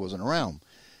because he wasn't around.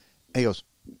 And he goes,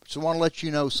 so I want to let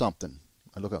you know something.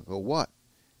 I look up, I go, what?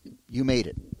 You made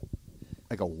it.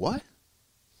 I go, what?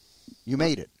 You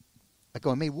made it. I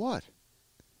go, I made what?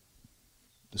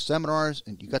 The seminars,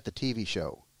 and you got the TV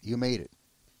show. You made it.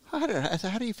 I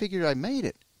said, how do you figure I made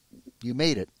it? You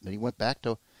made it. And he went back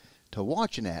to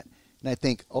watching that. And I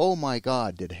think, oh, my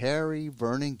God, did Harry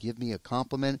Vernon give me a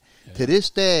compliment? Yeah. To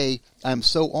this day, I'm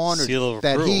so honored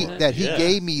that he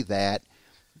gave me that.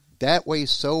 That weighs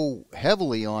so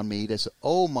heavily on me. That,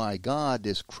 oh, my God,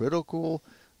 this critical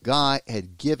guy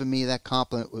had given me that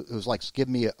compliment. It was like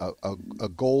giving me a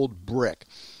gold brick.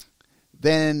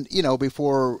 Then,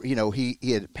 before, he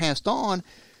had passed on,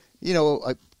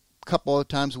 a couple of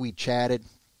times we chatted.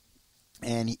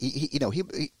 And, he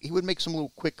would make some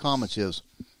little quick comments. He goes,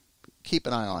 keep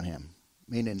an eye on him,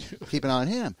 meaning keep an eye on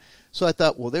him. So I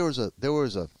thought, well, there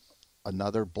was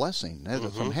another blessing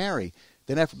from Harry.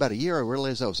 Then after about a year, I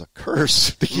realized that was a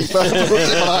curse to keep an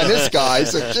eye on this guy. I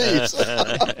said,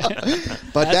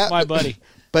 "Jeez." But that's my buddy.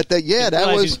 But that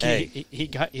was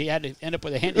he had to end up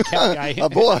with a handicapped guy.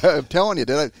 Boy, I'm telling you,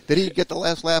 did he get the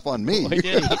last laugh on me? Boy,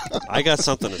 did he. I got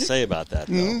something to say about that,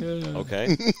 though.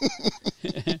 Okay,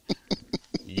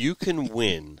 you can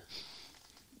win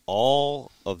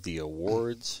all of the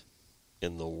awards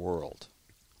in the world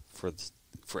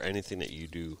for anything that you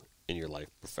do in your life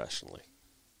professionally,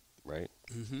 right?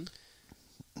 Mm-hmm.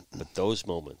 But those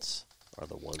moments are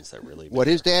the ones that really matter. What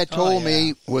his dad told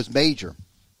me was major.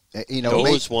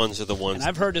 Those ones are the ones. And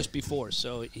I've heard this before,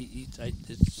 so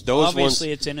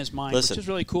it's in his mind, listen, which is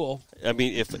really cool. I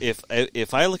mean,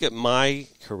 if I look at my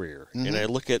career and I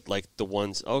look at like the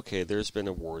ones, okay, there's been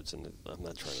awards, and I'm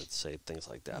not trying to say things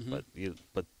like that,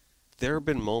 but there have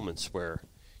been moments where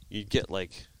you get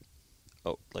like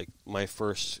my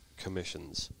first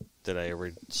commissions that I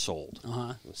ever sold.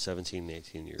 I was 17,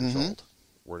 18 years old.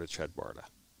 Were to Ched Barta.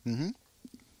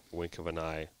 Wink of an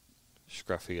eye,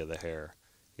 scruffy of the hair.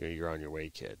 You're on your way,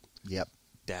 kid. Yep.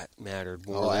 That mattered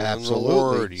more than absolutely. the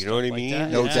award. You know what I mean?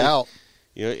 Like no doubt.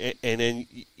 And then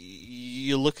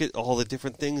you look at all the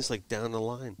different things like down the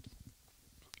line.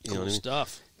 Cool what I mean?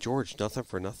 Stuff. George, nothing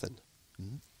for nothing.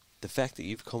 The fact that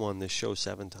you've come on this show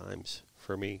 7 times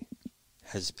for me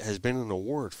has been an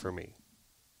award for me.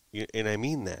 And I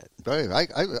mean that.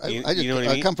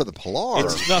 I come for the Pilar.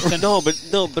 It's nothing.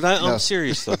 But I'm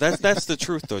serious though. That's the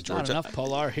truth though, George. Not enough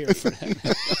Pilar here for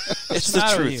that. It's the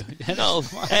truth. No,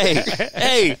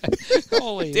 hey,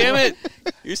 holy damn it!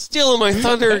 You're stealing my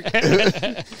thunder.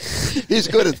 He's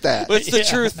good at that. But it's the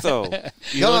truth though.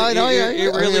 I know.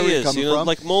 It really is.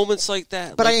 Like moments like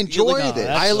that. But I enjoy this.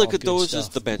 I look at those as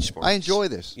the benchmark. I enjoy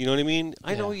this. You know what I mean?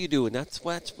 I know you do, and that's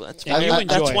why I look at it.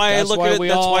 That's why I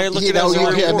look at it as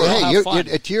a reward. Hey,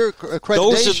 it's your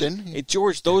accreditation.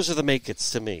 George, those are the make-its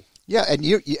to me. Yeah, and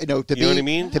you know what I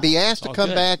mean? To be asked to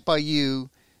come back by you,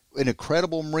 an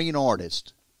incredible marine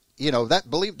artist,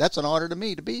 that's an honor to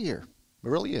me to be here. It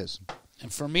really is.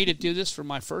 And for me to do this for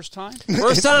my first time?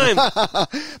 First time!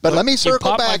 But let me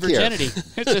circle back my virginity. here.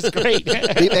 It's just great.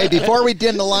 Hey, before we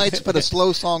dim the lights, put a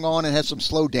slow song on and have some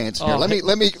slow dancing here. Let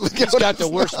me. He's got the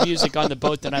worst music on the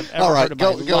boat that I've ever heard in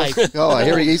my life. Go.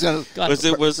 Here he's gonna.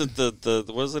 Was it the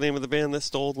what was the name of the band that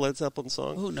stole Led Zeppelin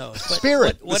song? Who knows?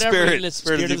 Spirit. Whatever.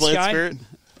 Spirit of the Sky. Spirit.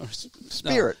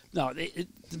 Spirit. No.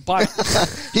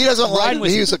 He doesn't like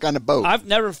music on the boat. I've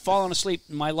never fallen asleep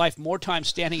in my life more times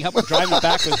standing up and driving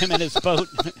back with him in his boat.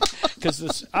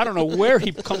 Because I don't know where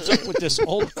he comes up with this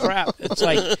old crap. It's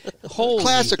like, holy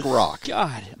classic rock.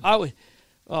 God, I would.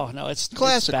 Oh no, it's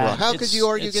classic it's rock. How could you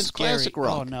argue against scary. Classic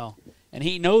rock? Oh no, and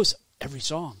he knows every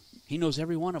song. He knows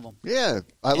every one of them. Yeah,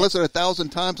 I listened 1,000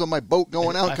 times on my boat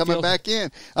going out and coming back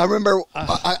in. I remember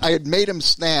I had made him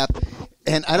snap.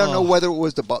 And I don't know whether it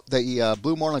was the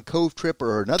Blue Marlin Cove trip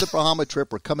or another Bahama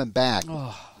trip or coming back.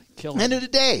 Oh, kill him. End of the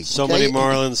day. So many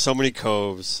marlins, so many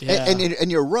coves. Yeah.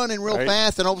 And you're running real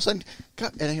fast, and all of a sudden,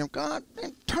 and I hear, God,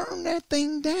 man, turn that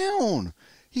thing down.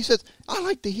 He says, I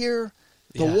like to hear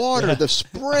the water, the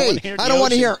spray. I don't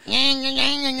want to hear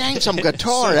some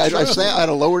guitar. I had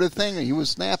to lower the thing, and he was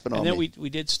snapping on me. And then we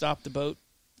did stop the boat.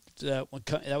 That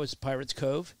was Pirates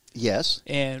Cove. Yes.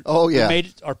 And we made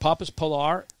it our Papa's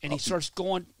Polar, and he starts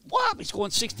going, whop! He's going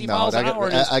 60 miles an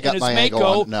hour. I got my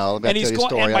angle on. No, and he's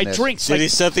going, and my drink's Did he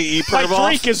set the E-perb off? My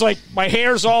drink is like, my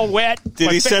hair's all wet.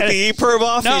 Did he set the E-perb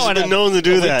off? No, he's been known to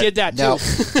do that. We did that, too.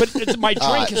 But my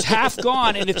drink is half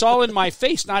gone, and it's all in my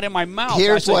face, not in my mouth.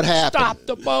 Here's what happened. Stop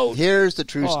the boat. Here's the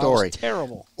true story. It was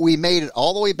terrible. We made it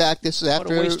all the way back. This is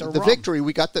after the victory.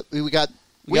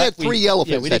 We had three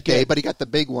yellowfins that day, but he got the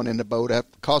big one in the boat. It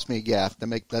cost me a gaff.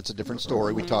 That's a different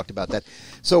story. We talked about that.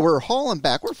 So we're hauling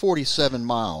back. We're 47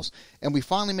 miles, and we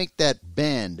finally make that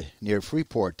bend near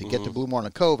Freeport to get to Blue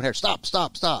Marlin Cove. And Harry, stop.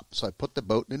 So I put the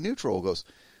boat in neutral. He goes,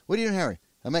 what are you doing, Harry?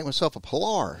 I make myself a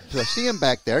Pilar. So I see him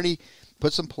back there, and he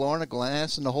put some Pilar in a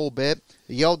glass and the whole bit.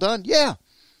 You all done? Yeah.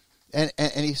 And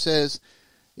he says,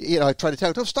 I try to tell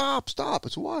him, no, stop.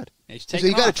 It's what? He said,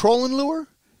 you got a trolling lure?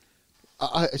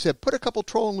 I said, put a couple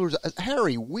trolling lures.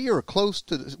 Harry, we are close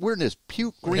to we're in this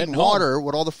puke green water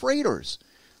with all the freighters.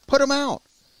 Put them out.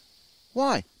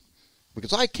 Why?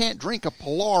 Because I can't drink a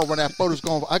Pilar when that boat is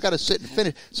going. I got to sit and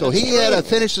finish. So he had to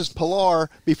finish his Pilar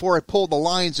before I pulled the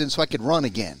lines in so I could run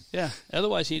again. Yeah.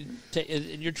 Otherwise,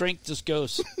 your drink just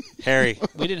goes. Harry.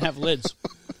 We didn't have lids.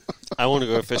 I want to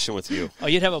go fishing with you. Oh,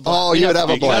 you'd have a blast. Oh, you'd have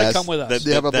a blast. You got to come with us.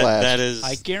 You'd have a blast. That is.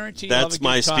 I guarantee you. That's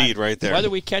my speed right there. Whether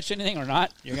we catch anything or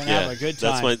not, you're going to have a good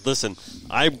time. Listen,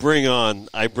 I bring on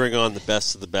the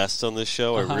best of the best on this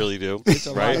show. I really do. It's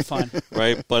a lot of fun.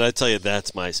 Right? But I tell you,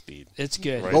 that's my speed. It's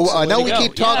good. Right? Well, I know we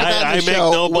keep talking about the show. I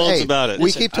make no bones about it.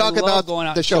 We keep talking about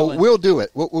the show. Chilling. We'll do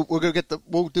it. We're going to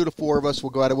we'll do the four of us.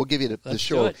 We'll go out and we'll give you the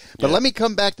show. But let me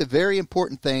come back to the very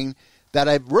important thing that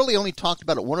I've really only talked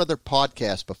about at one other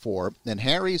podcast before, and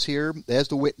Harry's here as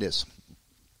the witness.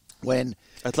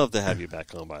 I'd love to have you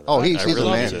back on, by the way. Oh, he's really a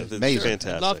man. It's amazing.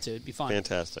 Fantastic. I'd love to. It'd be fun.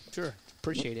 Fantastic. Sure.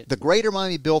 Appreciate it. The Greater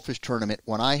Miami Billfish Tournament,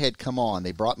 when I had come on,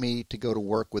 they brought me to go to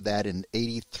work with that in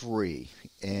 '83.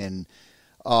 And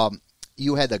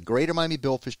you had the Greater Miami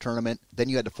Billfish Tournament, then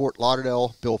you had the Fort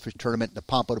Lauderdale Billfish Tournament, and the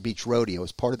Pompano Beach Rodeo. It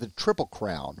was part of the Triple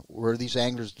Crown, where these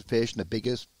anglers to fish, and the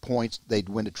biggest points, they'd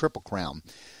win the Triple Crown.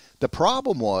 The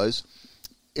problem was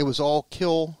it was all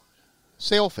kill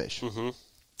sailfish. Mm-hmm.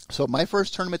 So my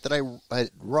first tournament that I had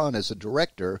run as a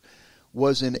director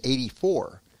was in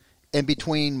 '84. And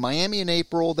between Miami in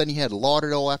April, then you had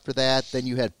Lauderdale after that, then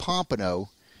you had Pompano.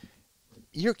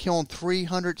 You're killing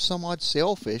 300 some odd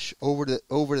sailfish over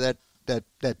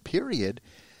that period.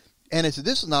 And I said,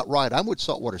 this is not right. I'm with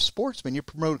Saltwater Sportsman. You're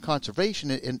promoting conservation,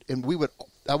 and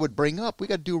I would bring up, we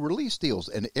got to do release deals.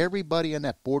 And everybody on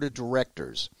that board of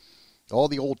directors, all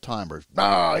the old timers,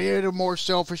 you're more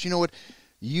selfish. You know what?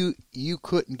 You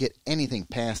couldn't get anything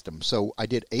past them. So I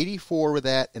did 84 with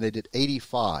that, and I did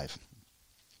 85.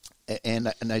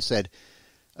 And I said,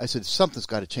 something's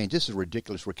got to change. This is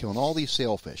ridiculous. We're killing all these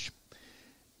sailfish.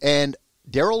 And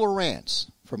Daryl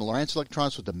Lawrence from Lawrence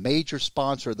Electronics was the major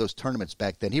sponsor of those tournaments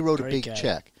back then. He wrote a big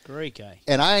check. Great guy.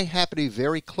 And I happen to be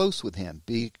very close with him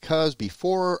because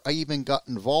before I even got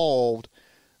involved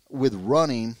with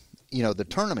running, the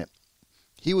tournament,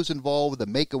 he was involved with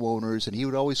the Mako owners, and he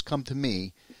would always come to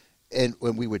me, and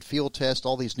when we would field test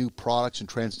all these new products and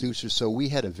transducers. So we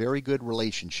had a very good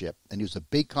relationship, and he was a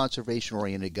big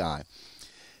conservation-oriented guy.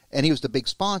 And he was the big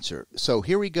sponsor. So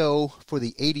here we go for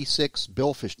the 86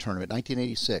 Billfish Tournament,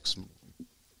 1986.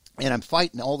 And I'm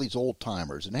fighting all these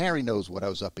old-timers. And Harry knows what I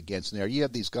was up against in there. You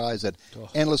have these guys that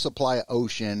endless supply of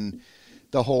ocean,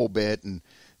 the whole bit.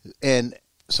 And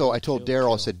so I told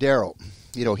Daryl, I said, Daryl,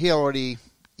 he already,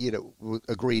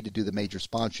 agreed to do the major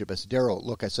sponsorship. I said, Daryl,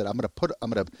 look, I said, I'm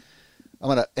going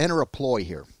to enter a ploy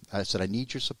here. I said, I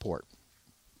need your support.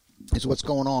 He said, what's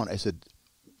going on? I said,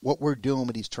 what we're doing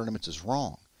with these tournaments is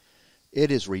wrong.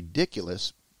 It is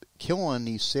ridiculous. Killing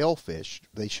these sailfish,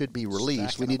 they should be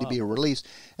released. We need to be released.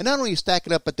 And not only stack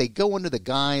it up, but they go under the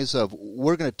guise of,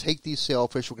 we're going to take these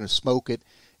sailfish, we're going to smoke it,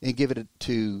 and give it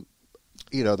to,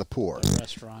 the poor. The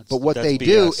restaurants. But what they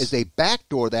do is they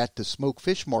backdoor that to smoke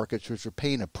fish markets, which are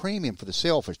paying a premium for the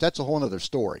sailfish. That's a whole other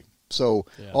story. So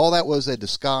all that was a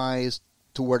disguise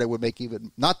to where they would make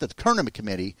even, not the tournament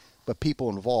committee, but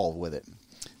people involved with it.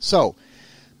 So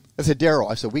I said, Daryl,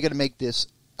 I said, we got to make this,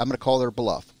 I'm going to call their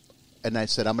bluff. And I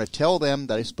said, I'm going to tell them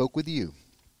that I spoke with you.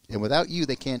 And without you,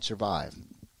 they can't survive.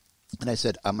 And I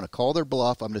said, I'm going to call their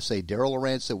bluff. I'm going to say, Daryl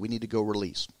Lawrence said we need to go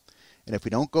release. And if we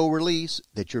don't go release,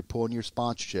 that you're pulling your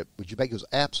sponsorship. Would you bet? He goes,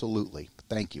 absolutely.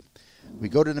 Thank you. We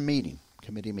go to the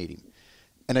committee meeting.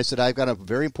 And I said, I've got a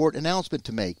very important announcement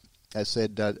to make. I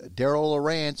said, Daryl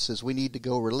Lawrence says we need to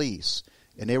go release.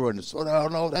 And everyone said, oh,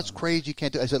 no, that's crazy. You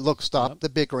can't do it. I said, look, stop the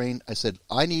bickering. I said,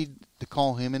 I need to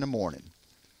call him in the morning.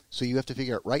 So you have to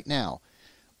figure out right now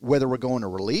whether we're going to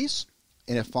release,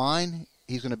 and if fine,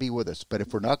 he's going to be with us. But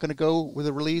if we're not going to go with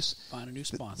a release, find a new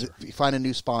sponsor. Find a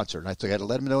new sponsor. And I said, I got to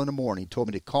let him know in the morning. He told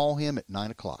me to call him at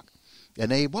 9 o'clock.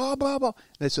 And they, blah, blah, blah.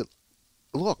 And I said,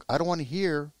 look, I don't want to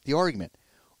hear the argument.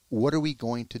 What are we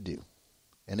going to do?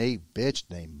 And they bitched,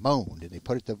 and they moaned, and they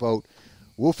put it to vote.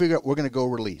 We'll figure out, we're going to go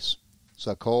release.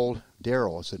 So I called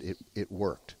Daryl. I said, it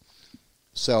worked.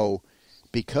 So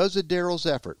because of Daryl's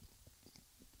effort,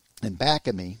 and back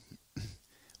of me,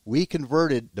 we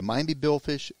converted the Miami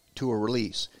Billfish to a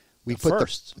release. We put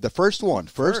the first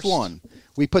one.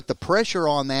 We put the pressure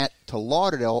on that to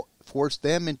Lauderdale, forced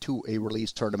them into a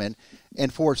release tournament,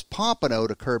 and forced Pompano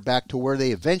to curve back to where they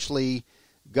eventually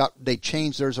they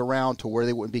changed theirs around to where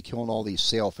they wouldn't be killing all these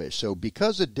sailfish. So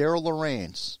because of Daryl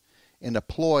Lawrence and the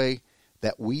ploy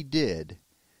that we did,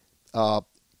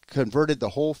 converted the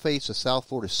whole face of South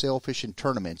Florida sailfishing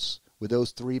tournaments with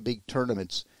those 3 big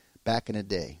tournaments back in the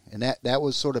day. And that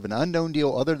was sort of an unknown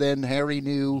deal other than Harry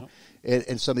knew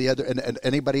and some of the other, and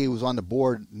anybody who was on the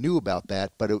board knew about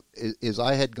that. But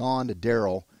I had gone to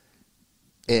Daryl,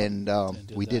 and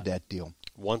we did that deal.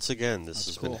 Once again, this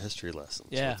has been a history lesson.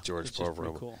 Yeah, with George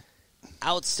Poveromo. Cool.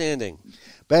 Outstanding.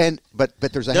 But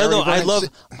there's a Harry Vernon.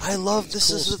 I love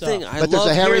this is the stuff. thing. I but there's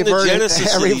love a Harry the Vernon,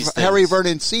 genesis of these Harry things.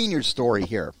 Vernon Sr. story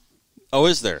here. Oh,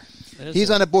 is there?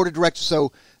 He's on the board of directors.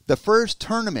 So the first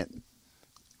tournament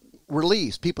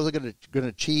release, people are going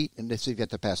to cheat, and they say you have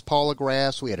to pass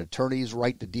polygraphs. We had attorneys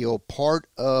write the deal. Part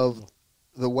of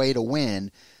the way to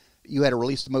win, you had to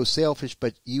release the most sailfish,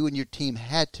 but you and your team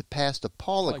had to pass the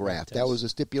polygraph. That was a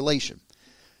stipulation.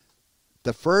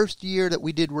 The first year that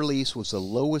we did release was the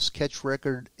lowest catch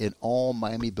record in all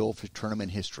Miami Billfish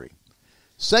tournament history.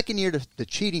 Second year, the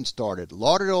cheating started.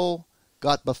 Lauderdale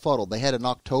got befuddled. They had an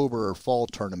October or fall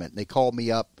tournament, and they called me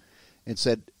up and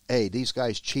said, hey, these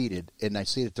guys cheated, and I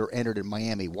see that they're entered in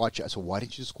Miami. Watch it. I said, why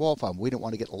didn't you disqualify them? We didn't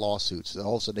want to get lawsuits. And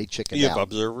all of a sudden, they chickened out. You have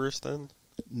observers then?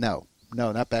 No,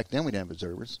 not back then. We didn't have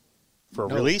observers. For a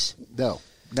release? No.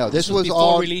 This was before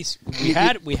all release. We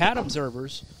had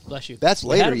observers. Bless you. That's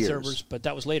we later had years. observers, but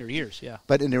that was later years. Yeah.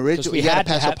 But in the original, you had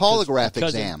to pass a polygraph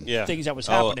exam. Yeah. Things that was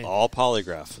happening. All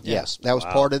polygraph. Yes, that was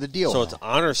part of the deal. So it's an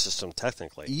honor system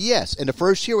technically. Yes, and the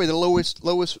first year we had the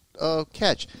lowest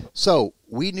catch. So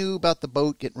we knew about the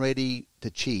boat getting ready to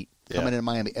cheat coming into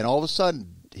Miami, and all of a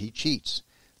sudden he cheats.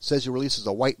 Says he releases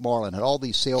a white marlin, had all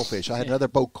these sailfish. I had another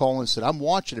boat calling and said, I'm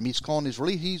watching him. He's calling his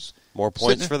release. He's more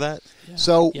points for that? Yeah.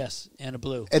 So yes, and a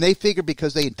blue. And they figured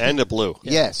because they... And a blue.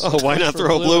 Yes. Oh, why not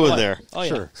throw a blue in there? Oh, yeah.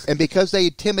 Sure. And because they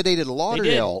intimidated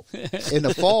Lauderdale in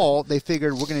the fall, they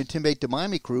figured we're going to intimidate the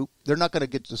Miami crew. They're not going to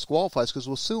get disqualified because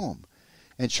we'll sue them.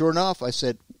 And sure enough, I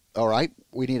said, all right,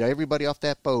 we need everybody off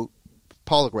that boat,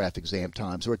 polygraph exam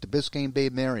times. We're at the Biscayne Bay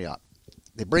Marriott.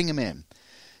 They bring him in.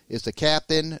 Is the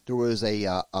captain. There was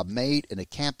a mate and a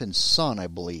captain's son, I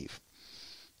believe.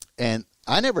 And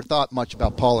I never thought much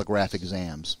about polygraph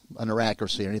exams, under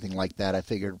accuracy or anything like that. I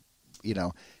figured,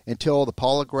 until the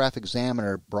polygraph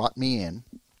examiner brought me in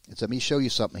and said, let me show you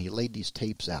something. He laid these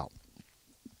tapes out.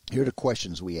 Here are the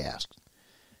questions we asked.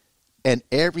 And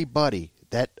everybody,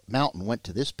 that mountain went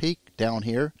to this peak down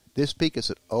here, this peak. I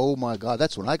said, oh, my God.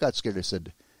 That's when I got scared. I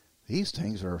said, these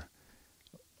things are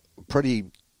pretty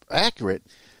accurate.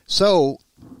 So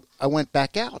I went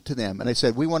back out to them, and I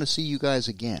said, we want to see you guys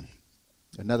again,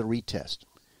 another retest.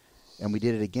 And we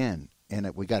did it again.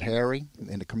 And we got Harry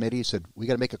and the committee said, we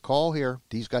got to make a call here.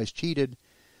 These guys cheated.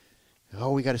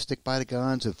 oh, we got to stick by the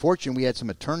guns. And fortunately, we had some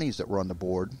attorneys that were on the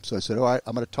board. So I said, all right,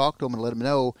 I'm going to talk to them and let them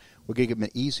know we're going to give them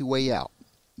an easy way out.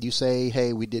 You say,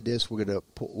 hey, we did this.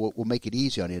 We'll make it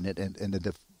easy on you. And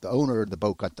the owner of the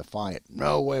boat got defiant.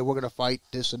 No way, we're going to fight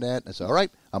this and that. And I said, all right,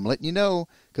 I'm letting you know,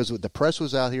 because the press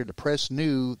was out here. The press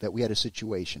knew that we had a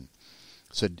situation.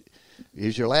 So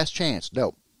here's your last chance.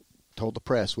 No, told the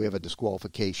press we have a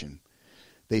disqualification.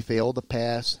 They failed to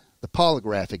pass the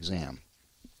polygraph exam.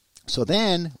 So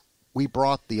then we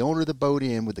brought the owner of the boat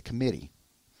in with the committee.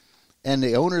 And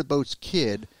the owner of the boat's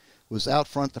kid was out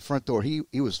front, the front door. He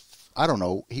was, I don't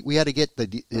know, we had to get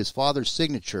his father's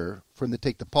signature for him to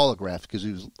take the polygraph because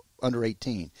he was under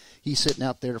 18. He's sitting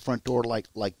out there at the front door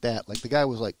like that. Like the guy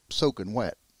was like soaking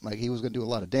wet. Like he was going to do a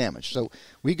lot of damage. So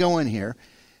we go in here,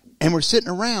 and we're sitting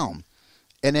around.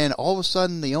 And then all of a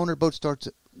sudden, the owner of the boat starts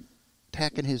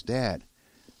attacking his dad.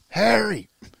 Harry,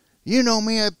 you know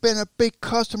me. I've been a big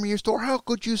customer of your store. How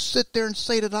could you sit there and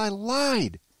say that I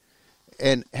lied?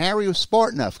 And Harry was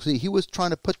smart enough. See, he was trying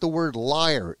to put the word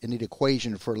liar in the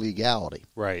equation for legality.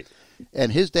 Right.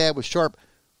 And his dad was sharp.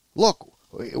 Look,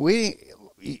 the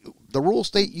rules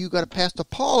state you got to pass the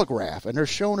polygraph, and they're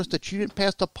showing us that you didn't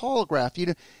pass the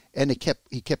polygraph. And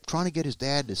he kept trying to get his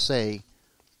dad to say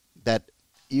that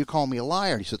you call me a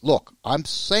liar. He said, look, I'm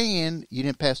saying you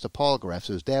didn't pass the polygraph.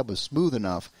 So his dad was smooth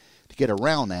enough to get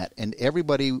around that, and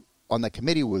everybody on the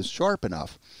committee was sharp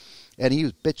enough. And he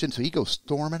was bitching, so he goes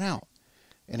storming out.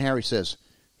 And Harry says,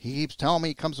 he keeps telling me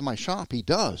he comes to my shop. He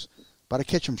does. But I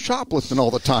catch him shoplifting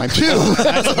all the time, too.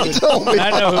 That's what he told me.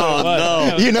 I know who it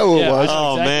was. No. You know who it was.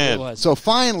 Oh, exactly man. Who it was. So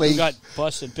finally, We got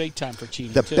busted big time for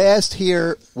cheating, the too. best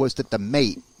here was that the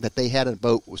mate that they had on the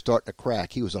boat was starting to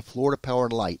crack. He was a Florida Power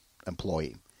and Light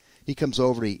employee. He comes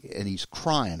over and he's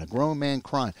crying, a grown man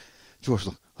crying. George,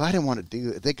 look, I didn't want to do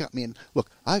it. They got me in. Look,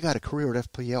 I got a career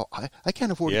at FPL. I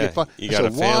can't afford to get fired. You got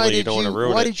a family. You don't want to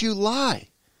ruin it. Why did you lie?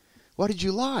 Why did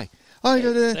you lie?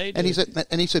 And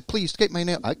he said, please take my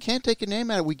name. I can't take your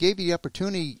name out of it. We gave you the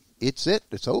opportunity. It's it.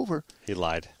 It's over. He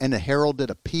lied. And the Herald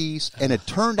did a piece, and it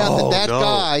turned out that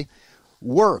guy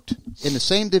worked in the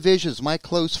same division as my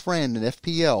close friend in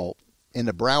FPL in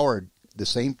the Broward, the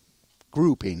same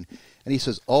grouping. And he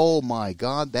says, oh, my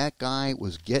God, that guy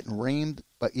was getting reamed.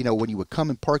 But, you know, when you would come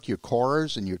and park your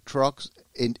cars and your trucks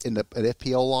in the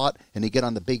FPL lot, and they get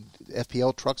on the big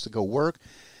FPL trucks to go work,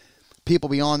 people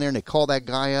be on there, and they call that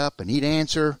guy up, and he'd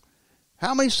answer,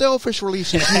 how many sailfish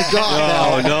releases you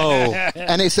got? Oh, no.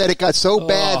 And they said it got so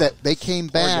bad that they came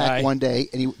back one day,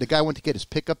 and the guy went to get his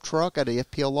pickup truck out of the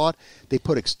FPL lot. They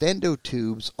put extendo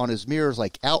tubes on his mirrors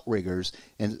like outriggers,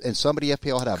 and somebody at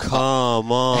FPL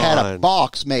had a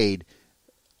box made,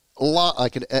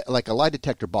 like a lie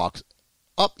detector box.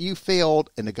 Up, you failed,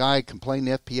 and the guy complained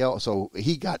to FPL, so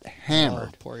he got hammered.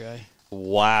 Oh, poor guy.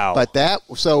 Wow. But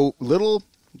little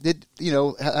did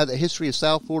the history of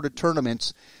South Florida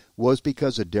tournaments was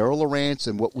because of Darryl Lawrence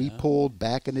and what we pulled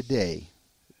back in the day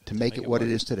to make it what it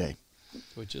is today.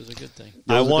 Which is a good thing.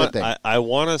 I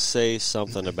want to say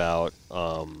something about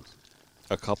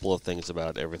a couple of things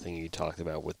about everything you talked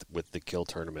about with the kill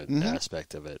tournament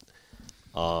aspect of it.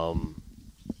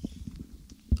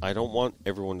 I don't want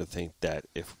everyone to think that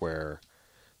if we're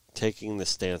taking the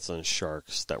stance on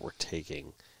sharks that we're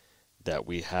taking, that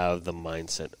we have the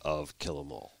mindset of kill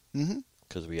them all.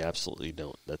 Because we absolutely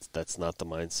don't. That's not the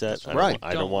mindset.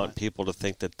 I don't want people to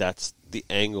think that that's the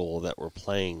angle that we're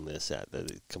playing this at.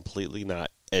 That it completely not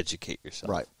educate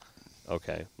yourself. Right.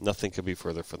 Okay. Nothing could be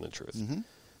further from the truth.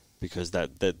 Because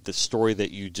that the story that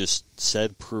you just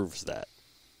said proves that.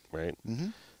 Right.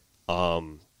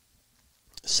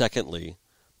 Secondly,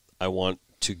 I want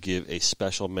to give a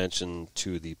special mention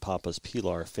to the Papas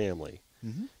Pilar family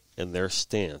and their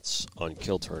stance on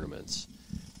kill tournaments,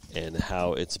 and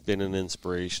how it's been an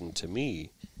inspiration to me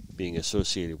being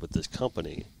associated with this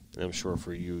company, and I'm sure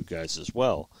for you guys as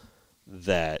well,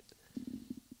 that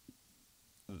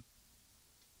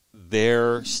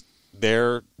their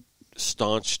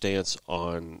staunch stance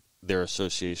on their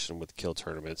association with kill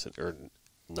tournaments or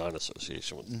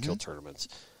non-association with kill tournaments,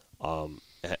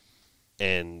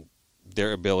 and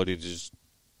their ability to just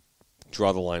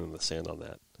draw the line in the sand on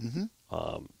that.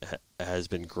 Has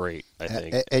been great, I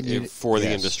think, for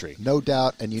the industry. No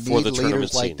doubt, and you need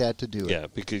leaders like that to do it. Yeah,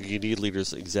 because you need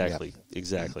leaders, exactly.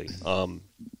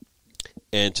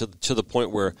 And to the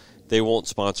point where they won't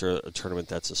sponsor a tournament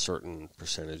that's a certain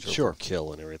percentage of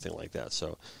kill and everything like that.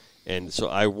 So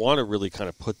I want to really kind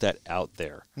of put that out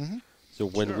there. So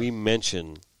when we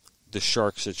mention the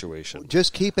shark situation,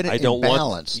 just keeping it in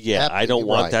balance. I don't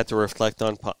want that to reflect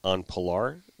on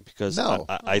Pilar. Because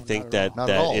I think that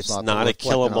it's not a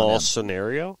kill-em-all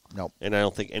scenario. Nope. And I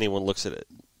don't think anyone looks at it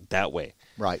that way.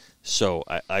 Right. So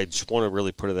I just want to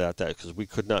really put it out there because we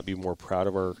could not be more proud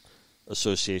of our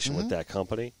association with that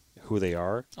company, who they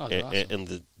are,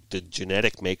 and the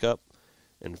genetic makeup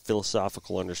and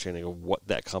philosophical understanding of what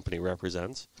that company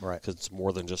represents. Right. Because it's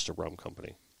more than just a rum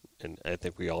company. And I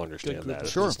think we all understand that at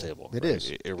sure. this table. It right? is.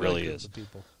 It really is.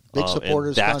 People. Big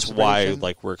supporters. And that's why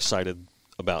we're excited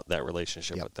about that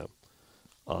relationship with them.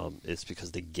 It's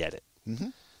because they get it.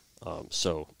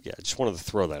 So, yeah, I just wanted to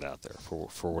throw that out there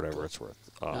for whatever it's worth.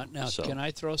 Now so. Can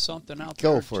I throw something out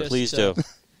there? Go for it. Please do.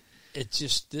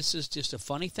 This is just a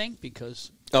funny thing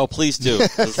because... Oh, please do.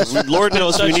 Lord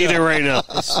knows we need it right now.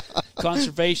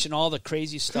 Conservation, all the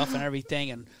crazy stuff and everything.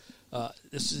 And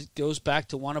goes back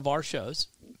to one of our shows.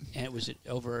 And it was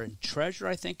over in Treasure,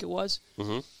 I think it was.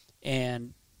 Mm-hmm.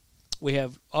 And we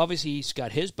have, obviously, he's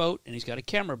got his boat and he's got a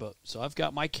camera boat. So I've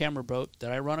got my camera boat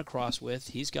that I run across with.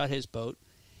 He's got his boat.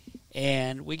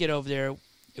 And we get over there.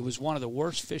 It was one of the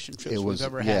worst fishing trips we've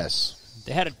ever had. Yes.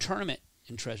 They had a tournament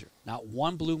in Treasure. Not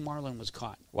one blue marlin was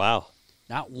caught. Wow.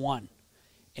 Not one.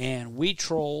 And we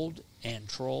trolled and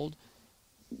trolled.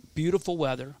 Beautiful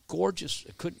weather. Gorgeous.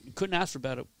 Couldn't ask for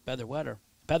better weather.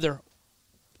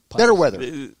 Better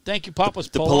weather. Thank you, Papa's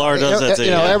The Polar does that to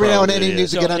you. Every now and then he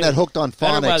needs to get on that Hooked on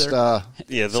Phonics.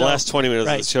 The last 20 minutes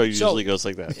of the show usually goes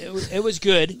like that. It was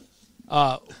good.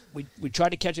 We tried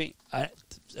to catch it.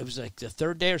 It was like the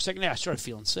third day or second day. I started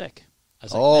feeling sick. I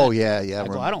was like, yeah.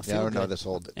 I don't feel good. This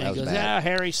whole, and he goes,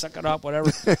 Harry, suck it up, whatever.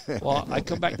 Well, I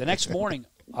come back the next morning.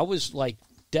 I was like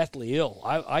deathly ill.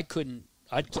 I couldn't.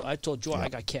 I told Joy,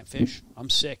 I can't fish. I'm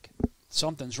sick.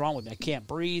 Something's wrong with me. I can't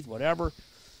breathe. Whatever.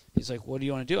 He's like, what do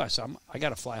you want to do? I said, I got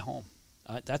to fly home.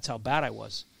 That's how bad I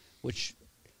was, which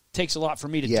takes a lot for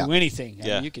me to do anything. I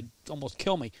mean, you could almost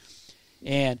kill me.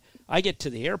 And I get to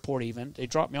the airport even. They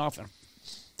drop me off and I'm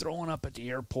throwing up at the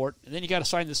airport. And then you got to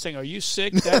sign this thing. Are you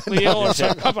sick, deathly ill? Or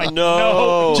something? I'm like,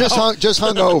 no. Just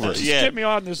hung over. Just get me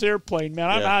on this airplane, man.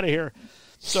 I'm out of here.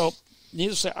 So,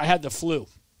 needless to say, I had the flu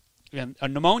and a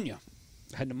pneumonia.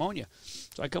 I had pneumonia.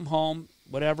 So I come home,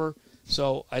 whatever.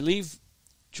 So I leave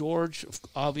George,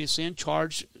 obviously, in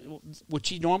charge, which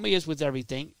he normally is with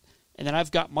everything. And then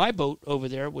I've got my boat over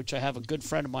there, which I have a good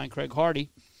friend of mine, Craig Hardy,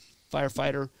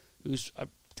 firefighter, the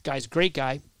guy's a great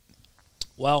guy.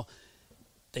 Well,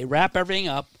 they wrap everything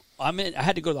up. I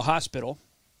had to go to the hospital.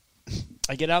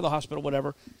 I get out of the hospital,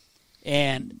 whatever,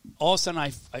 and all of a sudden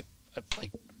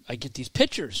I get these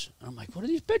pictures. I'm like, what are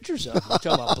these pictures of? You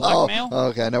talking about blackmail?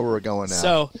 Okay, I know where we're going now.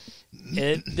 So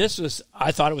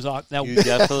I thought it was awesome. Now, you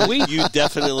definitely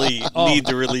need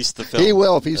to release the film. He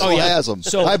will if he still has them.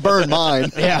 So, I burned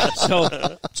mine. Yeah.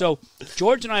 So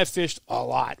George and I have fished a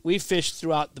lot. We fished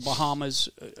throughout the Bahamas,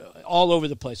 all over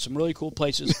the place. Some really cool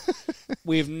places.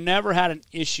 We've never had an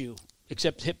issue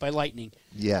except hit by lightning.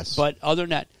 Yes. But other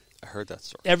than that, I heard that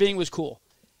story. Everything was cool.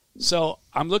 So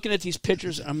I'm looking at these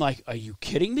pictures, and I'm like, are you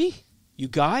kidding me? You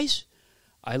guys?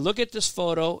 I look at this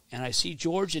photo, and I see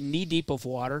George in knee-deep of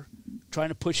water trying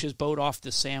to push his boat off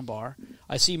the sandbar.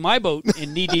 I see my boat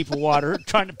in knee-deep of water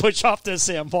trying to push off the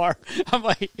sandbar. I'm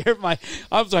like,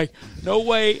 I was like, no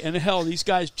way in hell. These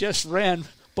guys just ran,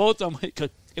 both of them, because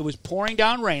it was pouring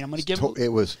down rain. I'm going to give them. It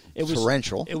was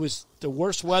torrential. It was the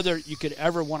worst weather you could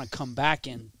ever want to come back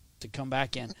in.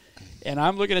 And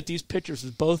I'm looking at these pictures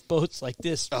with both boats like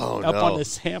this on the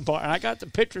sandbar. And I got the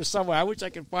pictures somewhere. I wish I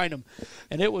could find them.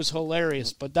 And it was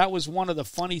hilarious. But that was one of the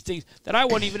funny things that I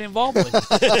wasn't even involved with.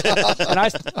 And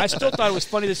I still thought it was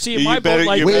funny to see my boat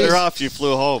like You're better off you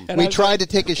flew home. We tried to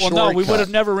take a shortcut. Well, no, we would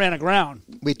have never ran aground.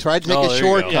 We tried to take a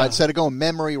shortcut instead of going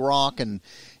Memory Rock and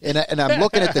I'm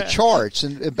looking at the charts,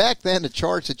 and back then the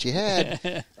charts that you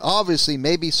had, obviously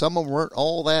maybe some of them weren't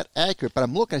all that accurate, but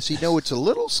I'm looking, I see, no, it's a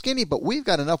little skinny, but we've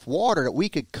got enough water that we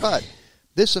could cut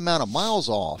this amount of miles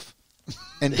off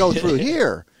and go through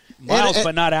here. Miles,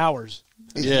 but not hours.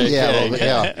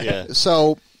 Yeah.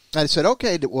 So I said,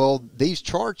 okay, well, these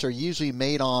charts are usually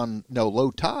made on low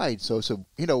tide, so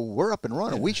we're up and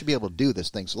running. We should be able to do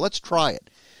this thing, so let's try it.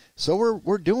 So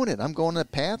we're doing it. I'm going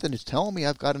that path, and it's telling me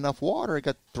I've got enough water. I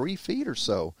got 3 feet or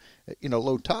so.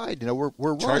 Low tide. We're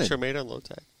running. Charts are made on low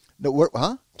tide. No,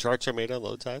 huh? Charts are made on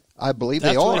low tide. I believe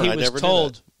That's they are. What he was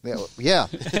told. Yeah.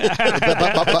 I don't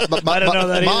know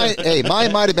that either.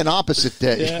 Mine might have been opposite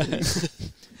day. Yeah.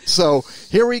 So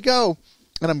here we go,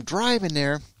 and I'm driving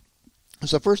there.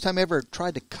 It's the first time I ever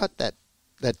tried to cut that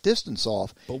distance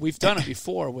off. But we've done it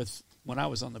before when I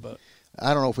was on the boat.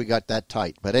 I don't know if we got that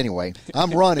tight, but anyway,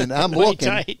 I'm running, I'm looking,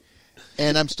 tight.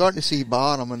 And I'm starting to see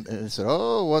bottom, and I said,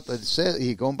 oh, what it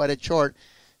says, going by the chart,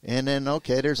 And then,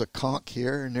 okay, there's a conch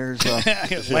here, and there's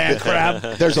a land crab.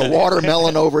 There's a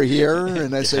watermelon over here,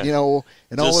 and I said, and all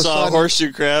just of a saw sudden, a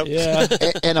horseshoe crab. Yeah.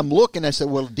 and I'm looking. I said,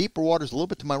 well, deeper water's a little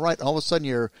bit to my right. And all of a sudden,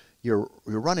 you're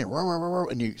running,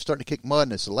 and you're starting to kick mud.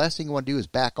 And I said, the last thing you want to do is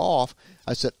back off.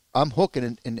 I said, I'm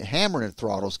hooking and hammering the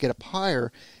throttles, get up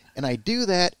higher, and I do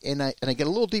that, and I get a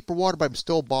little deeper water, but I'm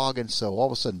still bogging. So all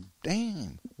of a sudden,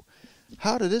 damn.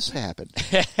 How did this happen?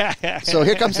 So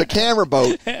here comes the camera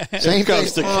boat. Same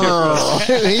comes thing. the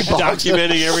camera. He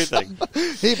Documenting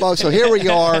everything. So here we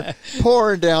are,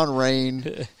 pouring down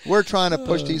rain. We're trying to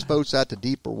push these boats out to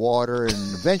deeper water, and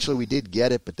eventually we did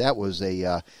get it. But that was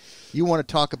you want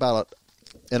to talk about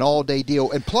an all-day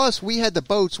deal. And plus, we had the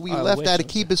boats we left out of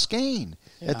Key Biscayne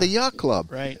at the yacht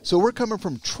club. Right. So we're coming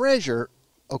from Treasure,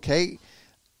 okay?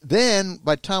 Then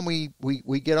by the time we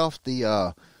get off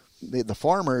the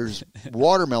farmer's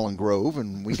watermelon grove,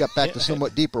 and we got back to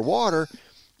somewhat deeper water,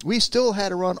 we still had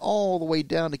to run all the way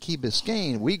down to Key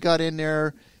Biscayne. We got in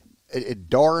there, it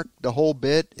dark the whole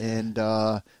bit, and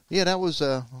that was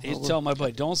He's telling my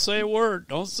buddy, don't say a word,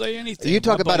 don't say anything. You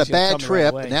talk My about a buddy's gonna bad tell me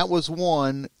trip, right and that was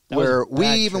one That was where a we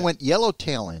bad even trip. went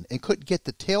yellowtailing and couldn't get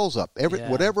the tails up. Yeah.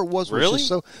 Whatever it was Really? just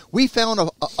so we found a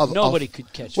Nobody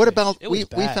could catch What fish. about It we was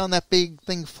bad. found that big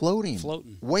thing floating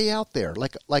way out there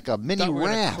like a mini Thought we were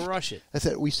gonna raft. crush it. I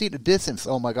said we see the distance.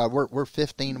 Oh my God, we're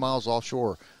 15 miles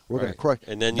offshore. We're going to crush.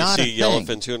 And then you Not a see thing.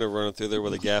 yellowfin tuna running through there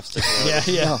with a gaff sticking out.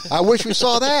 Yeah. No, I wish we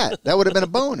saw that. That would have been a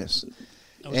bonus.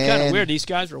 It was kind of weird. These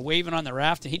guys were waving on the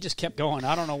raft, and he just kept going.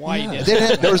 I don't know why he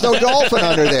did. There was no dolphin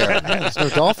under there. There's no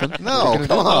dolphin. No,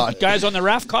 come on. Guys on the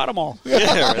raft caught them all.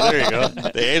 Yeah, there you go.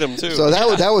 They ate them too. So that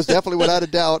was definitely without a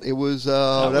doubt. It was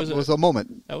that was a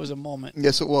moment. That was a moment.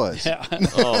 Yes, it was. Yeah.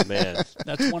 Oh man,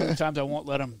 That's one of the times I won't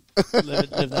let him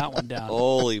live that one down.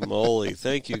 holy moly!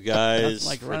 Thank you guys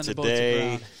Like for running the boats today.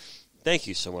 around. Thank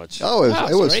you so much. Oh, Wow,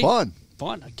 it was great. fun.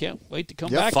 Fun. I can't wait to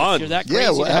come Yeah, back. fun. If you're that crazy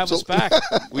Yeah, well, to have us back.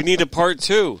 We need a part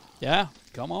 2. Yeah,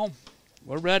 come on.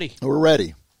 We're ready. We're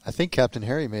ready. I think Captain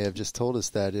Harry may have just told us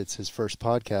that it's his first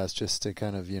podcast just to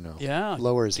kind of,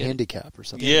 lower his handicap or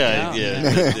something. Yeah.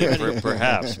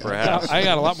 Perhaps. I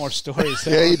got a lot more stories.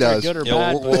 Yeah, he does. Good or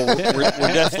Yeah, bad.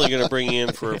 we're definitely going to bring you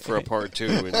in for a part 2,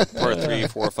 and part 3,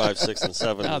 4, 5, 6, and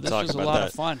 7. No, to this talk was a about lot that.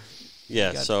 of fun.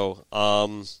 Yeah. So,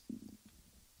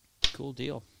 Cool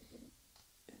deal.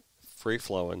 free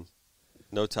flowing,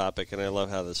 no topic, and I love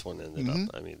how this one ended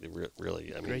up. I mean,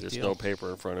 really. I mean, Great there's deal. no paper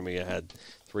in front of me. I had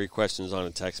 3 questions on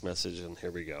a text message, and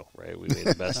here we go. Right, we made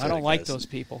the best. I of don't it, like guys. those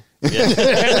people.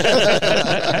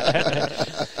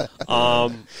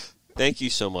 Thank you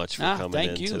so much for coming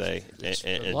thank in you. today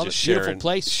and Love just it. sharing. Beautiful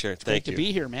place. Thank Great you to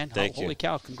be here, man. Thank you. Holy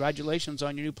cow! Congratulations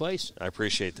on your new place. I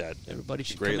appreciate that. Everybody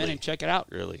should Greatly. come in and check it out.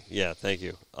 Really, yeah. Thank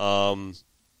you.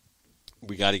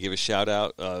 We got to give a shout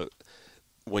out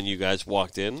when you guys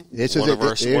walked in. This one is of it.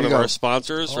 our There one you of go. our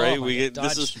sponsors, Oh, right? my We get God,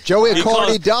 this is Joey he Accordi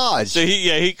calls- Dodge. So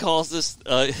he calls this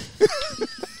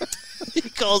he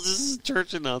calls this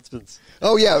church announcements.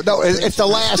 Oh yeah, no, it's the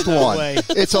last one. way.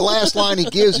 It's the last line he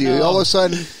gives you. All of a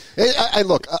sudden,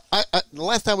 look. The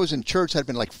last time I was in church had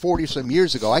been like 40-some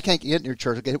years ago. I can't get in your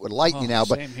church. I get hit with lightning now,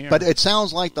 but same here. but it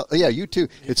sounds like you too.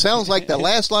 It sounds like the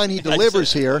last line he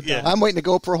delivers here. yeah. I'm waiting to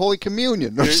go up for Holy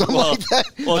Communion or something like that.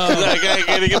 Well, 'cause I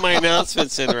got to get my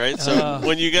announcements in, right? So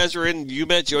when you guys were in, you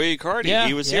met Joey Accordi. Yeah,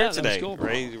 He was yeah, here that was today, cool.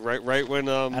 right when.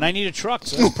 And I need a truck,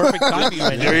 so it's perfect timing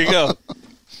right now. There you go.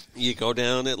 You go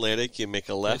down Atlantic, you make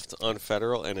a left on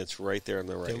Federal, and it's right there on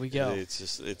the right. There we go. It's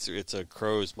just it's a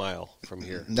crow's mile from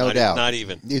here. No doubt. Not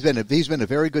even. He's been a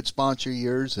very good sponsor of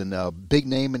yours and a big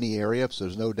name in the area, so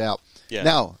there's no doubt. Yeah.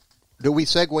 Now, do we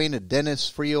segue into Dennis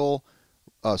Friel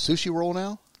sushi roll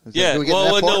now? Is that- Yeah. do we get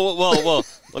to that part? Well,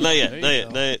 not yet. There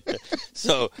Not yet.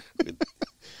 So,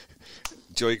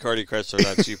 Joey Cardi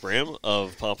Chrysler Jeep Ram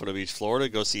of Pompano Beach, Florida.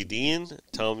 Go see Dean.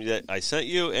 Tell him that I sent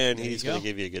you, and he's going to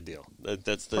give you a good deal.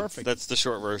 That's the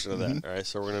short version of that. All right.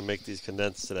 So we're going to make these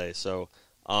condensed today. So,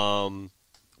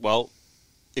 well,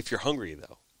 if you're hungry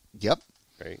though, Yep.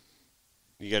 right,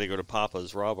 you got to go to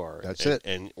Papa's Raw Bar. That's it.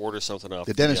 And order something off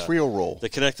The Dennis Friel roll. the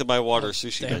Connected by Water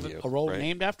sushi They have menu. a roll right?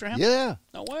 named after him? Yeah.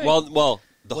 No way. Well,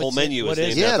 the whole What's it- menu what is is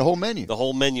named it? Yeah, after- the whole menu. The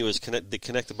whole menu is the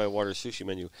Connected by Water sushi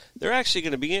menu. They're actually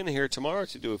going to be in here tomorrow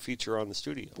to do a feature on the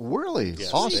studio. Really?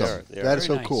 Yes, Awesome. they are. They are. That is so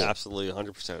Very nice. cool. Absolutely,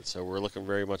 100%. So we're looking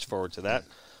very much forward to that.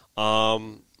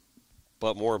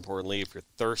 But more importantly, if you're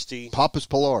thirsty, Papa's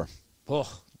Pilar.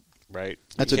 Oh, right?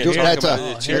 That's You a can't dual, talk that's about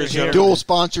a it. Cheers, Here, young- dual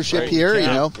sponsorship Right. here, Yeah. you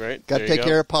know. Right. Got There to you take go.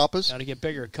 care of Papa's. got to get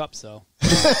bigger cups, though.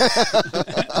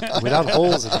 Without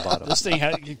holes at the bottom. This thing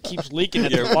it keeps leaking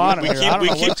at Yeah, the bottom we here. I don't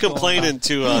keep know what's going complaining on.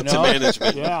 to You know?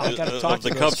 management Yeah, I gotta talk of to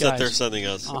the those cups that guys. they're sending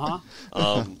us.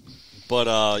 Uh-huh.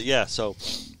 But, yeah, so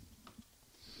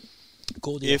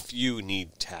cool deal. If you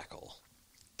need tackle.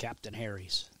 Capt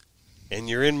Harry's. And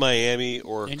you're in Miami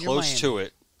or close to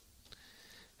it,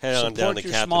 head on down to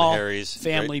Capt Harry's.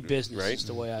 Family business right? is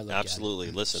the way I look Absolutely.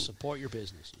 at it. Listen. Support your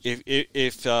business.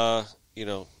 If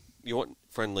you want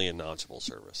friendly and knowledgeable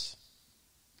service,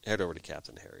 head over to Capt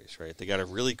Harry's, right? They got a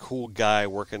really cool guy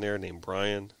working there named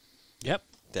Brian. Yep.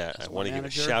 That I want to give a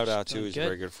shout out to. He's a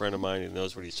very good friend of mine. He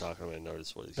knows what he's talking about and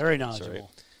knows what he's very doing.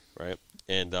 knowledgeable. Right?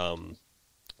 And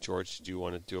George, do you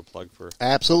want to do a plug for?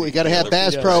 Absolutely. Got to have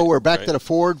Bass Pro. We're back to the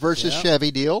Ford versus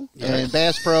Chevy deal. And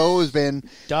Bass Pro has been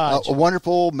a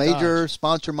wonderful, major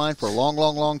sponsor of mine for a long,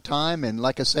 long, long time. And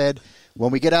like I said,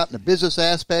 when we get out in the business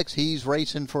aspects, he's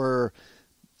racing for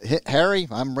Harry.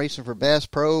 I'm racing for Bass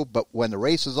Pro. But when the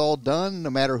race is all done, no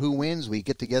matter who wins, we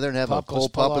get together and have a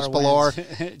cold Papa's Pilar.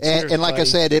 And like I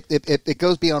said, it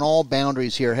goes beyond all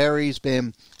boundaries here. Harry's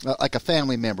been like a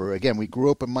family member. Again, we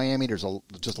grew up in Miami. There's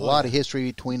just a lot of history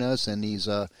between us, and he's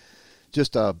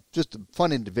just a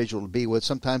fun individual to be with.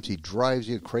 Sometimes he drives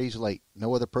you crazy like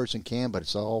no other person can, but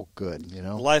it's all good, you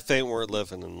know. Life ain't worth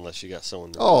living unless you got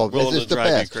someone willing to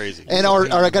drive you crazy. And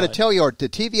I got to tell you, the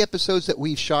TV episodes that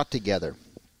we've shot together,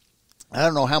 I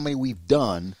don't know how many we've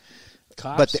done,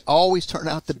 but they always turn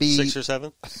out to be 6 or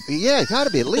 7. Yeah, it got to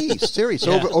be at least. Seriously,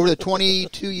 over the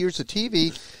 22 years of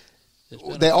TV,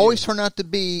 they always turn out to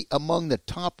be among the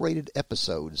top-rated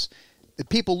episodes.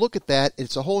 People look at that;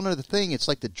 it's a whole other thing. It's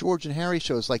like the George and Harry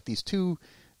show. It's like these two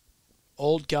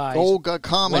old guys,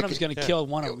 comic. One of them's going to kill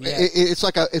one of them. Yeah. It's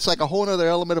like a whole other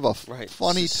element of a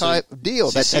funny type deal.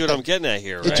 See what I'm getting at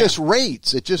here? Right? It just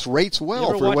rates. It just rates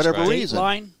well for whatever reason.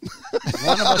 Line?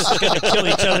 One of us is going to kill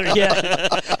each other.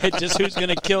 Yeah, it's just who's going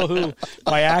to kill who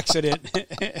by accident.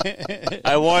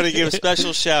 I want to give a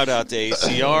special shout out to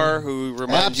ACR, who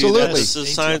reminds you that this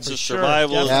is science of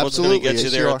survival. Is what's going to get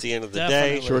you there at the end of the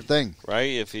day. Sure thing.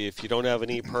 Right? If you don't have an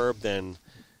EPIRB, then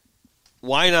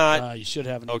why not? You should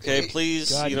have an okay, please.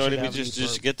 God, you know what I mean?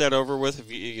 Just get that over with.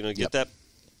 If you get that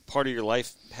part of your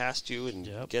life past you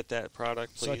and get that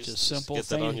product, please. Such a simple get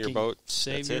thing. that on your boat.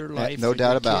 Save your life. No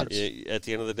doubt about it. At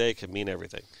the end of the day, it could mean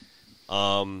everything.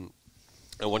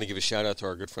 I want to give a shout out to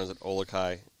our good friends at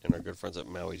Olakai and our good friends at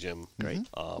Maui Gym. Great.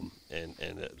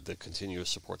 And the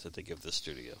continuous support that they give this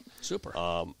studio. Super.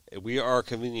 We are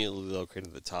conveniently located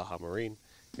at the Taha Marine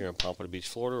here in Pompano Beach,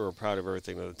 Florida. We're proud of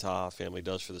everything that the Taha family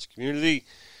does for this community.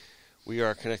 We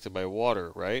are connected by water,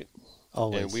 right?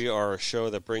 Always. And we are a show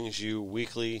that brings you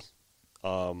weekly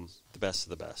the best of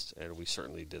the best, and we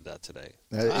certainly did that today.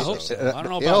 I hope so. I don't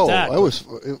know about that. It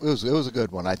was a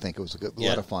good one. I think it was a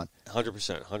lot of fun.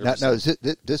 100%. Now is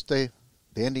this the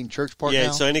ending church part now?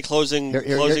 Yeah, so any closing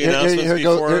announcements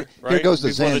here goes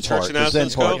the Zen the church part.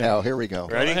 announcements The Zen part now. Here we go.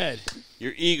 Ready? Go ahead.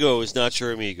 Your ego is not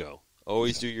your amigo.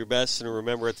 Always do your best, and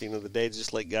remember at the end of the day,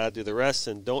 just let God do the rest,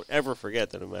 and don't ever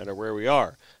forget that no matter where we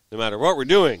are, no matter what we're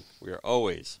doing, we are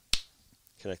always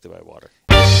connected by water.